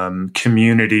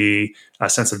community, a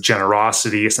sense of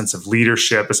generosity, a sense of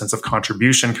leadership, a sense of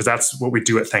contribution, because that's what we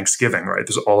do at Thanksgiving, right?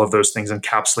 There's all of those things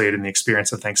encapsulated in the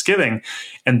experience of Thanksgiving.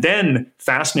 And then,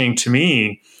 fascinating to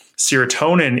me,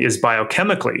 serotonin is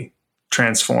biochemically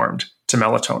transformed to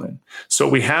melatonin. So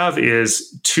what we have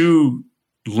is two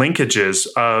linkages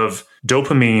of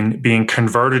dopamine being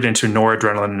converted into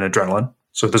noradrenaline and adrenaline.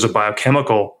 So there's a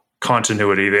biochemical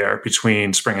continuity there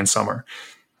between spring and summer.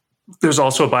 There's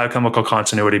also a biochemical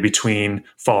continuity between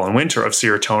fall and winter of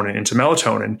serotonin into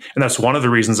melatonin. And that's one of the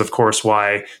reasons, of course,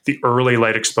 why the early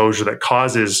light exposure that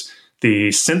causes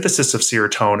the synthesis of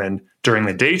serotonin during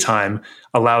the daytime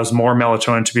allows more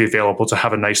melatonin to be available to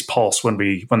have a nice pulse when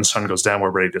the sun goes down, we're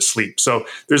ready to sleep. So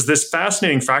there's this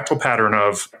fascinating fractal pattern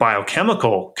of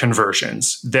biochemical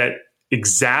conversions that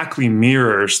exactly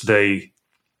mirrors the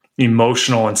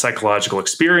emotional and psychological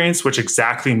experience, which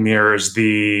exactly mirrors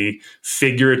the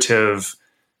figurative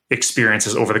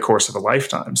experiences over the course of a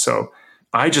lifetime. So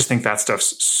I just think that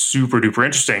stuff's super duper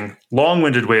interesting.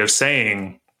 Long-winded way of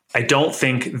saying, I don't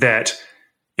think that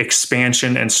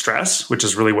expansion and stress, which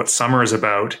is really what summer is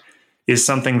about, is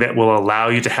something that will allow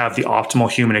you to have the optimal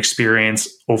human experience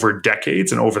over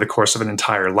decades and over the course of an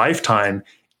entire lifetime,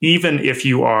 even if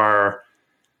you are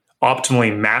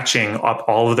optimally matching up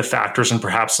all of the factors and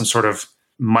perhaps some sort of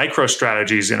micro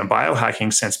strategies in a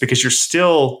biohacking sense, because you're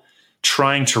still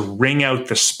trying to wring out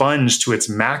the sponge to its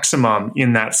maximum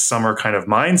in that summer kind of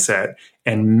mindset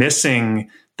and missing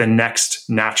the next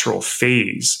natural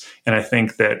phase. And I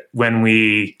think that when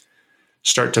we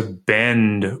start to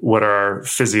bend what our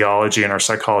physiology and our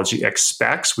psychology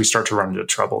expects, we start to run into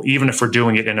trouble, even if we're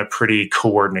doing it in a pretty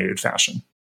coordinated fashion.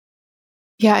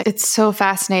 Yeah, it's so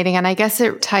fascinating. And I guess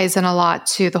it ties in a lot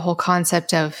to the whole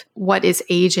concept of what is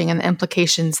aging and the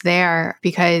implications there.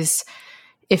 Because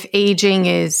if aging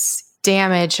is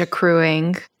damage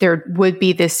accruing, there would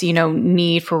be this,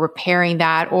 need for repairing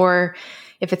that. Or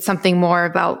if it's something more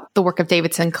about the work of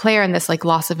David Sinclair and this like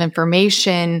loss of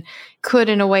information, could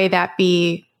in a way that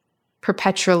be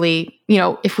perpetually,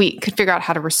 if we could figure out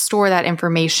how to restore that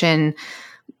information,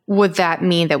 would that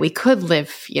mean that we could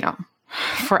live,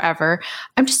 forever?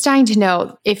 I'm just dying to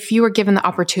know, if you were given the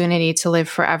opportunity to live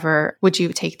forever, would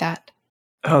you take that?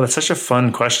 Oh, that's such a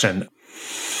fun question.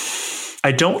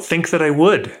 I don't think that I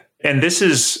would. And this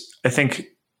is, I think,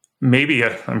 maybe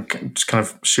I'm just kind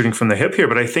of shooting from the hip here,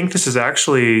 but I think this is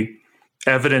actually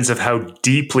evidence of how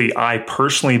deeply I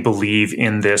personally believe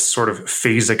in this sort of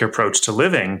phasic approach to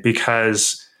living,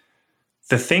 because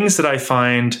the things that I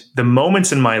find, the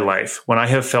moments in my life when I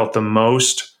have felt the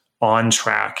most on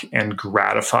track and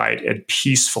gratified and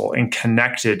peaceful and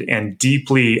connected and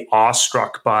deeply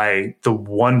awestruck by the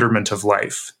wonderment of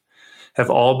life have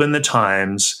all been the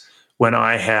times when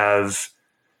I have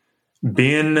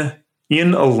been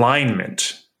in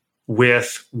alignment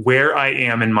with where I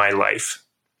am in my life.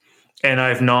 And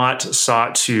I've not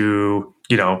sought to,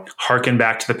 hearken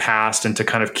back to the past and to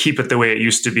kind of keep it the way it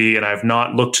used to be. And I've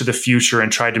not looked to the future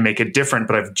and tried to make it different,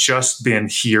 but I've just been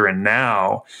here and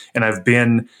now. And I've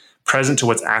been present to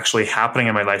what's actually happening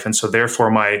in my life. And so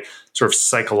therefore my sort of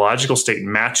psychological state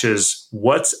matches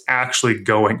what's actually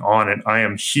going on. And I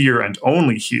am here and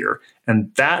only here.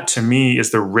 And that to me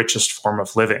is the richest form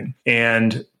of living.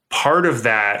 And part of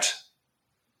that,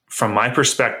 from my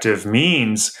perspective,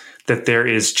 means that there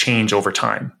is change over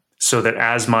time. so that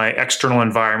as my external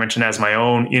environment and as my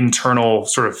own internal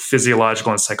sort of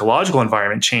physiological and psychological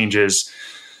environment changes,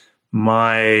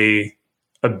 my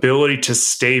ability to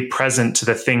stay present to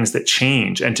the things that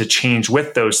change and to change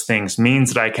with those things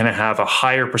means that I can have a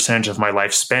higher percentage of my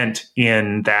life spent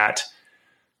in that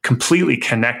completely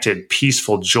connected,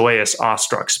 peaceful, joyous,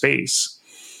 awestruck space.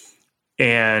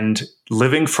 And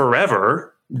living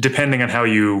forever, depending on how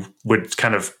you would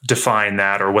kind of define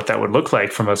that or what that would look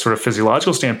like from a sort of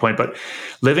physiological standpoint, but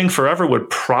living forever would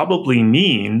probably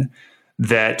mean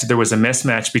that there was a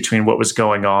mismatch between what was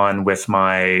going on with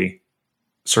my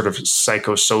sort of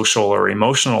psychosocial or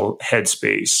emotional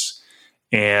headspace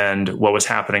and what was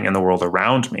happening in the world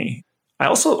around me. I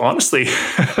also, honestly,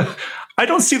 I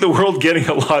don't see the world getting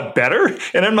a lot better,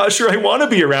 and I'm not sure I want to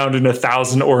be around in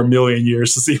 1,000 or 1,000,000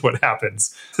 years to see what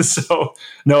happens. So,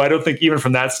 no, I don't think, even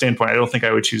from that standpoint, I don't think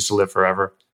I would choose to live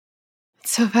forever.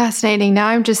 So fascinating. Now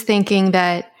I'm just thinking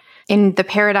that in the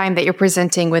paradigm that you're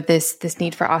presenting with this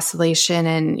need for oscillation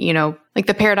and, like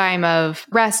the paradigm of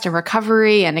rest and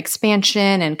recovery and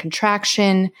expansion and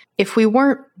contraction, if we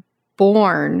weren't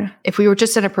born, if we were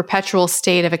just in a perpetual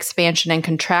state of expansion and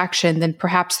contraction, then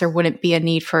perhaps there wouldn't be a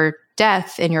need for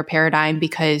death in your paradigm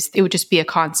because it would just be a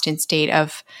constant state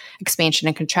of expansion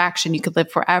and contraction. You could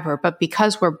live forever. But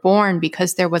because we're born,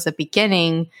 because there was a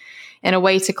beginning, in a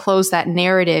way to close that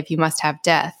narrative, you must have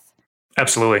death.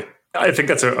 Absolutely. I think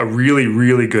that's a really,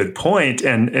 really good point,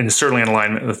 and certainly in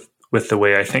alignment with the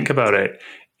way I think about it.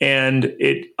 And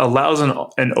it allows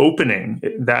an opening.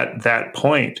 That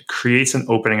point creates an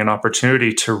opening, an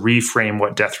opportunity to reframe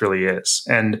what death really is.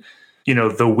 And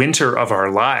the winter of our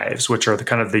lives, which are the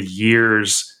kind of the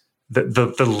years,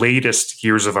 the latest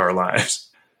years of our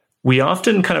lives, we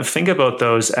often kind of think about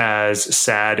those as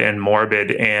sad and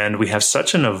morbid, and we have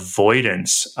such an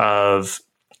avoidance of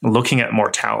looking at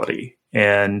mortality.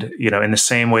 And, in the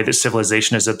same way that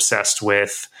civilization is obsessed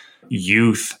with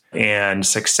youth and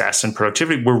success and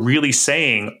productivity, we're really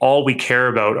saying all we care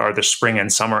about are the spring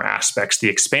and summer aspects, the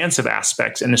expansive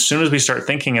aspects. And as soon as we start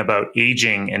thinking about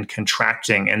aging and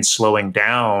contracting and slowing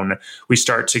down, we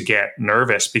start to get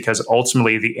nervous because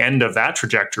ultimately the end of that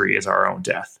trajectory is our own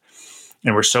death.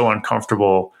 And we're so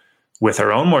uncomfortable with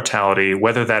our own mortality,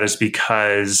 whether that is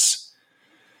because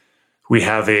we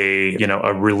have a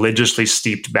religiously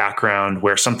steeped background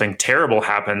where something terrible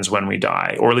happens when we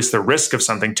die, or at least the risk of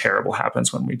something terrible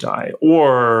happens when we die,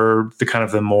 or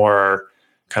the more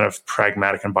kind of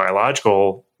pragmatic and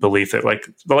biological belief that like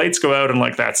the lights go out and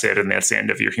like that's it, and that's the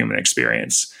end of your human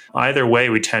experience. Either way,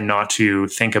 we tend not to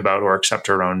think about or accept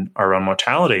our own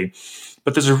mortality.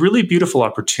 But there's a really beautiful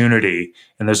opportunity,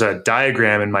 and there's a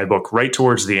diagram in my book right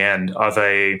towards the end of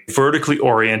a vertically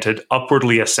oriented,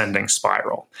 upwardly ascending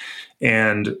spiral.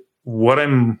 And what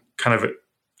I'm kind of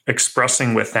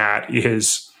expressing with that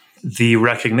is the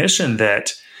recognition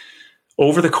that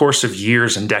over the course of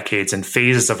years and decades and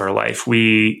phases of our life,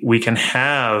 we can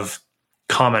have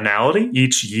commonality.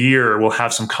 Each year we'll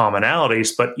have some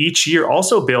commonalities, but each year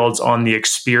also builds on the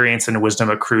experience and wisdom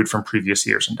accrued from previous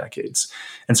years and decades.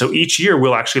 And so each year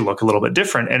will actually look a little bit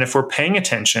different. And if we're paying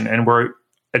attention and we're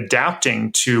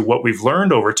adapting to what we've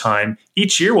learned over time,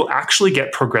 each year will actually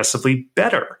get progressively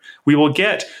better. We will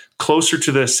get closer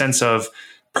to the sense of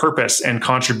purpose and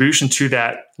contribution to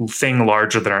that thing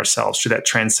larger than ourselves, to that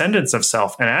transcendence of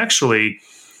self. And actually,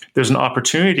 there's an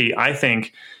opportunity, I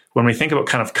think, when we think about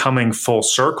kind of coming full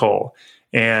circle,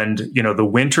 and the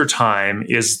winter time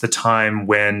is the time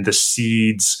when the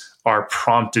seeds are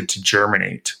prompted to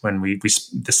germinate, when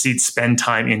the seeds spend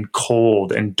time in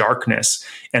cold and darkness,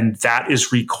 and that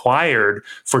is required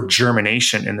for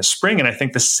germination in the spring. And I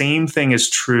think the same thing is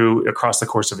true across the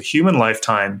course of a human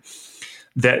lifetime,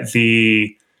 that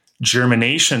the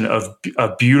germination of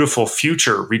a beautiful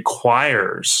future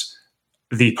requires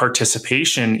the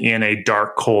participation in a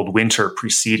dark, cold winter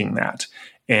preceding that.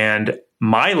 And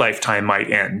my lifetime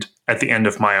might end at the end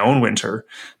of my own winter,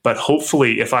 but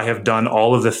hopefully if I have done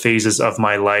all of the phases of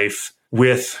my life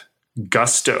with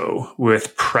gusto,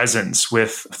 with presence,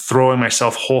 with throwing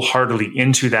myself wholeheartedly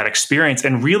into that experience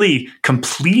and really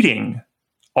completing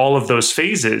all of those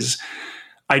phases,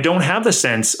 I don't have the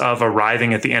sense of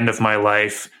arriving at the end of my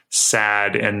life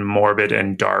sad and morbid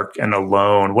and dark and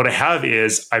alone. What I have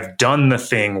is I've done the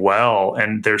thing well,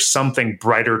 and there's something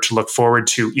brighter to look forward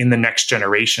to in the next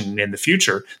generation, in the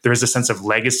future. There is a sense of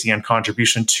legacy and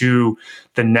contribution to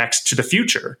the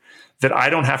future that I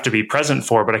don't have to be present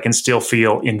for, but I can still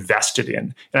feel invested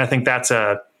in. And I think that's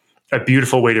a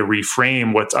beautiful way to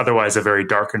reframe what's otherwise a very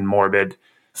dark and morbid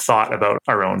thought about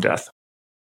our own death.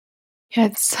 Yeah,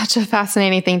 it's such a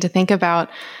fascinating thing to think about.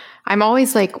 I'm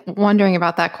always like wondering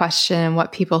about that question and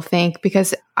what people think,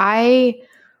 because I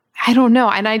don't know.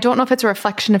 And I don't know if it's a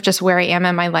reflection of just where I am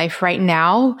in my life right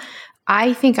now.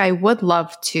 I think I would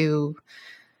love to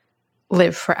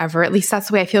live forever. At least that's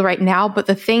the way I feel right now. But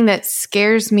the thing that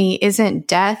scares me isn't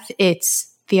death.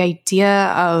 It's the idea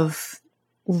of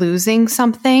losing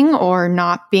something or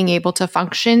not being able to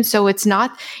function. So it's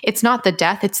not the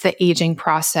death, it's the aging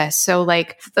process. So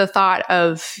like the thought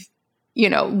of,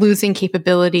 losing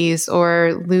capabilities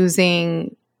or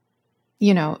losing,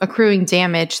 accruing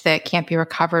damage that can't be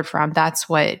recovered from, that's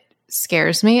what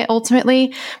scares me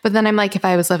ultimately. But then I'm like, if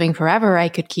I was living forever, I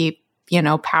could keep,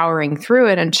 powering through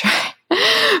it and try.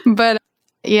 But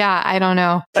yeah, I don't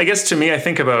know. I guess to me, I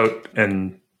think about,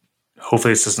 and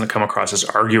hopefully this doesn't come across as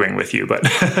arguing with you, but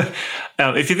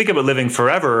if you think about living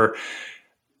forever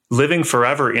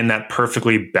in that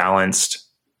perfectly balanced,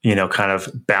 kind of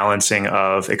balancing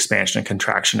of expansion and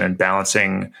contraction and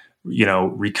balancing,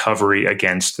 recovery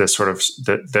against the sort of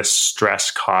the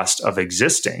stress cost of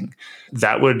existing,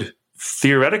 that would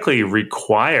theoretically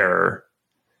require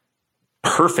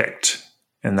perfect,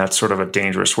 and that's sort of a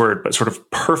dangerous word, but sort of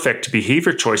perfect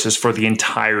behavior choices for the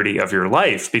entirety of your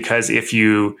life. Because if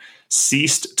you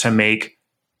ceased to make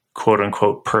quote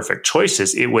unquote perfect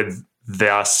choices, it would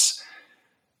thus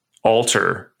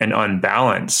alter and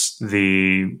unbalance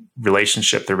the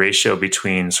relationship, the ratio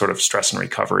between sort of stress and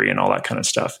recovery and all that kind of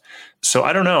stuff. So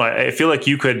I don't know. I feel like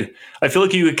you could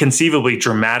conceivably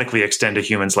dramatically extend a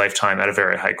human's lifetime at a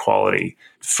very high quality.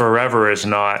 Forever is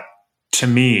not, to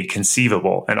me,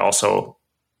 conceivable. And also,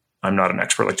 I'm not an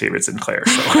expert like David Sinclair,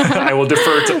 so I will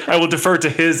defer to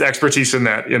his expertise in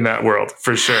that world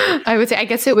for sure. I would say, I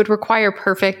guess it would require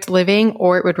perfect living,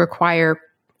 or it would require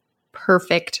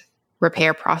perfect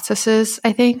repair processes,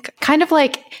 I think. Kind of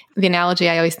like the analogy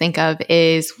I always think of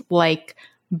is like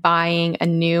buying a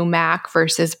new Mac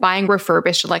versus buying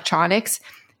refurbished electronics.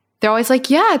 They're always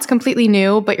like, yeah, it's completely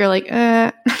new, but you're like,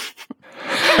 I'm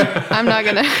not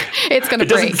gonna, it's gonna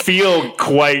break. It doesn't feel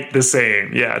quite the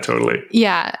same. Yeah, totally.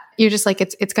 Yeah. You're just like,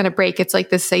 it's gonna break. It's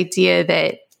like this idea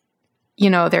that,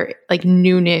 they're like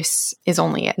newness is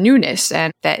only a newness.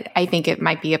 And that I think it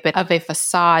might be a bit of a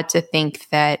facade to think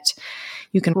that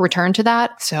you can return to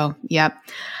that. So, yeah.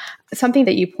 Something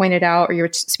that you pointed out or you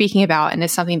were speaking about, and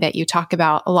it's something that you talk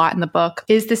about a lot in the book,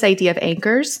 is this idea of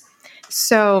anchors.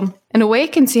 So in a way,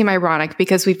 it can seem ironic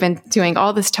because we've been doing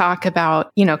all this talk about,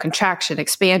 contraction,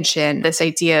 expansion, this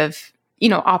idea of,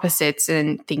 opposites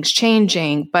and things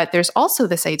changing. But there's also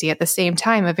this idea at the same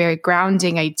time, a very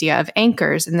grounding idea of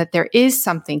anchors, and that there is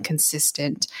something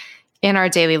consistent in our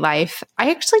daily life. I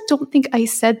actually don't think I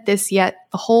said this yet,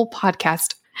 the whole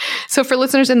podcast. So for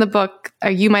listeners in the book,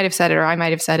 you might have said it or I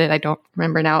might have said it. I don't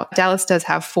remember now. Dallas does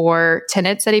have 4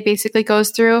 tenets that he basically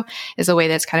goes through, is a way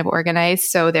that's kind of organized.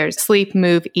 So there's sleep,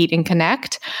 move, eat, and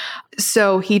connect.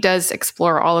 So he does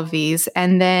explore all of these.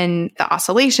 And then the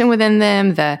oscillation within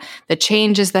them, the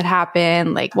changes that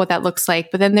happen, like what that looks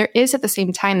like. But then there is at the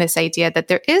same time this idea that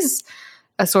there is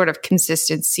a sort of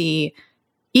consistency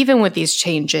even with these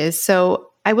changes. So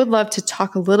I would love to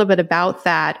talk a little bit about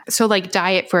that. So like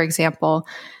diet, for example,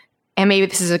 and maybe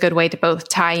this is a good way to both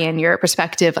tie in your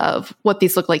perspective of what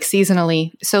these look like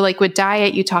seasonally. So like with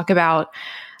diet, you talk about,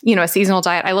 a seasonal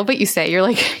diet. I love what you say. You're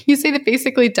like, you say that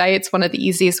basically diet's one of the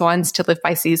easiest ones to live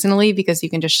by seasonally because you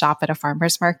can just shop at a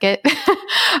farmer's market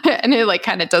and it like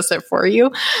kind of does it for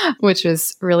you, which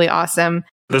is really awesome.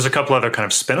 There's a couple other kind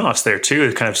of spin-offs there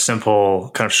too, kind of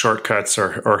simple kind of shortcuts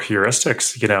or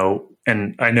heuristics,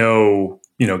 and I know,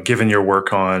 given your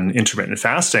work on intermittent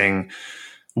fasting,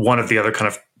 one of the other kind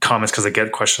of comments, because I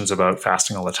get questions about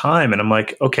fasting all the time. And I'm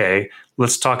like, okay,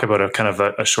 let's talk about a kind of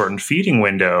a shortened feeding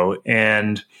window.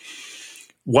 And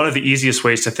one of the easiest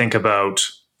ways to think about,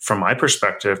 from my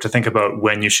perspective, to think about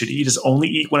when you should eat is only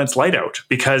eat when it's light out.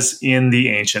 Because in the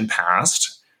ancient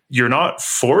past, you're not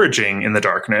foraging in the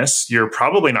darkness. You're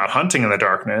probably not hunting in the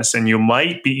darkness. And you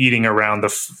might be eating around the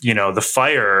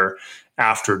fire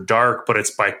after dark, but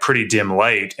it's by pretty dim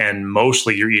light. And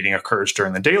mostly your eating occurs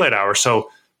during the daylight hours.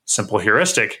 So simple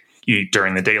heuristic, eat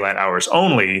during the daylight hours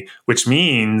only, which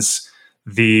means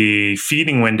the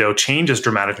feeding window changes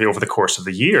dramatically over the course of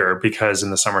the year, because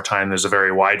in the summertime, there's a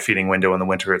very wide feeding window. In the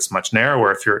winter, it's much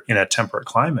narrower if you're in a temperate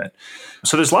climate.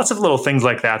 So there's lots of little things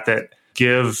like that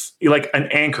give like an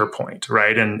anchor point,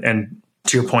 right? And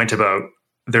to your point about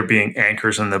there being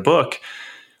anchors in the book,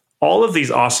 all of these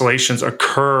oscillations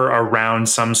occur around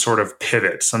some sort of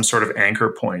pivot, some sort of anchor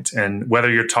point. And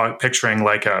whether you're picturing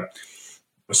like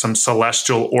some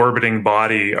celestial orbiting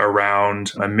body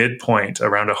around a midpoint,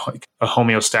 around a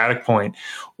homeostatic point,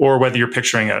 or whether you're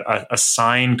picturing a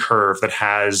sine curve that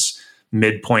has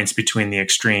midpoints between the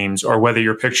extremes, or whether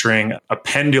you're picturing a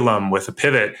pendulum with a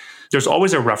pivot, there's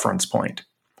always a reference point.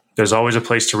 There's always a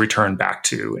place to return back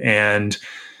to. And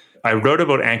I wrote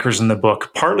about anchors in the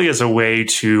book partly as a way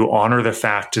to honor the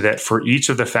fact that for each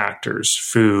of the factors,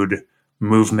 food,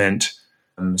 movement,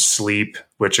 sleep,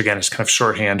 which again is kind of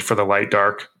shorthand for the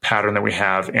light-dark pattern that we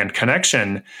have, and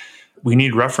connection, we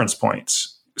need reference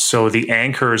points. So the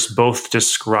anchors both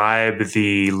describe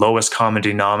the lowest common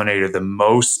denominator, the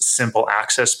most simple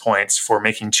access points for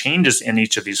making changes in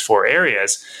each of these four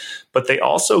areas, but they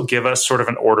also give us sort of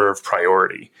an order of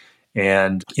priority.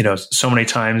 And, so many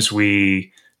times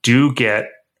we do get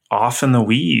off in the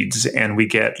weeds and we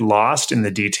get lost in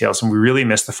the details and we really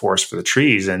miss the forest for the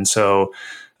trees. And so,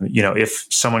 if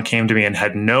someone came to me and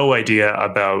had no idea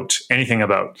about anything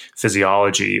about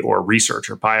physiology or research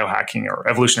or biohacking or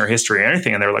evolutionary history or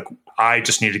anything, and they're like, I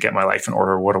just need to get my life in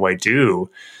order. What do I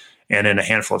do? And in a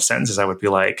handful of sentences, I would be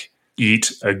like,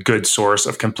 eat a good source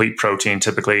of complete protein,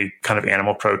 typically kind of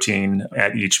animal protein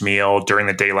at each meal during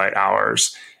the daylight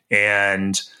hours,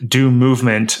 and do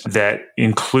movement that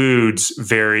includes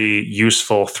very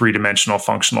useful three-dimensional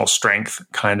functional strength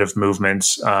kind of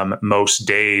movements most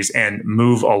days, and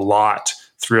move a lot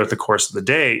throughout the course of the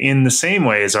day in the same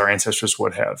way as our ancestors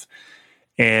would have.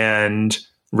 And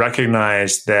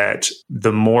recognize that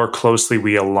the more closely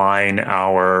we align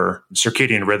our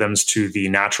circadian rhythms to the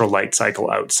natural light cycle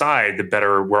outside, the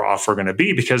better we're off we're going to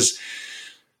be, because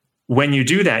when you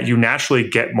do that, you naturally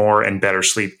get more and better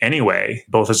sleep anyway,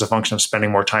 both as a function of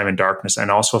spending more time in darkness and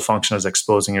also a function of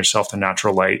exposing yourself to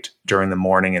natural light during the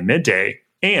morning and midday.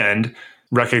 And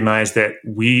recognize that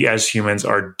we as humans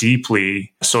are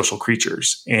deeply social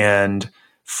creatures. And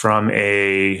from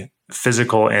a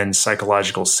physical and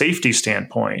psychological safety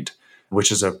standpoint,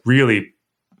 which is a really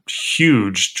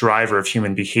huge driver of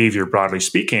human behavior, broadly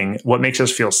speaking, what makes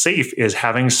us feel safe is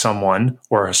having someone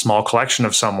or a small collection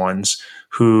of someone's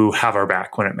who have our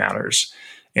back when it matters.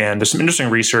 And there's some interesting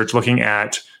research looking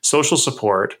at social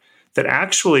support that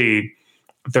actually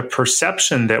the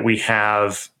perception that we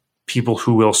have people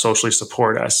who will socially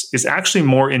support us is actually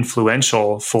more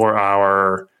influential for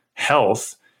our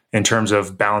health in terms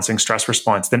of balancing stress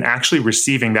response than actually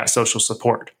receiving that social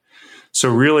support. So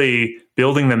really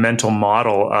building the mental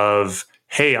model of,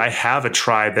 hey, I have a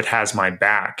tribe that has my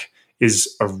back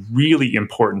is a really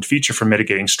important feature for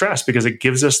mitigating stress, because it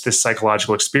gives us this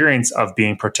psychological experience of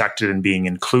being protected and being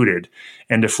included.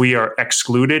 And if we are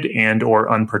excluded and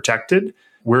or unprotected,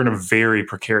 we're in a very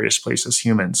precarious place as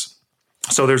humans.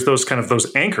 So there's those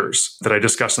anchors that I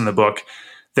discuss in the book,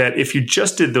 that if you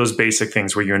just did those basic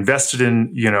things where you invested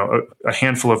in, a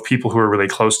handful of people who are really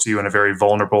close to you in a very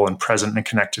vulnerable and present and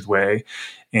connected way,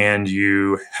 and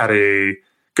you had a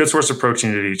good source of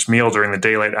protein at each meal during the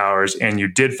daylight hours, and you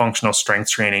did functional strength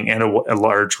training and a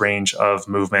large range of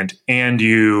movement, and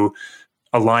you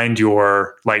aligned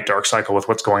your light-dark cycle with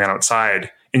what's going on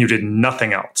outside, and you did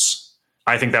nothing else,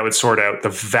 I think that would sort out the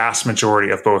vast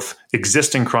majority of both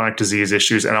existing chronic disease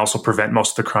issues and also prevent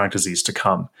most of the chronic disease to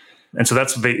come. And so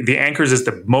that's the anchors is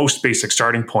the most basic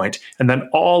starting point. And then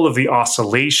all of the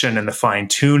oscillation and the fine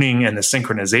tuning and the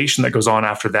synchronization that goes on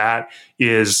after that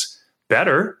is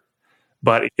better,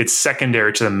 but it's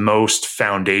secondary to the most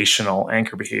foundational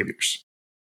anchor behaviors.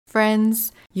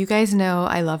 Friends, you guys know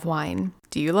I love wine.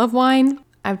 Do you love wine?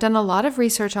 I've done a lot of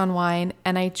research on wine,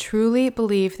 and I truly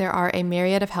believe there are a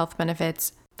myriad of health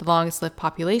benefits. The longest-lived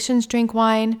populations drink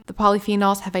wine. The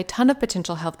polyphenols have a ton of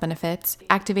potential health benefits,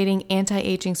 activating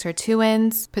anti-aging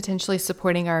sirtuins, potentially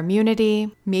supporting our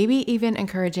immunity, maybe even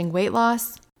encouraging weight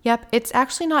loss. Yep, it's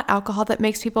actually not alcohol that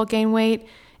makes people gain weight.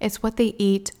 It's what they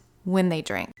eat when they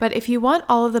drink. But if you want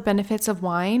all of the benefits of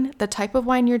wine, the type of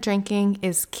wine you're drinking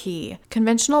is key.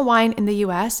 Conventional wine in the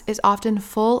US is often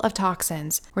full of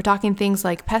toxins. We're talking things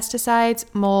like pesticides,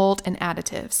 mold, and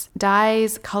additives,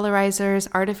 dyes, colorizers,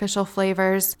 artificial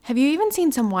flavors. Have you even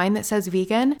seen some wine that says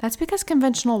vegan? That's because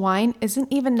conventional wine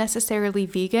isn't even necessarily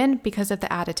vegan because of the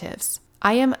additives.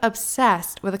 I am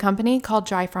obsessed with a company called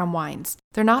Dry Farm Wines.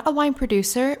 They're not a wine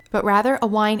producer, but rather a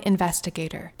wine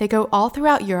investigator. They go all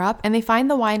throughout Europe and they find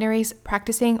the wineries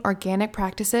practicing organic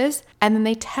practices, and then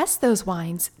they test those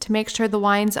wines to make sure the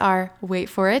wines are, wait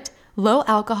for it, low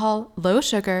alcohol, low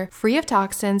sugar, free of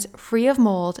toxins, free of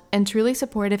mold, and truly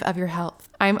supportive of your health.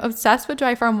 I'm obsessed with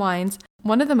Dry Farm Wines.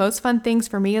 One of the most fun things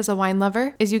for me as a wine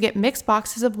lover is you get mixed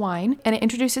boxes of wine, and it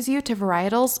introduces you to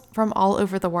varietals from all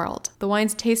over the world. The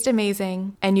wines taste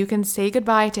amazing, and you can say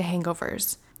goodbye to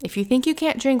hangovers. If you think you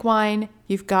can't drink wine,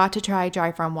 you've got to try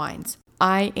Dry Farm Wines.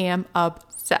 I am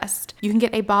obsessed. You can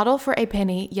get a bottle for a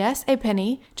penny. Yes, a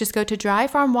penny. Just go to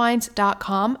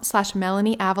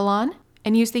dryfarmwines.com/MelanieAvalon.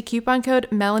 and use the coupon code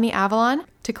MelanieAvalon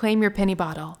to claim your penny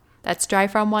bottle. That's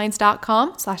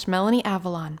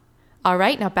dryfarmwines.com/MelanieAvalon. All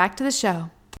right, now back to the show.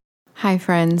 Hi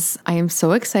friends, I am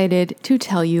so excited to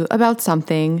tell you about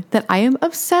something that I am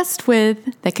obsessed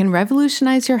with that can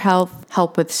revolutionize your health,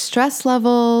 help with stress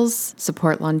levels,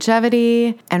 support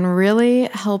longevity, and really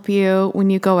help you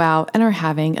when you go out and are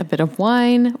having a bit of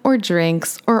wine or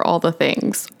drinks or all the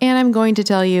things. And I'm going to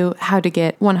tell you how to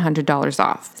get $100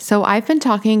 off. So I've been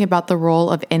talking about the role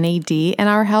of NAD in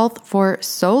our health for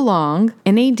so long.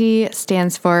 NAD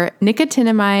stands for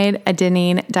nicotinamide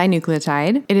adenine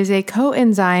dinucleotide. It is a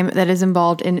coenzyme that is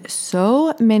involved in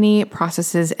so many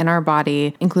processes in our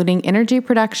body, including energy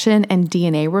production and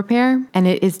DNA repair, and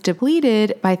it is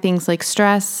depleted by things like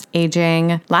stress,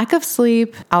 aging, lack of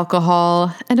sleep,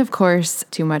 alcohol, and of course,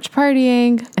 too much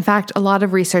partying. In fact, a lot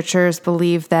of researchers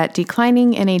believe that declining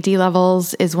NAD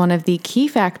levels is one of the key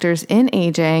factors in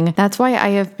aging. That's why I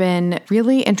have been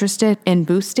really interested in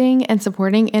boosting and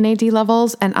supporting NAD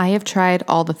levels, and I have tried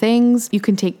all the things. You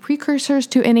can take precursors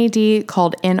to NAD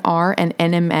called NR and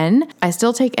NMN. I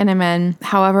still take NMN.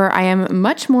 However, I am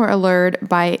much more allured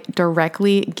by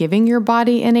directly giving your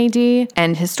body NAD.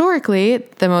 And historically,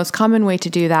 the most common way to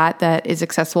do that is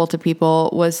accessible to people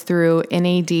was through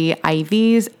NAD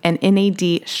IVs and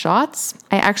NAD shots.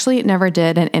 I actually never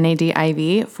did an NAD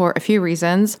IV for a few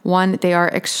reasons. One, they are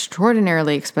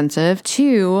extraordinarily expensive.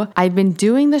 Two, I'd been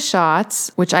doing the shots,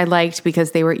 which I liked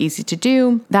because they were easy to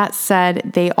do. That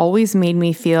said, they always made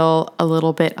me feel a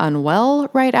little bit unwell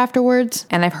right afterwards.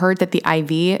 And I've heard that the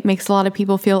IV makes a lot of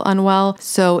people feel unwell.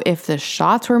 So if the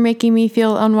shots were making me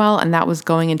feel unwell and that was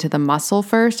going into the muscle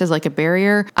first as like a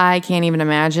barrier, I can't even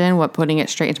imagine what putting it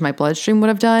straight into my bloodstream would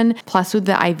have done. Plus with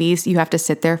the IVs, you have to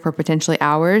sit there for potentially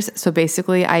hours. So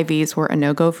basically IVs were a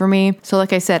no-go for me. So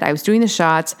like I said, I was doing the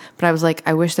shots, but I was like,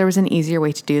 I wish there was an easier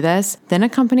way to do this. Then a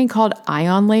company called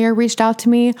Ion Layer reached out to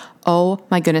me. Oh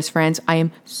my goodness, friends, I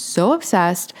am so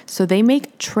obsessed. So they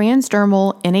make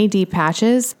transdermal NAD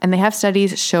patches, and they have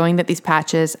studies showing that these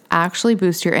patches actually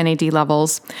boost your NAD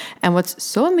levels. And what's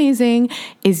so amazing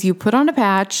is you put on a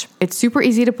patch. It's super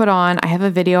easy to put on. I have a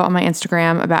video on my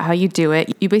Instagram about how you do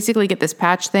it. You basically get this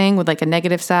patch thing with like a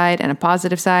negative side and a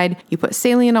positive side. You put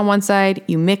saline on one side,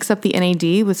 you mix up the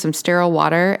NAD with some sterile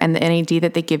water and the NAD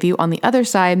that they give you on the other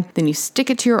side. Then you stick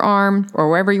it to your arm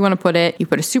or wherever you want to put it. You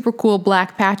put a super cool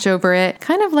black patch over it,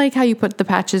 kind of like how you put the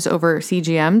patches over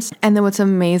CGMs. And then what's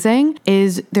amazing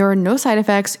is there are no side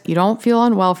effects. You don't feel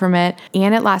unwell from it,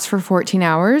 and it lasts for 14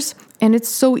 hours. And it's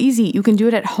so easy. You can do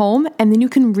it at home, and then you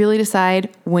can really decide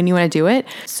when you want to do it.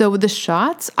 So with the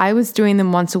shots, I was doing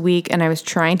them once a week, and I was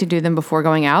trying to do them before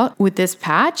going out. With this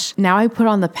patch, now I put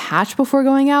on the patch before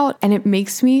going out, and it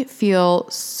makes me feel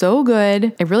so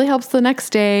good. It really helps the next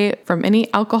day from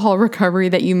any alcohol recovery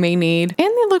that you may need. And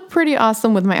they look pretty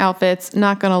awesome with my outfits,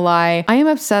 not gonna lie. I am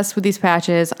obsessed with these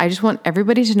patches. I just want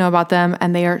everybody to know about them,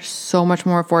 and they are so much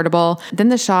more affordable than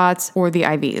the shots or the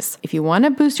IVs. If you want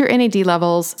to boost your NAD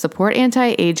levels, support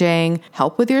anti-aging,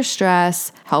 help with your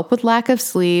stress, help with lack of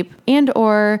sleep, and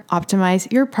or optimize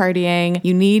your partying,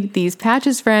 you need these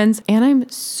patches, friends. And I'm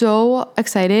so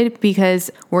excited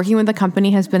because working with the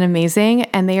company has been amazing,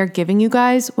 and they are giving you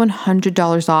guys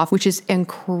 $100 off, which is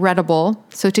incredible.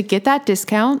 So to get that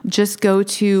discount, just go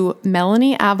to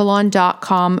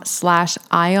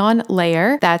MelanieAvalon.com/Ion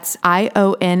Layer. That's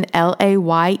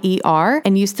IONLAYER,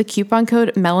 and use the coupon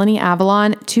code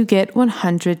MelanieAvalon to get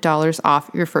 $100 off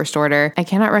your first order. I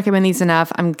cannot recommend these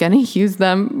enough. I'm gonna use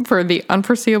them for the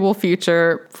unforeseeable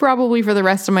future, probably for the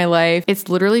rest of my life. It's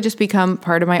literally just become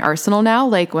part of my arsenal now.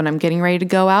 Like when I'm getting ready to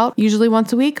go out, usually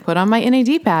once a week, put on my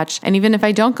NAD patch. And even if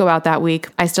I don't go out that week,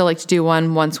 I still like to do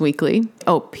one once weekly.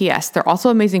 Oh, P.S. They're also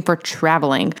amazing for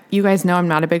traveling. You guys know I'm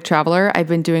not a big traveler. I've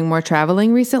been doing more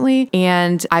traveling recently,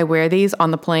 and I wear these on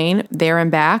the plane, there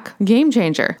and back. Game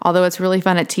changer. Although it's really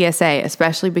fun at TSA,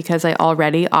 especially because I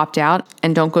already opt out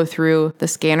and don't go through the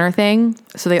scanner thing.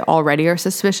 So they already are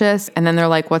suspicious. And then they're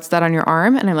like, what's that on your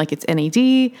arm? And I'm like, it's NAD.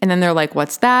 And then they're like,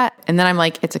 what's that? And then I'm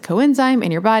like, it's a coenzyme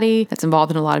in your body that's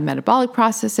involved in a lot of metabolic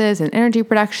processes and energy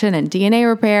production and DNA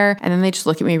repair. And then they just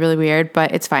look at me really weird,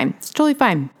 but it's fine. It's totally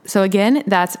fine. So again,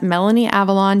 that's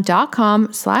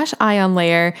MelanieAvalon.com/Ion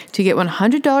Layer to get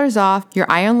 $100 off your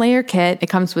Ion Layer kit. It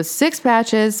comes with 6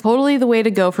 patches, totally the way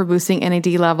to go for boosting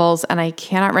NAD levels. And I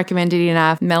cannot recommend it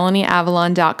enough.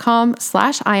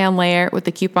 MelanieAvalon.com/Ion Layer with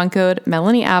the coupon code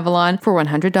MelanieAvalon for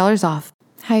 $100 off.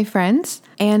 Hi, friends.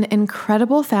 An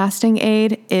incredible fasting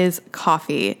aid is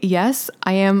coffee. Yes,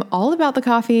 I am all about the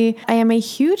coffee. I am a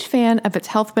huge fan of its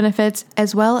health benefits,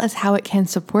 as well as how it can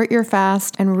support your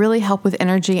fast and really help with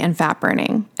energy and fat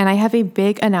burning. And I have a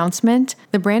big announcement.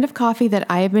 The brand of coffee that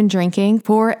I have been drinking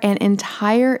for an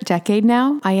entire decade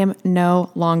now, I am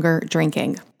no longer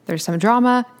drinking. There's some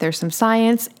drama, there's some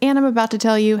science, and I'm about to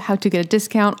tell you how to get a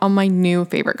discount on my new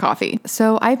favorite coffee.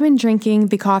 So I've been drinking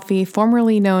the coffee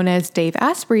formerly known as Dave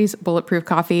Asprey's Bulletproof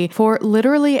Coffee for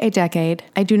literally a decade.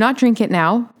 I do not drink it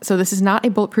now, so this is not a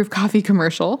Bulletproof Coffee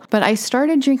commercial, but I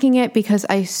started drinking it because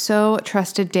I so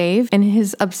trusted Dave and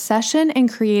his obsession in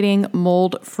creating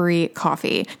mold-free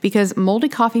coffee, because moldy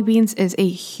coffee beans is a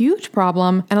huge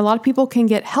problem, and a lot of people can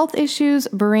get health issues,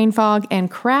 brain fog,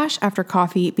 and crash after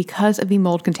coffee because of the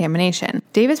mold contamination.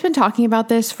 Dave has been talking about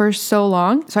this for so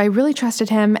long, so I really trusted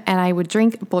him, and I would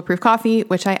drink Bulletproof Coffee,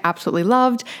 which I absolutely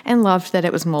loved, and loved that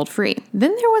it was mold-free.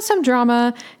 Then there was some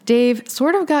drama. Dave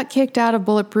sort of got kicked out of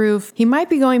Bulletproof. He might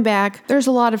be going back. There's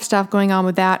a lot of stuff going on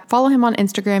with that. Follow him on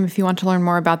Instagram if you want to learn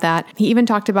more about that. He even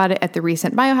talked about it at the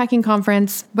recent Biohacking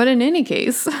conference. But in any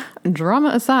case, drama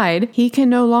aside, he can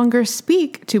no longer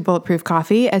speak to Bulletproof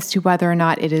Coffee as to whether or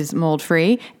not it is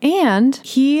mold-free, and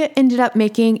he ended up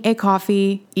making a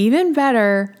coffee even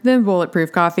better than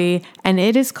Bulletproof Coffee, and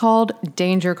it is called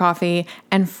Danger Coffee.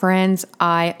 And friends,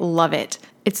 I love it.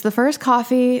 It's the first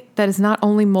coffee that is not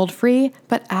only mold-free,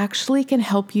 but actually can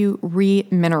help you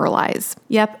re-mineralize.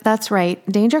 Yep, that's right.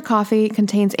 Danger Coffee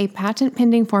contains a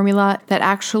patent-pending formula that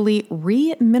actually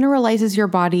re-mineralizes your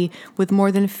body with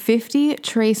more than 50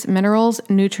 trace minerals,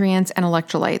 nutrients, and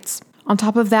electrolytes. On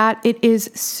top of that, it is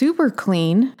super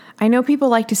clean. I know people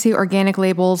like to see organic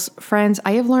labels. Friends,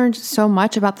 I have learned so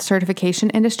much about the certification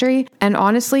industry, and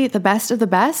honestly, the best of the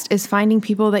best is finding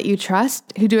people that you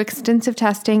trust who do extensive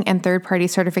testing and third-party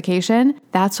certification.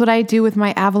 That's what I do with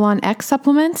my Avalon X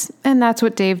supplements, and that's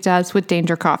what Dave does with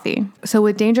Danger Coffee. So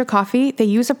with Danger Coffee, they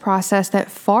use a process that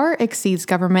far exceeds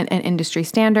government and industry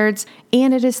standards,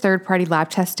 and it is third-party lab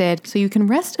tested, so you can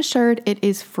rest assured it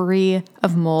is free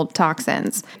of mold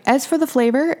toxins. As for the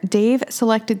flavor, Dave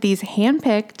selected these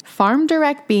hand-picked,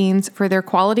 farm-direct beans for their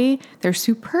quality, their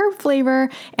superb flavor,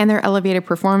 and their elevated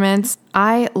performance.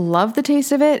 I love the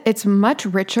taste of it. It's much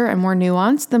richer and more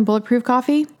nuanced than Bulletproof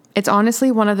Coffee. It's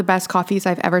honestly one of the best coffees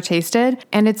I've ever tasted,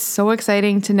 and it's so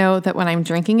exciting to know that when I'm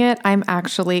drinking it, I'm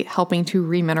actually helping to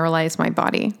remineralize my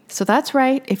body. So that's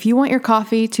right, if you want your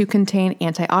coffee to contain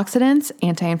antioxidants,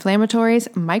 anti-inflammatories,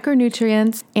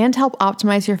 micronutrients, and help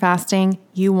optimize your fasting,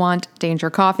 you want Danger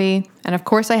Coffee. And of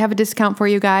course, I have a discount for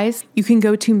you guys. You can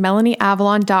go to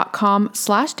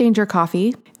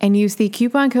melanieavalon.com/dangercoffee and use the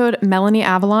coupon code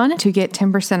MelanieAvalon to get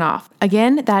 10% off.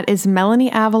 Again, that is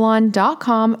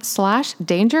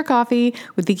melanieavalon.com/dangercoffee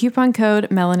with the coupon code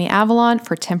MelanieAvalon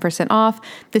for 10% off.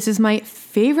 This is my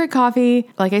favorite coffee.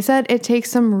 Like I said, it takes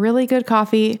some really good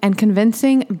coffee and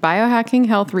convincing biohacking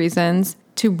health reasons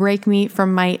to break me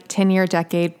from my 10-year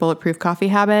decade Bulletproof Coffee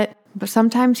habit. But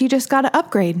sometimes you just gotta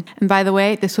upgrade. And by the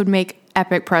way, this would make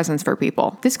epic presents for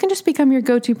people. This can just become your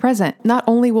go-to present. Not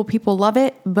only will people love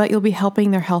it, but you'll be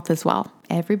helping their health as well.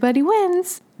 Everybody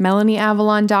wins.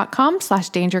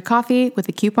 melanieavalon.com/dangercoffee with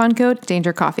the coupon code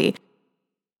dangercoffee.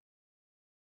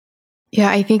 Yeah,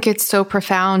 I think it's so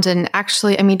profound. And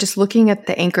actually, I mean, just looking at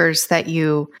the anchors that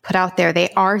you put out there, they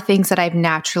are things that I've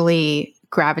naturally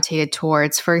gravitated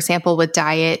towards. For example, with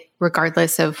diet,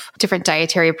 regardless of different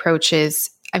dietary approaches,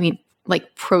 I mean,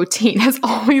 like protein has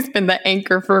always been the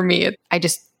anchor for me. I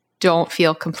just don't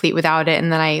feel complete without it. And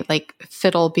then I like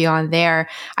fiddle beyond there.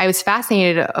 I was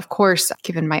fascinated, of course,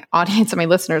 given my audience and my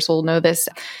listeners will know this,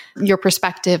 your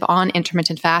perspective on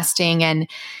intermittent fasting and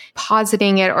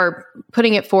positing it or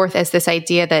putting it forth as this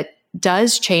idea that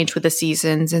does change with the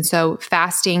seasons. And so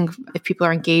fasting, if people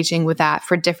are engaging with that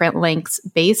for different lengths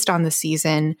based on the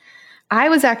season, I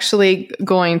was actually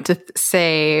going to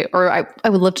say, or I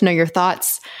would love to know your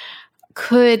thoughts.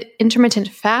 Could intermittent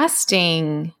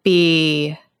fasting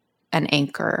be an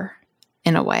anchor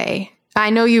in a way? I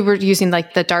know you were using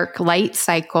like the dark light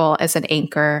cycle as an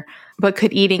anchor, but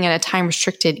could eating in a time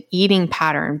restricted eating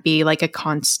pattern be like a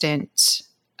constant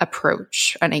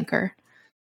approach, an anchor?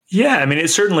 Yeah, I mean, it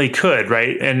certainly could,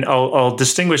 right? And I'll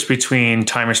distinguish between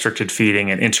time-restricted feeding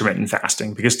and intermittent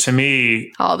fasting, because to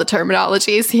me... All the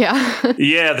terminologies, yeah.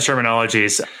 Yeah, the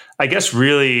terminologies. I guess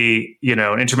really,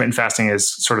 intermittent fasting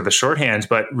is sort of the shorthand,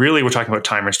 but really we're talking about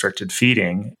time-restricted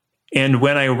feeding. And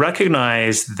when I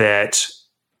recognize that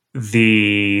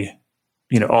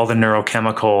all the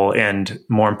neurochemical and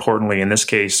more importantly, in this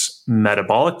case,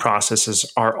 metabolic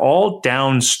processes are all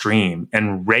downstream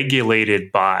and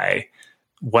regulated by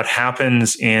what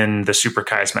happens in the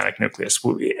suprachiasmatic nucleus,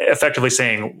 effectively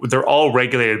saying they're all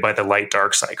regulated by the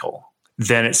light-dark cycle,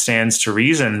 then it stands to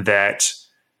reason that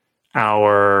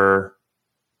our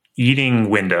eating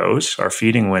windows, our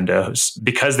feeding windows,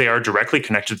 because they are directly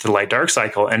connected to the light-dark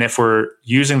cycle, and if we're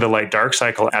using the light-dark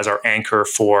cycle as our anchor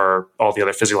for all the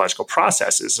other physiological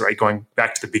processes, right? Going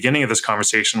back to the beginning of this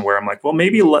conversation where I'm like, well,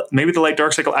 maybe the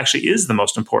light-dark cycle actually is the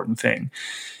most important thing.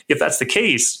 If that's the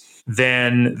case,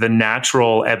 then the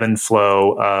natural ebb and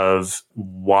flow of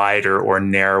wider or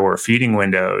narrower feeding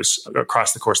windows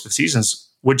across the course of the seasons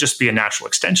would just be a natural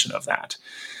extension of that.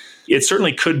 It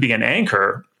certainly could be an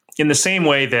anchor in the same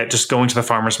way that just going to the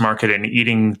farmer's market and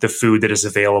eating the food that is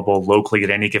available locally at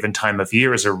any given time of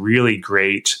year is a really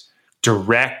great,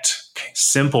 direct,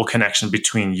 simple connection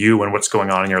between you and what's going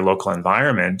on in your local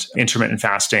environment. Intermittent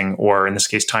fasting, or in this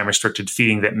case, time-restricted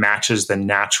feeding that matches the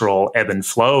natural ebb and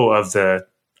flow of the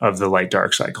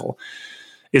light-dark cycle,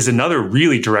 is another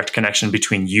really direct connection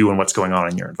between you and what's going on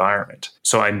in your environment.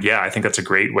 So I think that's a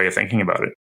great way of thinking about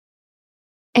it.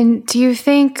 And do you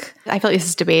think, I feel like this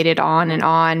is debated on and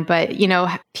on, but,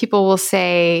 people will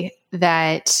say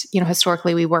that,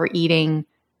 historically we were eating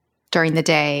during the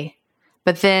day,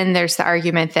 but then there's the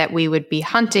argument that we would be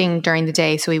hunting during the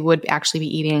day, so we would actually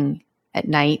be eating at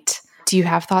night. Do you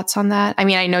have thoughts on that? I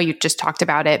mean, I know you just talked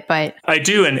about it, but I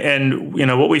do. And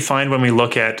what we find when we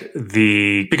look at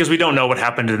because we don't know what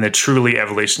happened in the truly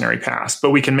evolutionary past, but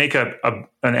we can make an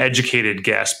educated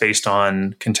guess based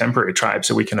on contemporary tribes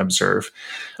that we can observe.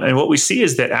 And what we see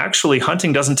is that actually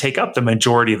hunting doesn't take up the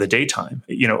majority of the daytime.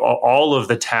 All of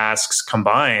the tasks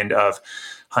combined of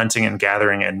hunting and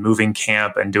gathering and moving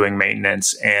camp and doing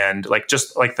maintenance and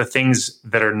just the things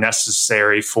that are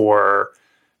necessary for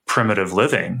primitive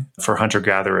living, for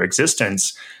hunter-gatherer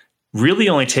existence, really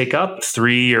only take up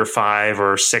 3 or 5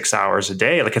 or 6 hours a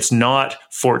day. It's not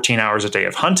 14 hours a day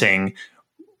of hunting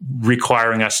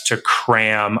requiring us to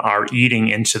cram our eating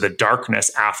into the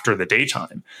darkness after the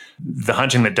daytime. The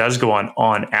hunting that does go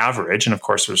on average, and of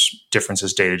course there's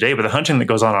differences day to day, but the hunting that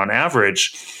goes on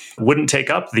average wouldn't take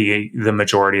up the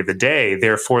majority of the day.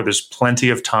 Therefore, there's plenty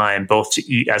of time both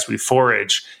to eat as we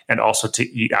forage and also to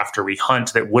eat after we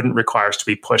hunt that wouldn't require us to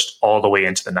be pushed all the way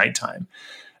into the nighttime.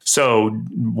 So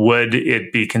would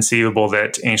it be conceivable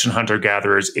that ancient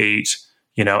hunter-gatherers ate,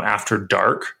 after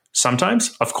dark?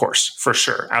 Sometimes, of course, for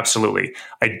sure. Absolutely.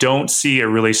 I don't see a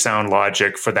really sound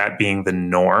logic for that being the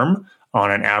norm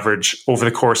on an average over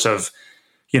the course of,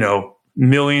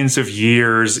 millions of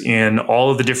years in all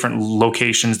of the different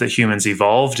locations that humans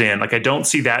evolved in. I don't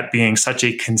see that being such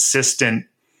a consistent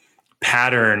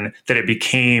pattern that it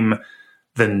became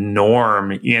the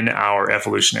norm in our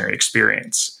evolutionary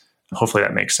experience. Hopefully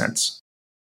that makes sense.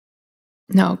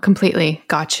 No, completely.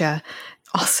 Gotcha.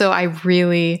 Also, I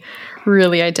really,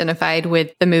 really identified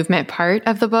with the movement part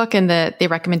of the book and the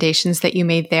recommendations that you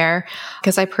made there,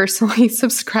 because I personally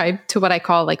subscribe to what I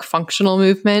call functional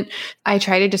movement. I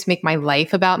try to just make my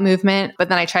life about movement, but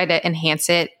then I try to enhance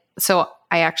it. So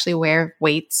I actually wear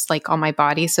weights on my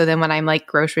body. So then when I'm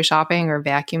grocery shopping or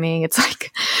vacuuming, it's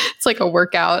a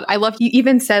workout. I love, you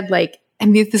even said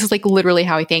and this is literally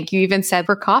how I think. You even said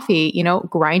for coffee,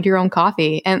 grind your own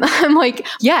coffee. And I'm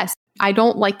yes. I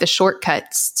don't like the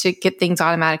shortcuts to get things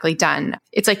automatically done.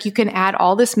 It's you can add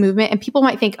all this movement and people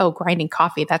might think, oh, grinding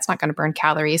coffee, that's not going to burn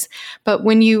calories. But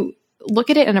when you look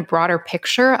at it in a broader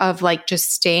picture of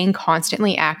just staying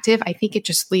constantly active, I think it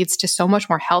just leads to so much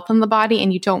more health in the body.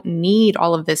 And you don't need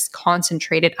all of this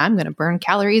concentrated, I'm going to burn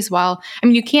calories. Well, I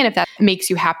mean, you can if that makes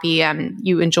you happy.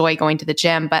 You enjoy going to the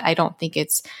gym, but I don't think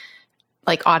it's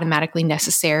automatically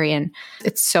necessary. And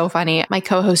it's so funny. My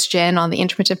co-host Jen on the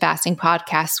Intermittent Fasting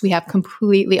podcast, we have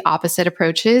completely opposite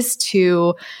approaches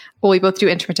to, we both do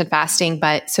intermittent fasting,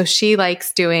 but so she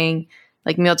likes doing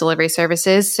meal delivery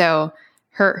services. So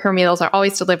her meals are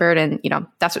always delivered and,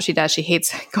 that's what she does. She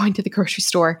hates going to the grocery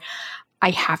store.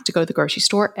 I have to go to the grocery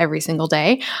store every single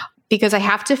day because I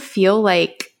have to feel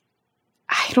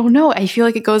I don't know. I feel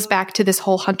it goes back to this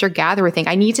whole hunter-gatherer thing.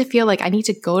 I need to feel I need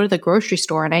to go to the grocery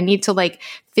store and I need to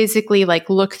physically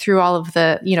look through all of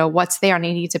the, what's there and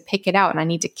I need to pick it out and I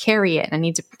need to carry it and I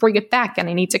need to bring it back and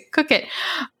I need to cook it.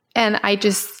 And I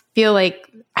just feel I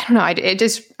don't know.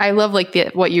 I love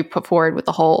what you put forward with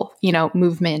the whole,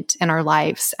 movement in our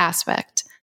lives aspect.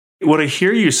 What I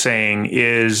hear you saying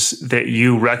is that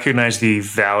you recognize the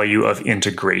value of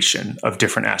integration of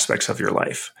different aspects of your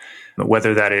life,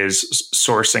 whether that is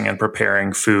sourcing and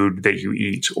preparing food that you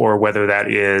eat, or whether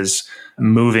that is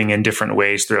moving in different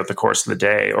ways throughout the course of the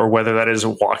day, or whether that is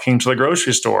walking to the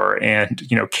grocery store and,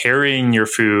 carrying your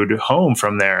food home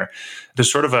from there.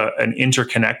 There's sort of an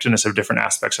interconnectedness of different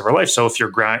aspects of our life. So if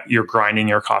you're grinding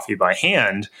your coffee by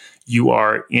hand, you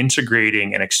are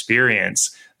integrating an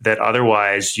experience that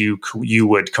otherwise you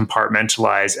would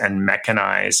compartmentalize and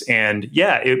mechanize. And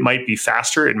yeah, it might be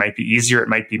faster, it might be easier, it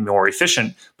might be more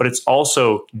efficient, but it's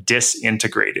also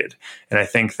disintegrated. And I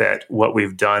think that what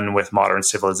we've done with modern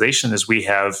civilization is we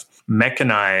have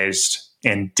mechanized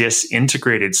and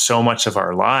disintegrated so much of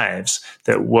our lives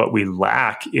that what we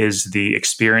lack is the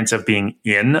experience of being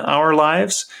in our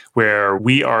lives, where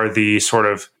we are the sort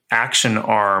of action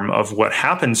arm of what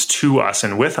happens to us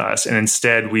and with us. And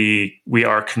instead we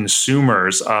are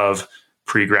consumers of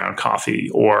pre-ground coffee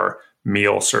or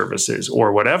meal services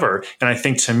or whatever. And I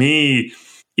think, to me,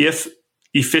 if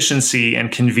efficiency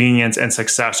and convenience and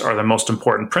success are the most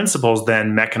important principles,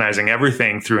 then mechanizing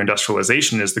everything through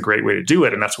industrialization is the great way to do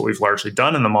it. And that's what we've largely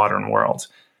done in the modern world.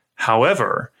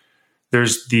 However,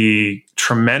 there's the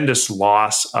tremendous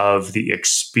loss of the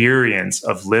experience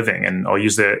of living. And I'll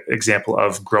use the example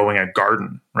of growing a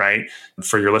garden, right?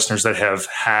 For your listeners that have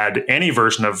had any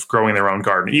version of growing their own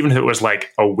garden, even if it was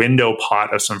like a window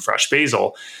pot of some fresh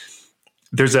basil,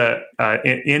 there's an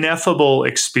ineffable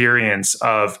experience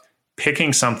of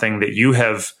picking something that you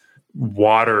have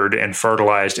watered and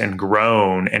fertilized and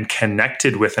grown and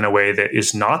connected with in a way that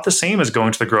is not the same as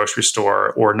going to the grocery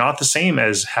store, or not the same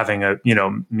as having a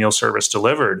meal service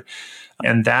delivered.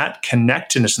 And that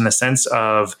connectedness, in the sense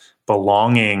of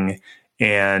belonging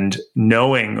and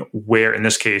knowing where, in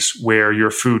this case, where your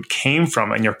food came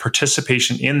from and your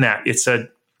participation in that, it's a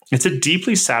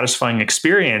deeply satisfying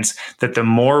experience that the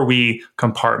more we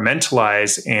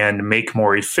compartmentalize and make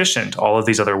more efficient all of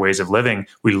these other ways of living,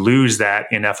 we lose that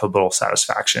ineffable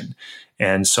satisfaction.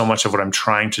 And so much of what I'm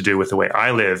trying to do with the way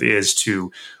I live is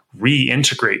to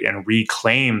reintegrate and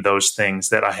reclaim those things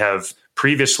that I have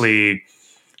previously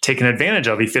taken advantage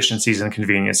of, efficiencies and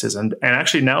conveniences, and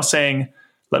actually now saying,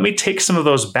 let me take some of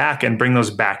those back and bring those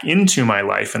back into my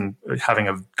life. And having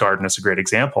a garden is a great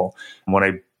example. When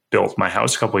I built my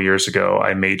house a couple of years ago,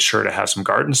 I made sure to have some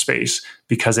garden space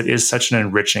because it is such an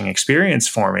enriching experience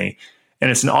for me.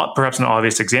 And it's perhaps an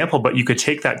obvious example, but you could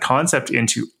take that concept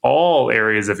into all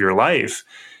areas of your life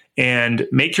and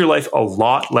make your life a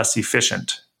lot less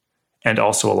efficient and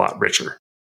also a lot richer.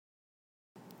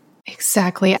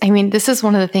 Exactly. I mean, this is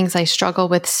one of the things I struggle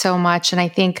with so much. And I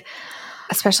think,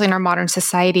 especially in our modern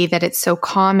society, that it's so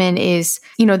common is,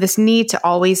 this need to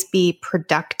always be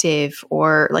productive,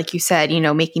 or like you said,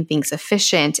 making things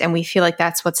efficient. And we feel like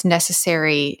that's what's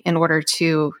necessary in order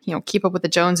to, keep up with the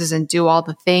Joneses and do all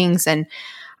the things. And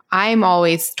I'm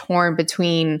always torn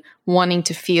between wanting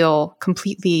to feel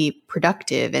completely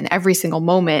productive in every single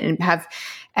moment and have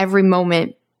every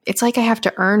moment. It's like I have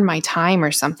to earn my time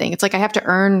or something. It's like I have to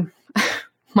earn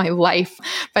my life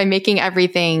by making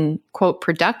everything, quote,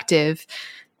 productive,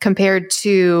 compared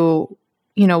to,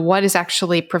 what is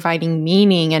actually providing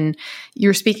meaning. And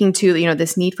you're speaking to,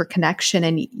 this need for connection.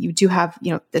 And you do have,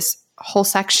 this whole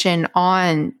section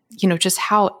on, just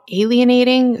how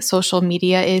alienating social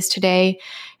media is today.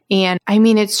 And I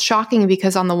mean, it's shocking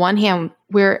because on the one hand,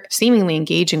 we're seemingly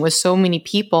engaging with so many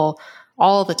people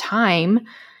all the time,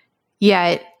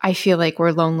 yet I feel like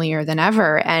we're lonelier than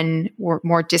ever and we're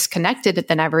more disconnected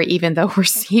than ever, even though we're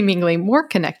seemingly more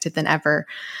connected than ever.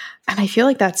 And I feel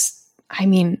like that's,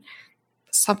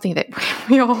 something that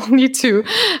we all need to,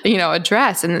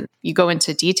 address. And you go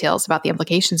into details about the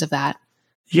implications of that.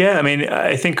 Yeah,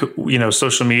 I think,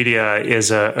 social media is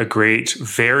a great,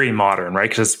 very modern, right?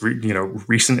 Because it's,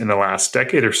 recent in the last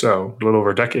decade or so, a little over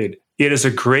a decade. It is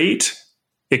a great,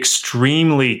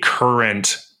 extremely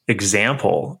current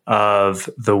example of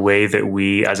the way that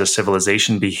we as a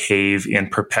civilization behave in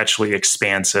perpetually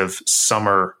expansive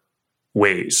summer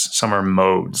ways, summer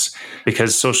modes,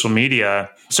 because social media.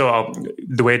 So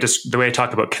the way I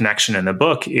talk about connection in the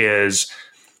book is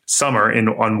summer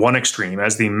on one extreme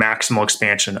as the maximal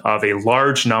expansion of a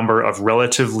large number of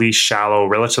relatively shallow,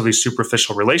 relatively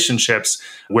superficial relationships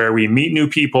where we meet new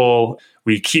people,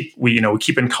 we keep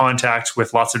in contact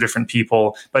with lots of different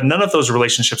people, but none of those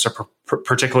relationships are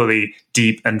particularly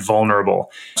deep and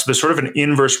vulnerable. So there's sort of an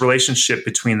inverse relationship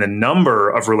between the number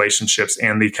of relationships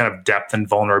and the kind of depth and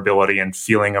vulnerability and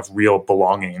feeling of real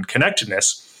belonging and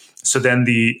connectedness. So then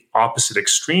the opposite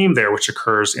extreme there, which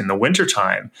occurs in the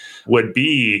wintertime, would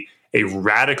be a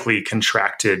radically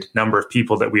contracted number of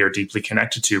people that we are deeply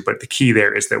connected to. But the key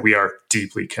there is that we are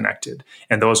deeply connected.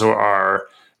 And those are our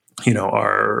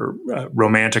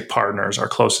romantic partners, our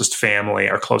closest family,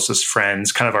 our closest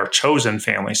friends, kind of our chosen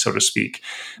family, so to speak,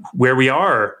 where we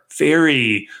are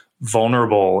very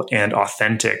vulnerable and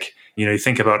authentic. You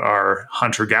think about our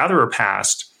hunter-gatherer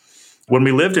past. When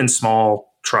we lived in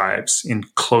small tribes, in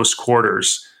close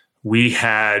quarters, we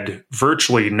had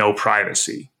virtually no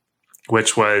privacy,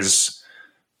 which was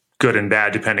good and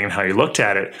bad depending on how you looked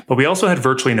at it. But we also had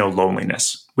virtually no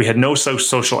loneliness. We had no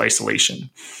social isolation.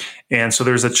 And so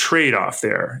there's a trade-off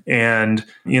there. And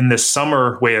in this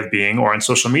summer way of being, or on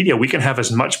social media, we can have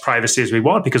as much privacy as we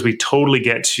want because we totally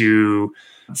get to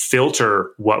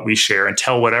filter what we share and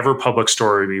tell whatever public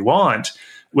story we want,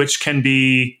 which can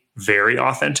be very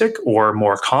authentic or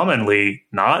more commonly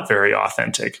not very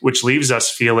authentic, which leaves us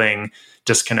feeling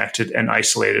disconnected and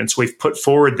isolated. And so we've put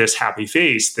forward this happy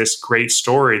face, this great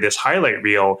story, this highlight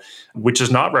reel, which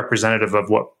is not representative of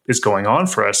what is going on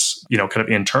for us, kind of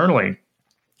internally.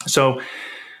 So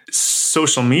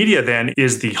social media then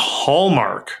is the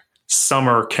hallmark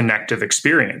summer connective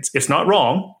experience. It's not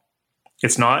wrong.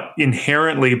 It's not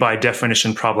inherently by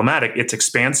definition problematic. It's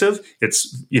expansive.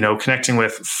 It's, connecting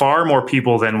with far more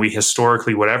people than we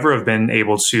historically would ever have been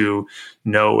able to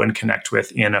know and connect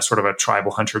with in a sort of a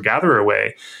tribal hunter-gatherer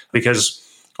way. Because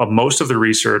most of the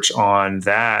research on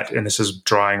that, and this is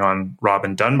drawing on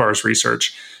Robin Dunbar's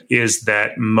research, is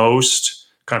that most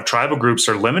kind of tribal groups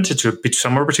are limited to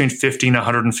somewhere between 50 and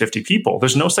 150 people.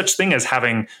 There's no such thing as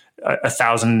having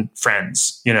 1,000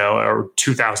 friends, or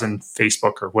 2,000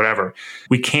 Facebook or whatever.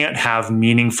 We can't have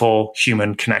meaningful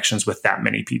human connections with that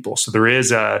many people. So there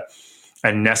is a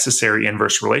necessary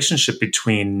inverse relationship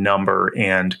between number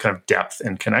and kind of depth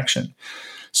and connection.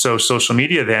 So social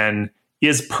media then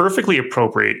is perfectly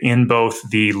appropriate in both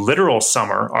the literal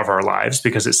summer of our lives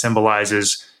because it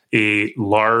symbolizes a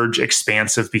large,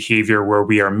 expansive behavior where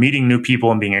we are meeting new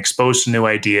people and being exposed to new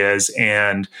ideas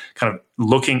and kind of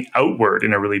looking outward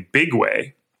in a really big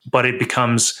way. But it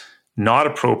becomes not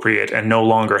appropriate and no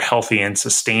longer healthy and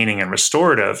sustaining and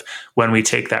restorative when we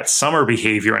take that summer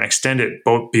behavior and extend it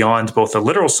beyond both the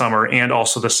literal summer and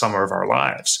also the summer of our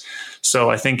lives. So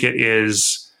I think it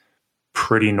is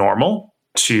pretty normal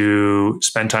to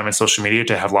spend time on social media,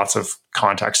 to have lots of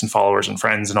contacts and followers and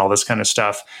friends and all this kind of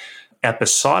stuff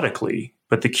episodically.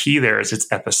 But the key there is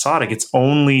it's episodic. It's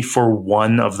only for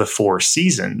one of the 4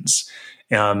 seasons.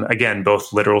 Again,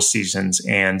 both literal seasons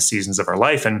and seasons of our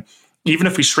life. And even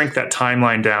if we shrink that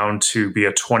timeline down to be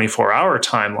a 24-hour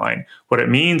timeline, what it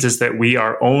means is that we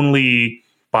are only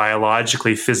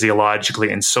biologically, physiologically,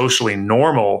 and socially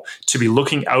normal to be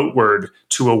looking outward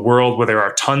to a world where there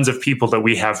are tons of people that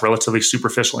we have relatively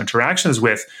superficial interactions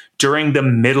with during the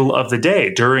middle of the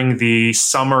day, during the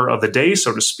summer of the day,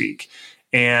 so to speak.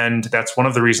 And that's one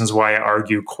of the reasons why I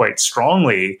argue quite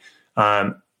strongly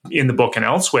in the book and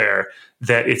elsewhere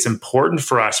that it's important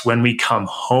for us when we come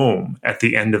home at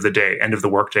the end of the day, end of the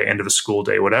workday, end of the school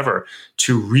day, whatever,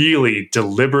 to really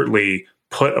deliberately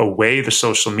put away the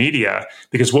social media,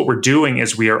 because what we're doing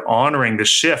is we are honoring the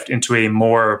shift into a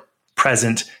more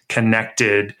present,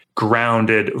 connected,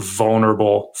 grounded,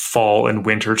 vulnerable fall and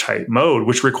winter type mode,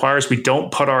 which requires we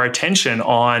don't put our attention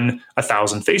on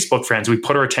 1,000 Facebook friends. We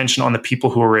put our attention on the people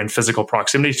who are in physical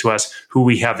proximity to us, who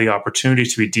we have the opportunity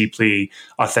to be deeply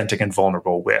authentic and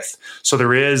vulnerable with. So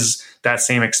there is that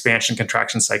same expansion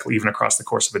contraction cycle even across the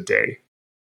course of a day.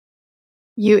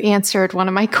 You answered one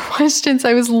of my questions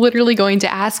I was literally going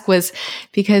to ask, was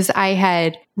because I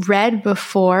had read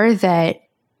before that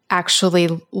actually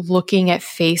looking at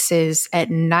faces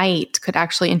at night could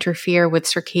actually interfere with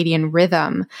circadian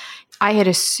rhythm. I had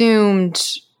assumed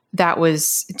that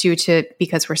was due to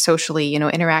because we're socially,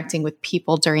 interacting with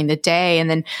people during the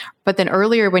day. But then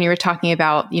earlier when you were talking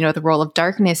about, the role of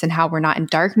darkness and how we're not in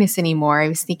darkness anymore, I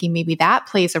was thinking maybe that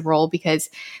plays a role because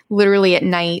literally at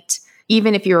night,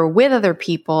 even if you were with other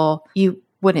people, you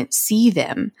wouldn't see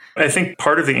them. I think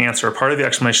part of the answer, part of the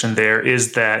explanation there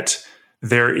is that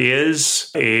there is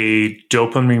a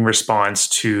dopamine response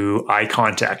to eye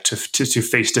contact, to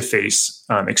face-to-face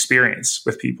experience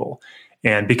with people.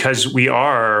 And because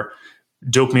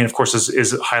dopamine, of course,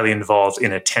 is highly involved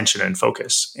in attention and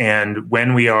focus. And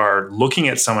when we are looking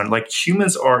at someone, like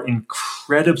humans are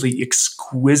incredibly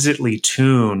exquisitely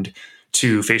tuned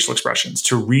to facial expressions,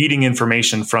 to reading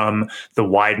information from the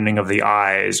widening of the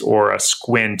eyes or a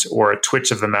squint or a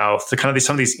twitch of the mouth, to kind of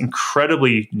some of these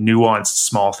incredibly nuanced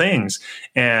small things.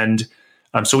 And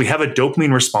So we have a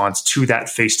dopamine response to that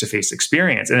face-to-face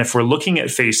experience. And if we're looking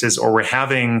at faces or we're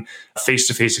having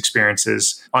face-to-face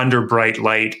experiences under bright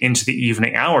light into the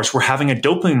evening hours, we're having a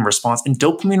dopamine response. And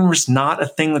dopamine is not a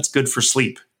thing that's good for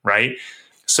sleep, right?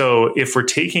 So if we're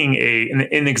taking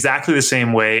in exactly the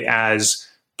same way as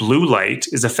blue light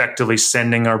is effectively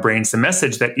sending our brains the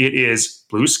message that it is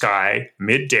blue sky,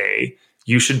 midday,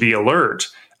 you should be alert.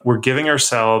 We're giving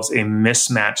ourselves a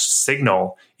mismatched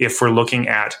signal if we're looking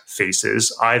at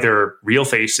faces, either real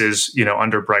faces,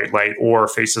 under bright light or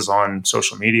faces on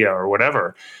social media or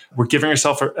whatever. We're giving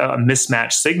ourselves a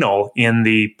mismatched signal in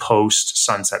the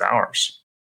post-sunset hours.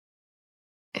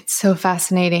 It's so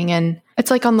fascinating. And it's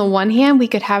like on the one hand, we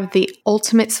could have the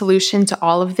ultimate solution to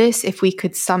all of this if we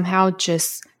could somehow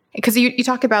just, because you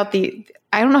talk about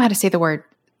I don't know how to say the word,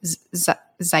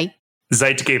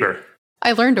 Zeitgeber.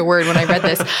 I learned a word when I read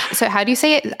this. So how do you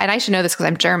say it? And I should know this because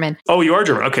I'm German. Oh, you are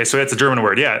German. Okay, so that's a German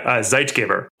word. Yeah,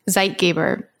 Zeitgeber.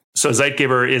 Zeitgeber. So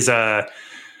Zeitgeber is a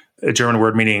German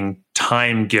word meaning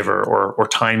time giver or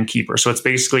timekeeper. So it's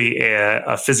basically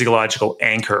a physiological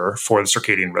anchor for the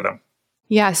circadian rhythm.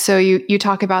 Yeah. So you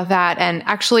talk about that. And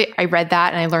actually, I read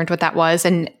that and I learned what that was.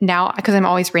 And now, because I'm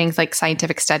always reading like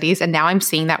scientific studies, and now I'm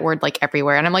seeing that word like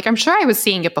everywhere. And I'm like, I'm sure I was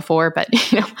seeing it before, but,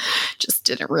 just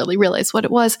didn't really realize what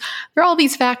it was. There are all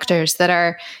these factors that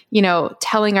are,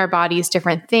 telling our bodies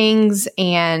different things,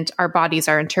 and our bodies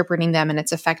are interpreting them, and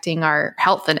it's affecting our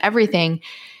health and everything.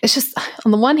 It's just,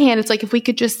 on the one hand, it's like if we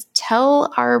could just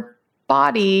tell our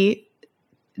body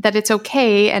that it's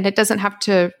okay and it doesn't have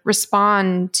to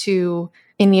respond to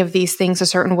any of these things a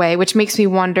certain way, which makes me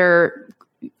wonder,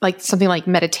 like something like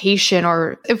meditation,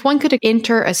 or if one could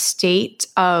enter a state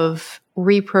of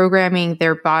reprogramming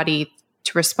their body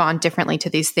to respond differently to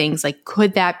these things, like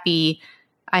could that be,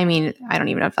 I don't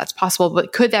even know if that's possible,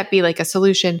 but could that be like a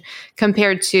solution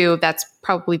compared to that's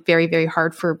probably very, very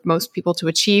hard for most people to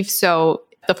achieve. So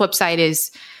the flip side is,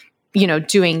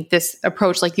 doing this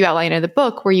approach like you outlined in the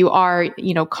book where you are,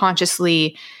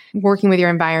 consciously working with your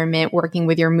environment, working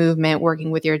with your movement, working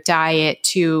with your diet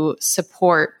to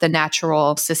support the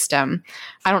natural system.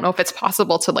 I don't know if it's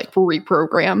possible to like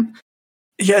reprogram.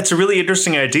 Yeah, it's a really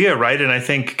interesting idea, right? And I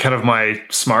think kind of my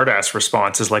smartass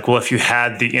response is like, well, if you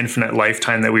had the infinite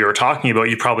lifetime that we were talking about,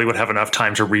 you probably would have enough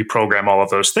time to reprogram all of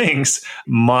those things.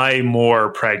 My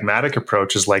more pragmatic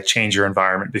approach is like change your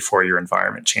environment before your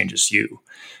environment changes you.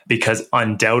 Because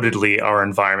undoubtedly our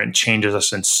environment changes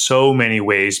us in so many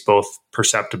ways, both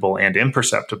perceptible and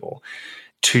imperceptible.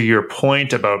 To your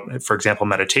point about, for example,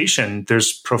 meditation,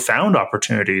 there's profound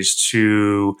opportunities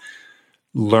to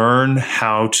learn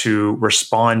how to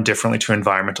respond differently to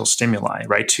environmental stimuli,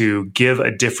 right? To give a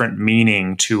different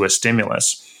meaning to a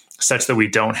stimulus such that we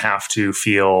don't have to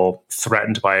feel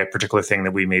threatened by a particular thing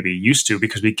that we may be used to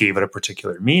because we gave it a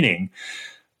particular meaning.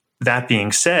 That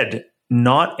being said,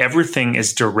 not everything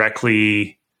is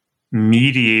directly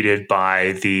mediated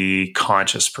by the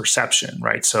conscious perception,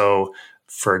 right? So,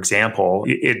 for example,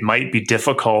 it might be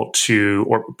difficult to,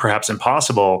 or perhaps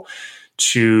impossible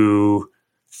to,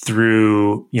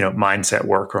 through mindset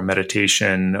work or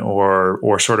meditation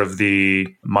or sort of the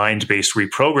mind-based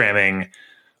reprogramming,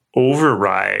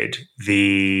 override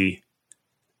the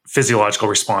physiological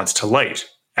response to light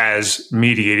as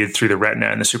mediated through the retina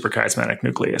and the suprachiasmatic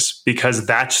nucleus, because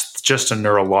that's just a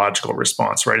neurological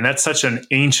response, right? And that's such an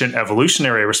ancient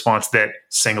evolutionary response that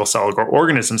single-celled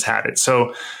organisms had it.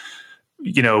 So,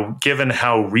 given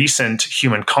how recent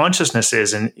human consciousness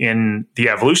is in the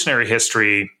evolutionary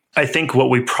history, I think what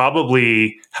we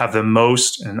probably have the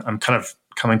most, and I'm kind of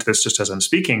coming to this just as I'm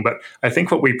speaking, but I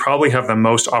think what we probably have the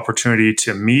most opportunity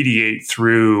to mediate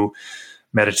through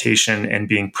meditation and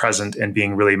being present and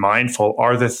being really mindful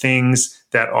are the things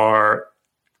that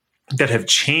have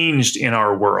changed in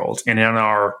our world and in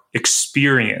our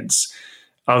experience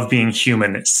of being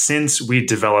human since we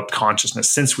developed consciousness,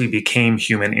 since we became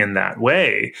human in that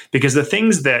way. Because the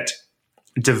things that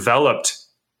developed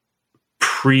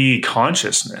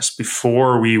pre-consciousness,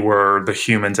 before we were the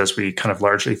humans as we kind of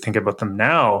largely think about them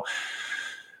now,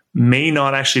 may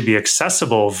not actually be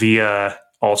accessible via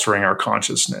altering our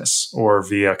consciousness or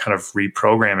via kind of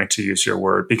reprogramming, to use your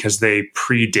word, because they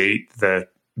predate the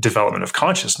development of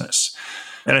consciousness.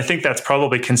 And I think that's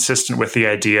probably consistent with the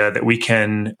idea that we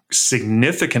can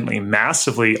significantly,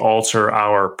 massively alter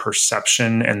our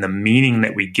perception and the meaning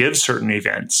that we give certain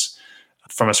events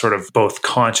from a sort of both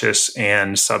conscious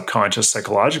and subconscious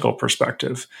psychological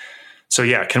perspective. So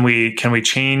yeah, can we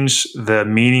change the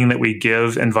meaning that we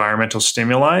give environmental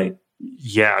stimuli?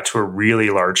 Yeah, to a really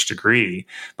large degree.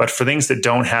 But for things that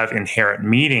don't have inherent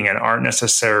meaning and aren't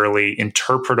necessarily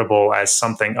interpretable as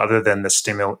something other than the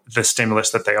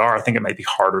stimulus that they are, I think it might be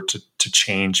harder to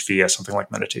change via something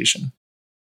like meditation.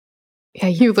 Yeah,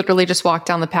 you literally just walked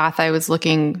down the path I was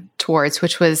looking towards,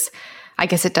 which was, I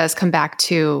guess it does come back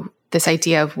to this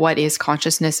idea of what is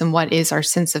consciousness and what is our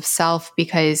sense of self,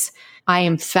 because I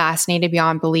am fascinated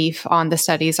beyond belief on the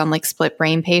studies on like split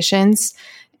brain patients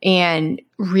and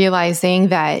realizing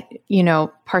that,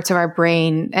 parts of our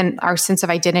brain and our sense of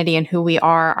identity and who we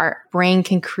are, our brain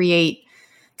can create,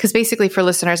 because basically for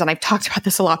listeners, and I've talked about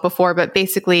this a lot before, but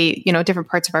basically, different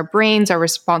parts of our brains are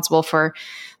responsible for,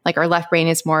 like our left brain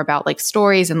is more about like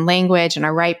stories and language, and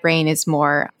our right brain is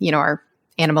more, our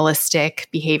animalistic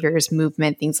behaviors,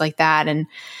 movement, things like that. And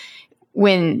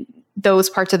when those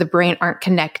parts of the brain aren't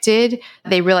connected,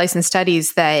 they realize in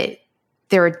studies that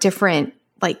there are different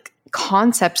like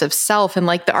concepts of self, and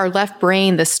like our left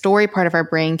brain, the story part of our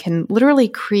brain can literally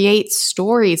create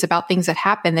stories about things that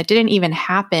happen that didn't even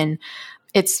happen.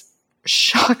 It's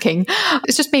shocking.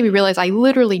 It's just made me realize I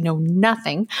literally know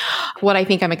nothing. What I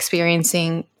think I'm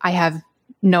experiencing, I have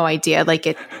no idea.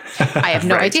 I have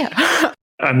no idea.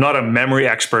 I'm not a memory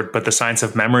expert, but the science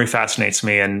of memory fascinates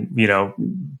me. And,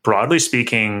 broadly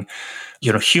speaking,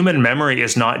 human memory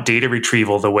is not data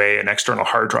retrieval the way an external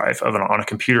hard drive on a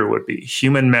computer would be.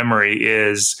 Human memory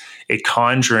is a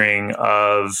conjuring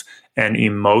of an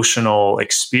emotional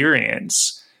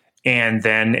experience and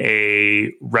then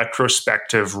a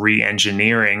retrospective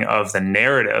re-engineering of the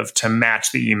narrative to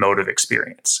match the emotive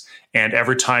experience. And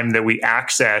every time that we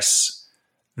access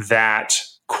that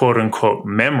quote unquote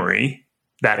memory,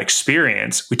 that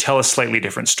experience, we tell a slightly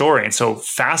different story. And so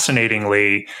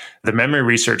fascinatingly, the memory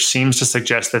research seems to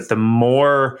suggest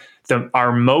that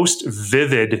our most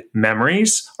vivid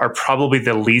memories are probably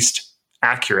the least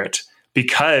accurate,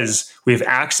 because we've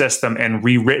accessed them and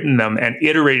rewritten them and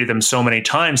iterated them so many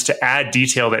times to add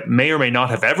detail that may or may not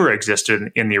have ever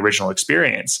existed in the original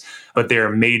experience, but they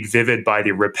are made vivid by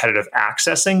the repetitive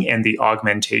accessing and the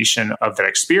augmentation of that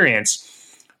experience,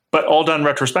 but all done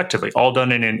retrospectively, all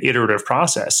done in an iterative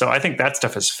process. So I think that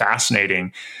stuff is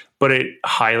fascinating, but it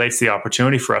highlights the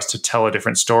opportunity for us to tell a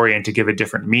different story and to give a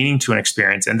different meaning to an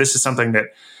experience. And this is something that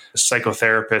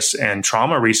psychotherapists and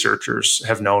trauma researchers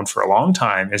have known for a long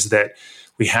time, is that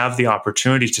we have the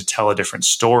opportunity to tell a different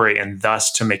story and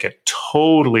thus to make a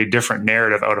totally different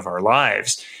narrative out of our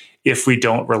lives if we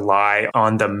don't rely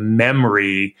on the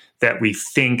memory that we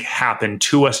think happened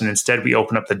to us, and instead we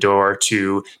open up the door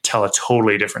to tell a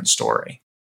totally different story.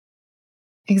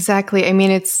 Exactly. I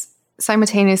mean, it's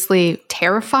simultaneously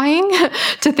terrifying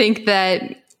to think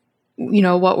that,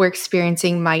 what we're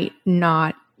experiencing might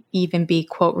not even be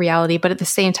quote reality, but at the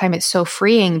same time, it's so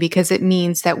freeing because it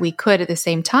means that we could at the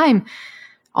same time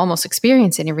almost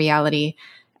experience any reality.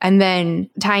 And then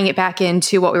tying it back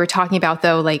into what we were talking about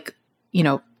though,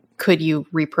 could you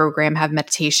reprogram, have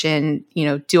meditation,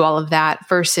 do all of that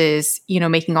versus,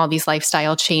 making all these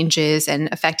lifestyle changes and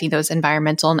affecting those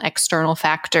environmental and external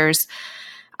factors.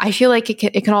 I feel like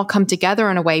it can all come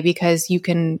together in a way because you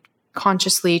can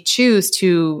consciously choose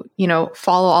to,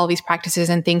 follow all these practices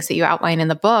and things that you outline in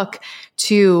the book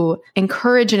to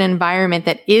encourage an environment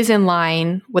that is in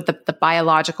line with the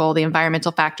biological, the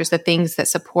environmental factors, the things that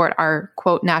support our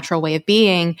quote natural way of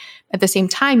being. At the same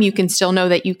time, you can still know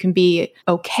that you can be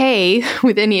okay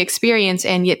with any experience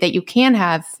and yet that you can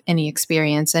have any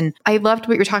experience. And I loved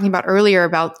what you were talking about earlier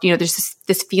about, there's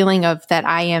this feeling of that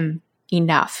I am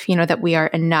enough, that we are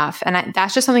enough. And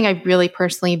that's just something I've really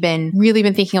personally been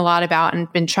thinking a lot about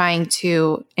and been trying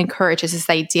to encourage, is this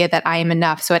idea that I am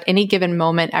enough. So at any given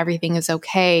moment, everything is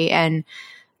okay. And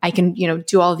I can,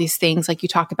 do all of these things like you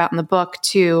talk about in the book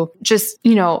to just,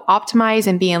 optimize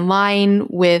and be in line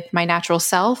with my natural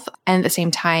self. And at the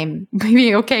same time,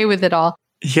 being okay with it all.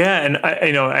 Yeah, and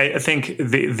I think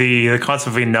the concept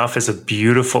of enough is a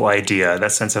beautiful idea.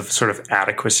 That sense of sort of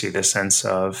adequacy, the sense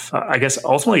of, I guess,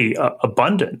 ultimately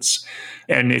abundance.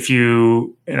 And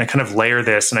I kind of layer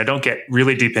this, and I don't get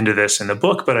really deep into this in the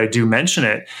book, but I do mention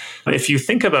it. If you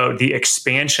think about the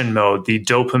expansion mode, the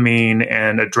dopamine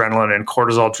and adrenaline and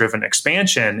cortisol-driven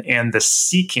expansion, and the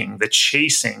seeking, the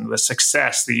chasing, the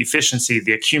success, the efficiency,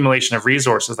 the accumulation of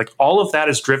resources, like all of that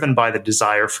is driven by the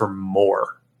desire for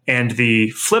more. And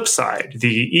the flip side,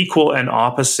 the equal and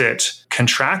opposite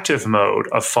contractive mode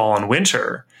of fall and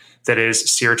winter, that is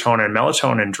serotonin and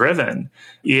melatonin driven,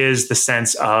 is the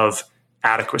sense of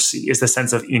adequacy, is the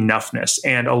sense of enoughness.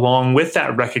 And along with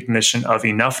that recognition of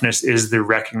enoughness is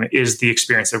the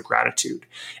experience of gratitude.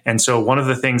 And so one of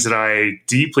the things that I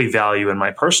deeply value in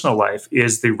my personal life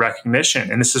is the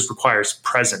recognition, and requires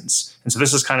presence. And so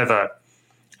this is kind of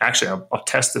I'll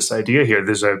test this idea here.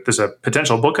 There's a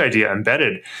potential book idea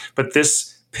embedded, but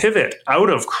this pivot out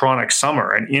of chronic summer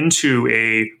and into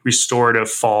a restorative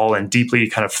fall and deeply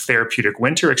kind of therapeutic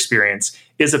winter experience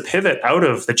is a pivot out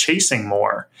of the chasing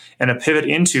more and a pivot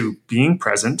into being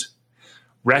present,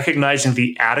 recognizing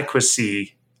the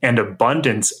adequacy and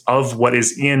abundance of what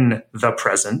is in the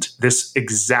present, this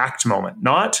exact moment,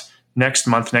 not next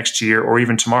month, next year, or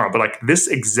even tomorrow, but like this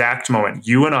exact moment.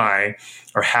 You and I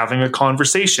are having a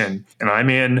conversation, and I'm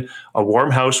in a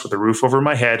warm house with a roof over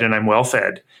my head, and I'm well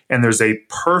fed, and there's a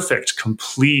perfect,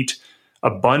 complete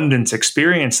abundance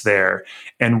experience there.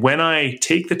 And when I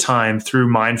take the time through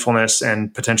mindfulness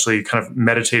and potentially kind of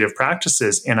meditative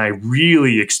practices, and I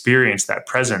really experience that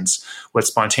presence, what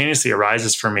spontaneously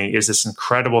arises for me is this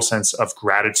incredible sense of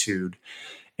gratitude.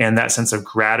 And that sense of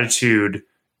gratitude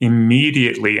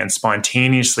immediately and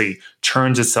spontaneously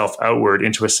turns itself outward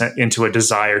into a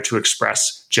desire to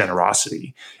express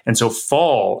generosity. And so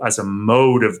fall as a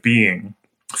mode of being,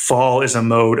 fall is a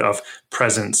mode of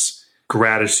presence,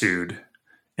 gratitude,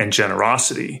 and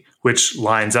generosity, which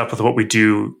lines up with what we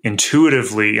do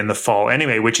intuitively in the fall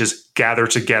anyway, which is gather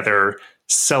together,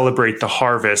 celebrate the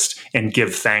harvest, and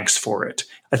give thanks for it.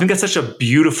 I think that's such a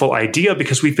beautiful idea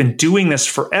because we've been doing this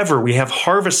forever. We have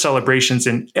harvest celebrations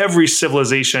in every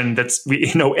civilization that's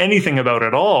we know anything about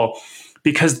at all,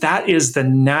 because that is the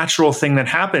natural thing that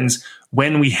happens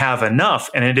when we have enough.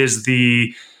 And it is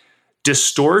the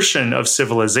distortion of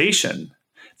civilization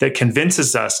that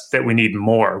convinces us that we need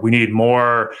more. We need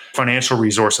more financial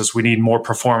resources. We need more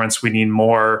performance. We need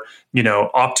more,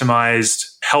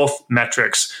 optimized health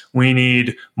metrics. We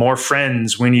need more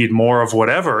friends. We need more of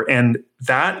whatever. And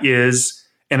that is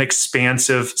an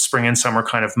expansive spring and summer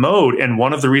kind of mode. And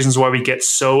one of the reasons why we get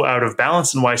so out of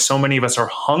balance and why so many of us are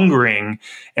hungering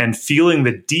and feeling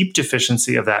the deep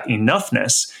deficiency of that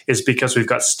enoughness is because we've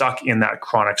got stuck in that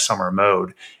chronic summer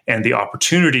mode. And the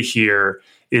opportunity here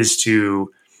is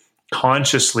to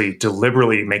consciously,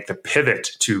 deliberately make the pivot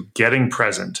to getting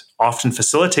present, often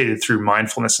facilitated through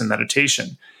mindfulness and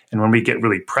meditation. And when we get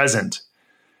really present,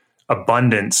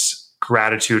 abundance,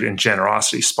 gratitude, and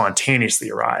generosity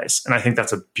spontaneously arise. And I think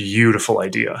that's a beautiful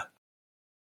idea.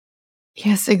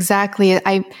 Yes, exactly.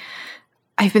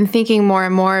 I've been thinking more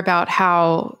and more about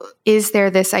how is there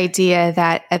this idea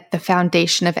that at the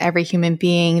foundation of every human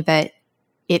being that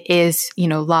it is,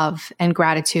 love and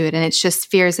gratitude, and it's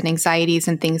just fears and anxieties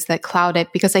and things that cloud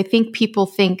it. Because I think people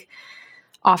think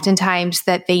oftentimes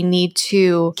that they need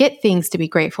to get things to be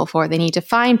grateful for. They need to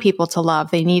find people to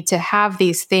love. They need to have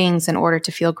these things in order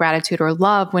to feel gratitude or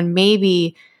love, when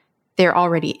maybe there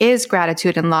already is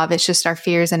gratitude and love. It's just our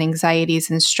fears and anxieties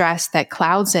and stress that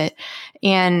clouds it.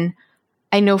 And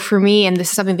I know for me, and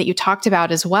this is something that you talked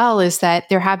about as well, is that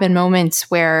there have been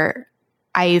moments where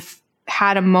I've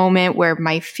had a moment where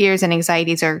my fears and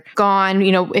anxieties are gone.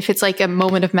 If it's like a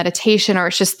moment of meditation, or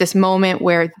it's just this moment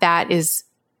where that is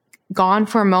gone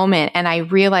for a moment, and I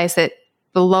realize that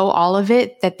below all of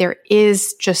it, that there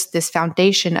is just this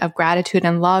foundation of gratitude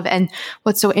and love. And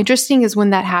what's so interesting is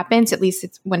when that happens, at least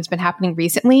it's when it's been happening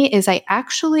recently, is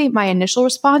my initial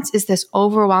response is this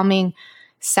overwhelming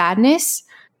sadness,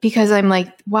 because I'm like,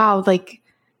 wow, like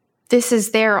this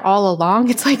is there all along.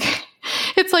 It's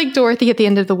like Dorothy at the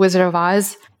end of The Wizard of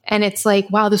Oz. And it's like,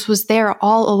 wow, this was there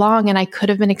all along and I could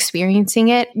have been experiencing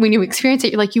it. When you experience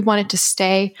it, you're like, you want it to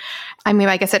stay. I mean,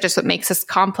 I guess that's just what makes us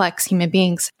complex human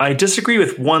beings. I disagree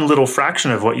with one little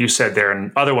fraction of what you said there.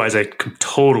 And otherwise, I'm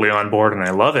totally on board and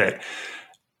I love it.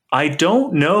 I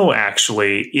don't know,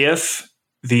 actually, if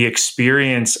the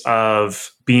experience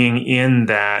of being in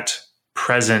that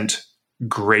present,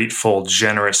 grateful,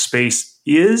 generous space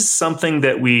is something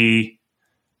that we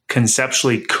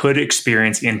conceptually could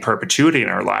experience in perpetuity in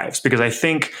our lives. Because I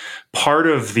think part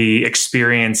of the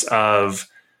experience of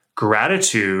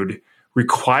gratitude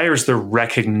requires the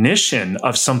recognition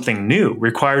of something new,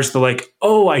 requires the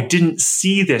oh, I didn't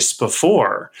see this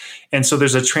before. And so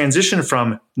there's a transition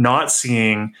from not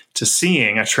seeing to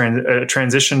seeing, a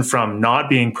transition from not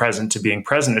being present to being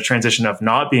present, a transition of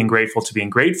not being grateful to being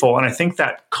grateful. And I think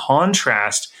that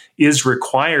contrast is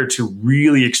required to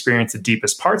really experience the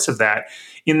deepest parts of that,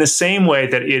 in the same way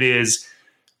that it is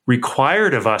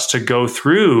required of us to go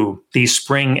through these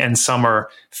spring and summer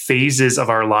phases of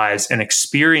our lives and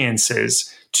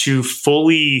experiences to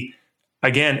fully,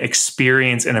 again,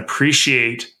 experience and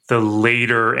appreciate the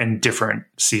later and different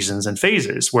seasons and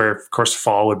phases, where, of course,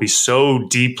 fall would be so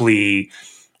deeply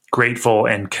grateful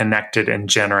and connected and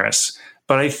generous.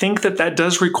 But I think that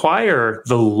does require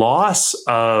the loss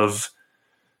of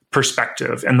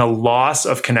perspective and the loss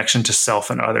of connection to self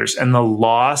and others and the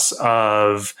loss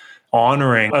of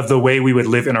honoring of the way we would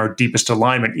live in our deepest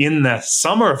alignment in the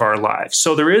summer of our lives.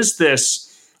 So there is this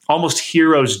almost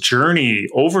hero's journey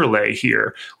overlay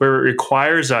here where it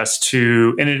requires us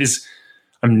to, and it is,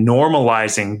 I'm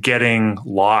normalizing getting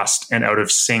lost and out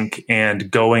of sync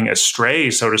and going astray,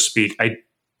 so to speak.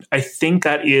 I think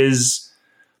that is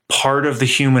part of the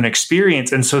human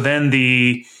experience. And so then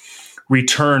the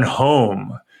return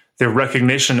home, the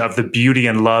recognition of the beauty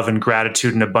and love and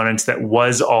gratitude and abundance that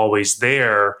was always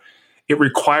there, it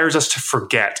requires us to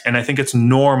forget. And I think it's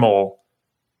normal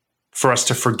for us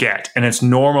to forget. And it's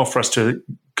normal for us to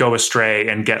go astray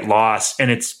and get lost. And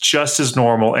it's just as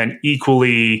normal and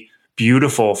equally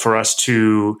beautiful for us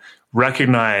to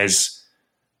recognize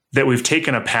that we've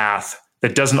taken a path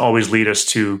that doesn't always lead us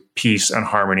to peace and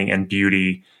harmony and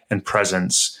beauty and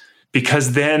presence.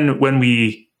 Because then when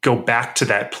we go back to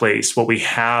that place, what we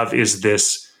have is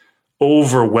this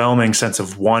overwhelming sense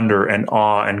of wonder and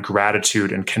awe and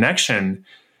gratitude and connection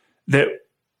that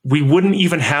we wouldn't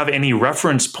even have any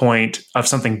reference point of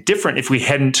something different if we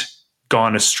hadn't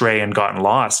gone astray and gotten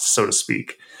lost, so to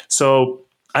speak. So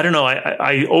I don't know,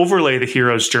 I overlay the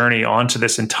hero's journey onto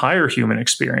this entire human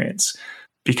experience,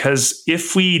 because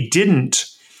if we didn't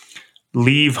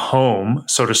leave home,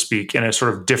 so to speak, in a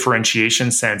sort of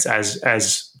differentiation sense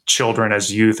as children,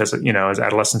 as youth, as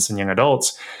adolescents and young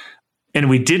adults, and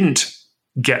we didn't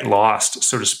get lost,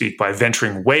 so to speak, by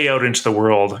venturing way out into the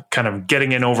world, kind of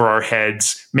getting in over our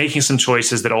heads, making some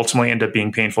choices that ultimately end up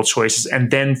being painful choices,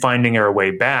 and then finding our way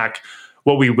back,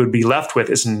 what we would be left with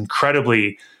is an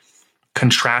incredibly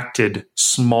contracted,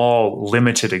 small,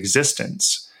 limited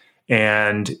existence.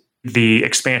 And the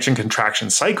expansion contraction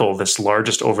cycle, this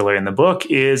largest overlay in the book,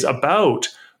 is about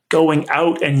going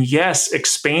out and, yes,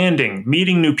 expanding,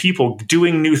 meeting new people,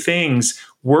 doing new things,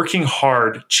 working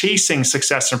hard, chasing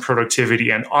success and productivity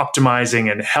and optimizing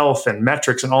and health and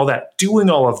metrics and all that, doing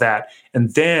all of that,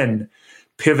 and then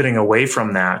pivoting away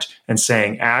from that and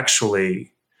saying,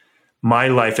 actually, my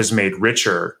life is made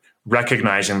richer,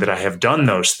 recognizing that I have done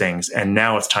those things, and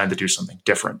now it's time to do something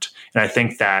different. And I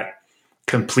think that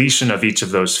completion of each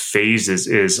of those phases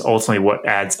is ultimately what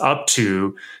adds up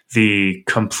to the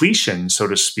completion, so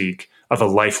to speak, of a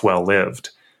life well lived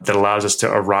that allows us to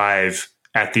arrive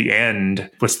at the end.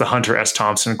 What's the Hunter S.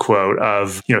 Thompson quote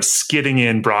of, skidding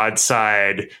in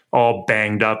broadside, all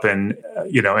banged up and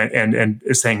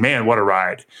saying, man, what a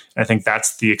ride. And I think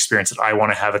that's the experience that I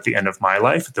want to have at the end of my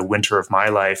life, at the winter of my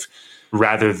life,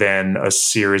 rather than a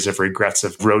series of regrets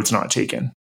of roads not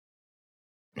taken.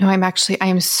 No, I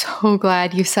am so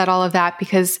glad you said all of that,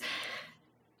 because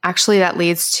actually that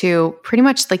leads to pretty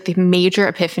much like the major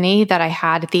epiphany that I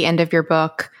had at the end of your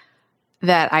book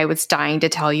that I was dying to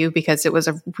tell you, because it was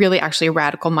a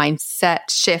radical mindset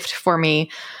shift for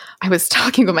me. I was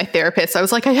talking with my therapist. I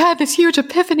was like, I had this huge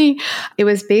epiphany. It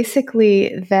was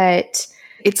basically that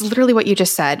it's literally what you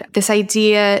just said, this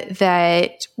idea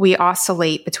that we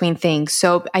oscillate between things.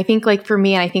 So I think like for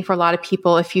me, and I think for a lot of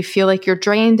people, if you feel like you're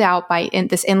drained out by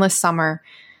this endless summer,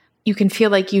 you can feel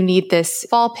like you need this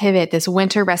fall pivot, this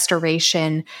winter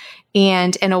restoration.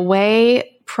 And in a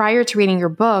way, prior to reading your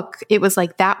book, it was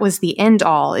like that was the end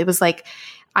all. It was like,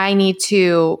 I need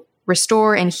to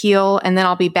restore and heal, and then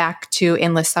I'll be back to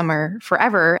endless summer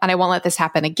forever, and I won't let this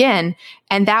happen again.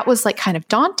 And that was like kind of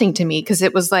daunting to me, because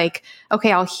it was like,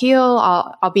 okay, I'll heal,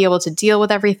 I'll be able to deal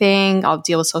with everything, I'll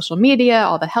deal with social media,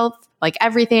 all the health, like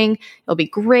everything, it'll be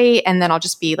great, and then I'll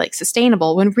just be like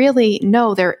sustainable. When really,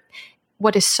 no,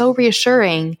 what is so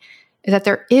reassuring is that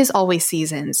there is always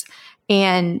seasons.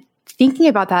 And thinking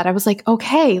about that, I was like,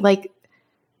 okay, like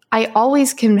I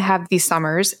always can have these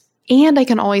summers, and I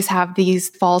can always have these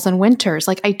falls and winters.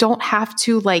 Like I don't have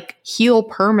to like heal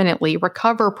permanently,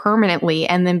 recover permanently,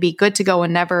 and then be good to go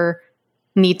and never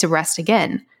need to rest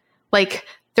again. Like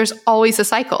there's always a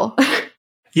cycle.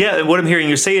 Yeah. And what I'm hearing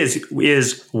you say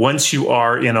is once you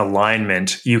are in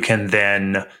alignment, you can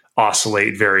then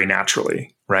oscillate very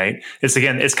naturally, right? It's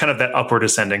kind of that upward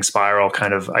ascending spiral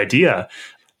kind of idea.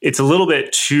 It's a little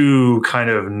bit too kind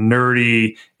of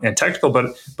nerdy and technical,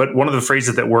 but one of the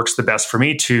phrases that works the best for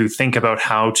me to think about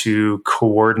how to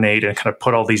coordinate and kind of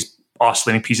put all these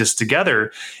oscillating pieces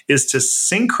together is to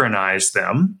synchronize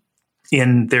them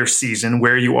in their season,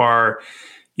 where you are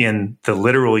in the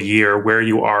literal year, where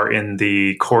you are in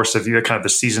the course of the kind of the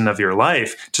season of your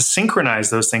life, to synchronize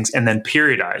those things and then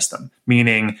periodize them,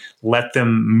 meaning let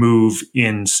them move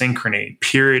in synchrony,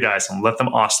 periodize them, let them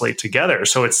oscillate together.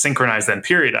 So it's synchronize, then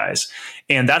periodize.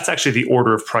 And that's actually the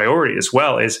order of priority as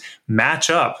well, is match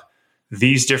up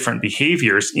these different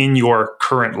behaviors in your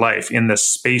current life, in the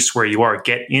space where you are,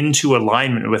 get into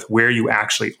alignment with where you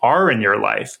actually are in your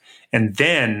life. And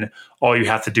then all you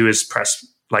have to do is press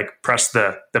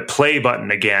the play button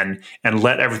again and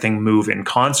let everything move in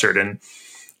concert. And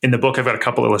in the book, I've got a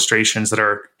couple illustrations that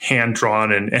are hand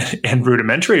drawn and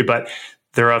rudimentary, but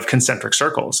they're of concentric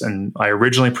circles. And I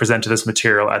originally presented this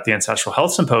material at the Ancestral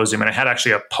Health Symposium, and I had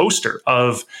actually a poster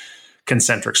of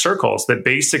concentric circles that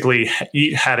basically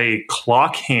had a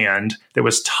clock hand that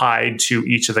was tied to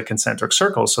each of the concentric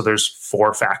circles. So there's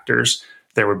 4 factors.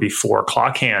 There would be 4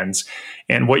 clock hands.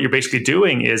 And what you're basically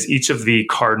doing is each of the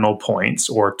cardinal points,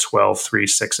 or 12, 3,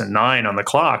 6, and 9 on the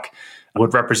clock,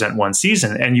 would represent one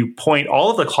season. And you point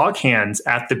all of the clock hands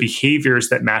at the behaviors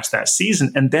that match that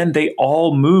season. And then they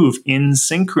all move in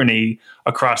synchrony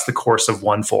across the course of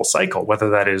one full cycle, whether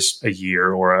that is a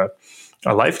year or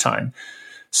a lifetime.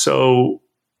 So,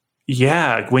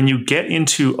 yeah, when you get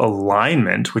into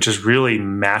alignment, which is really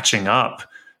matching up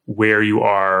where you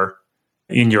are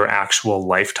in your actual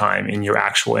lifetime, in your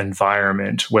actual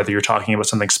environment, whether you're talking about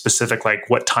something specific like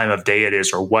what time of day it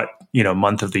is or what,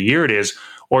 month of the year it is,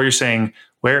 or you're saying,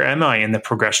 where am I in the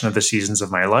progression of the seasons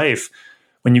of my life?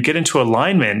 When you get into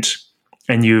alignment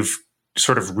and you've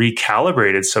sort of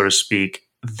recalibrated, so to speak,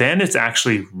 then it's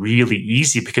actually really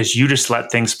easy, because you just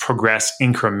let things progress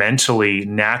incrementally,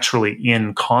 naturally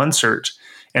in concert.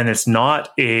 And it's not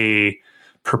a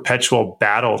perpetual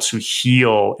battle to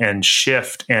heal and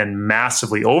shift and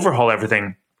massively overhaul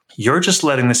everything. You're just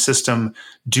letting the system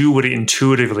do what it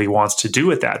intuitively wants to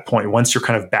do at that point, once you're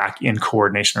kind of back in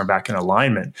coordination or back in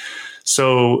alignment.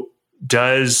 So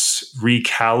does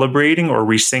recalibrating or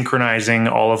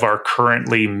resynchronizing all of our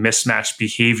currently mismatched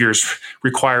behaviors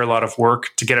require a lot of work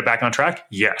to get it back on track?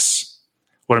 Yes.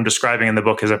 What I'm describing in the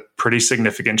book is a pretty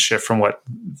significant shift from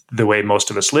the way most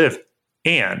of us live.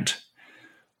 And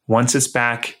once it's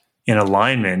back in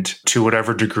alignment to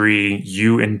whatever degree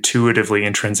you intuitively,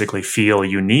 intrinsically feel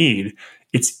you need,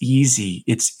 it's easy.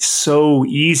 It's so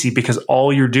easy, because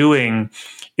all you're doing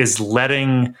is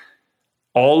letting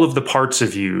all of the parts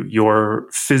of you, your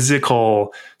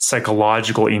physical,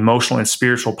 psychological, emotional, and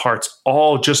spiritual parts,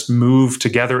 all just move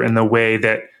together in the way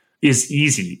that is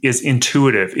easy, is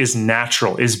intuitive, is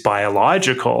natural, is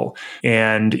biological.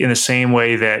 And in the same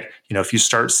way that, if you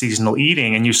start seasonal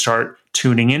eating and you start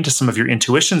tuning into some of your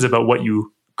intuitions about what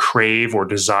you crave or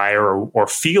desire or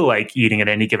feel like eating at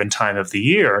any given time of the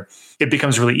year, it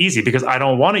becomes really easy, because I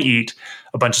don't want to eat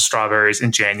a bunch of strawberries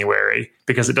in January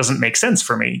because it doesn't make sense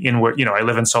for me. I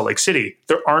live in Salt Lake City.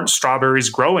 There aren't strawberries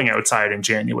growing outside in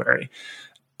January,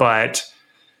 but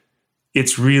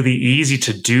it's really easy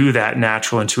to do that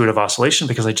natural intuitive oscillation,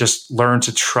 because I just learned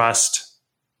to trust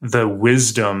the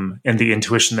wisdom and the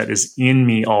intuition that is in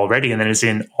me already, and that is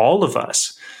in all of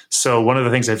us. So one of the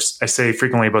things I say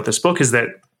frequently about this book is that,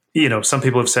 some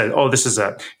people have said, oh, this is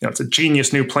it's a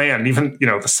genius new plan. And even,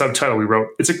 the subtitle we wrote,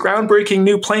 it's a groundbreaking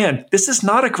new plan. This is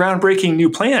not a groundbreaking new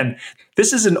plan.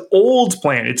 This is an old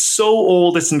plan. It's so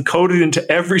old, it's encoded into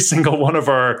every single one of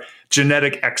our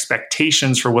genetic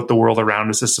expectations for what the world around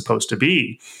us is supposed to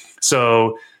be.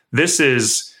 So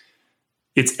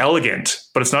it's elegant,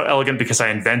 but it's not elegant because I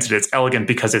invented it. It's elegant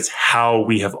because it's how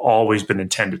we have always been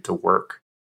intended to work.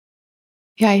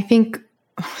 Yeah, I think,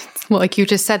 like you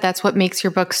just said, that's what makes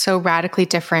your book so radically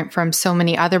different from so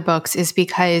many other books, is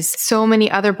because so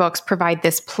many other books provide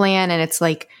this plan, and it's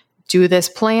like, do this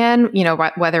plan,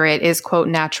 whether it is, quote,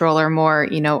 natural or more,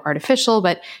 artificial,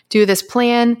 but do this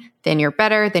plan, then you're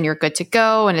better, then you're good to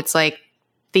go. And it's like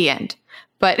the end.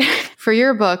 But for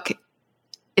your book,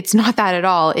 it's not that at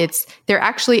all. There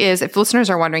actually is, if listeners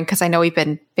are wondering, because I know we've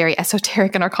been very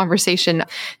esoteric in our conversation,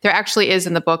 there actually is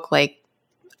in the book, like,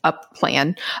 a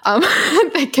plan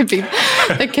that can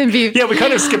be. Yeah, we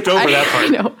kind of skipped over that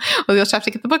part. Well, you'll just have to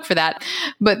get the book for that.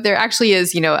 But there actually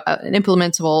is, an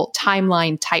implementable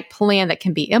timeline type plan that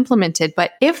can be implemented.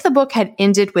 But if the book had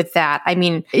ended with that,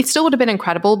 it still would have been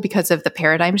incredible because of the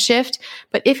paradigm shift.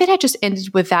 But if it had just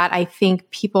ended with that, I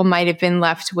think people might have been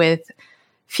left with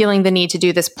feeling the need to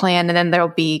do this plan, and then they'll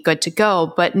be good to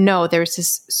go. But no, there's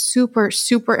this super,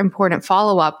 super important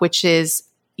follow-up, which is,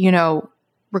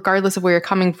 regardless of where you're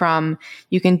coming from,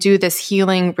 you can do this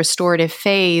healing restorative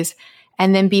phase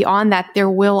And then beyond that, there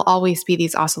will always be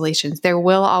these oscillations. There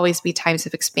will always be times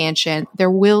of expansion.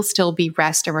 There will still be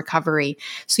rest and recovery.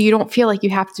 So you don't feel like you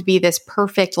have to be this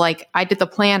perfect, like I did the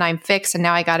plan, I'm fixed, and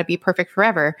now I got to be perfect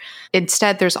forever.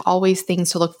 Instead, there's always things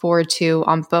to look forward to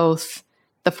on both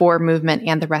the forward movement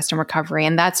and the rest and recovery.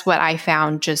 And that's what I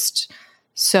found just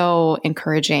so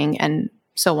encouraging and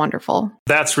so wonderful.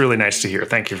 That's really nice to hear.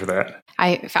 Thank you for that.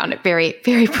 I found it very,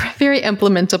 very, very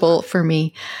implementable for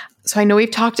me. So I know we've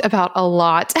talked about a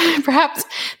lot. Perhaps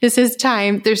this is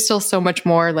time. There's still so much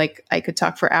more. Like I could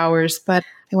talk for hours, but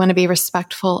I want to be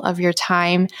respectful of your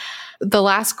time. The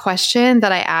last question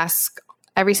that I ask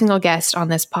every single guest on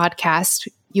this podcast,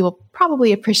 you will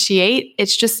probably appreciate.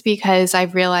 It's just because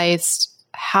I've realized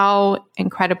how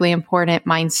incredibly important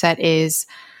mindset is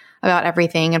about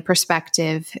everything, and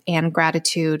perspective and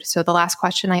gratitude. So the last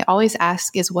question I always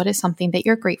ask is, what is something that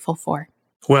you're grateful for?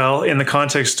 Well, in the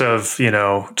context of,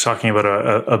 talking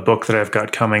about a book that I've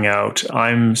got coming out,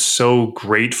 I'm so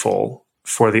grateful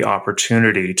for the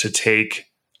opportunity to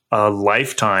take a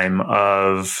lifetime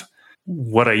of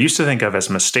what I used to think of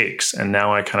as mistakes, and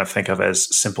now I kind of think of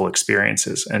as simple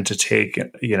experiences, and to take,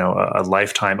 a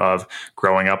lifetime of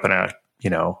growing up in a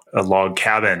log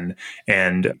cabin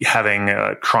and having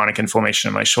chronic inflammation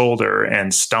in my shoulder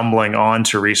and stumbling on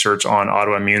to research on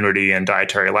autoimmunity and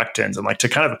dietary lectins, and like to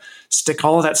kind of stick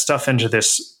all of that stuff into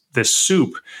this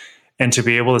soup, and to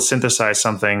be able to synthesize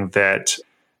something that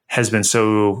has been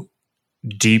so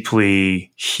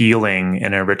deeply healing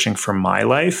and enriching for my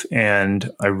life.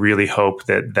 And I really hope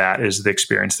that that is the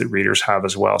experience that readers have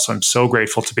as well. So I'm so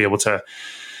grateful to be able to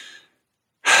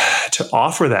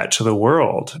offer that to the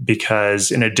world,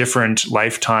 because in a different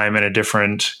lifetime, in a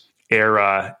different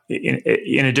era,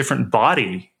 in a different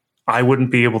body, I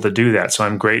wouldn't be able to do that. So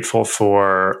I'm grateful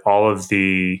for all of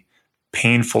the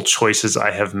painful choices I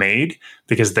have made,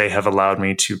 because they have allowed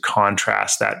me to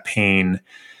contrast that pain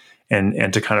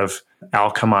and to kind of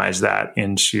alchemize that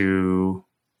into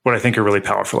what I think are really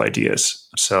powerful ideas.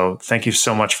 So thank you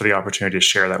so much for the opportunity to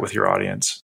share that with your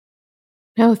audience.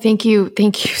 No, thank you.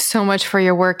 Thank you so much for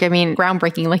your work. I mean,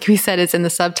 groundbreaking, like we said, is in the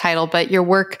subtitle, but your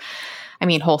work,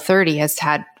 Whole30 has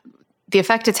had the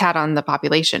effect it's had on the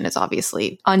population is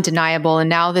obviously undeniable. And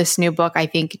now this new book, I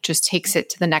think, just takes it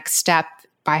to the next step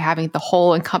by having the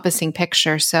whole encompassing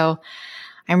picture. So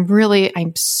I'm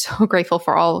so grateful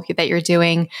for all that you're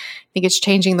doing. I think it's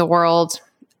changing the world.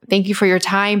 Thank you for your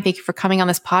time. Thank you for coming on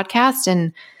this podcast.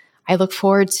 And I look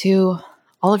forward to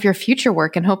all of your future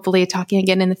work and hopefully talking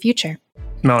again in the future.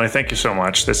 Melanie, thank you so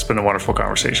much. This has been a wonderful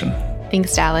conversation.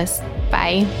 Thanks, Dallas.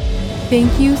 Bye.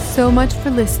 Thank you so much for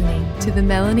listening to the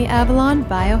Melanie Avalon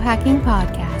Biohacking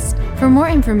Podcast. For more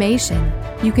information,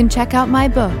 you can check out my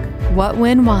book, What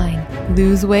When Wine?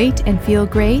 Lose Weight and Feel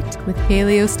Great with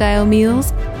Paleo-Style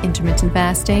Meals, Intermittent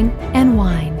Fasting, and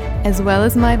Wine, as well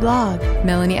as my blog,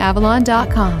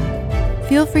 MelanieAvalon.com.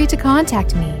 Feel free to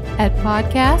contact me at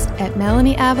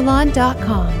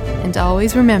podcast@MelanieAvalon.com. And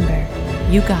always remember,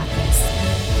 you got this.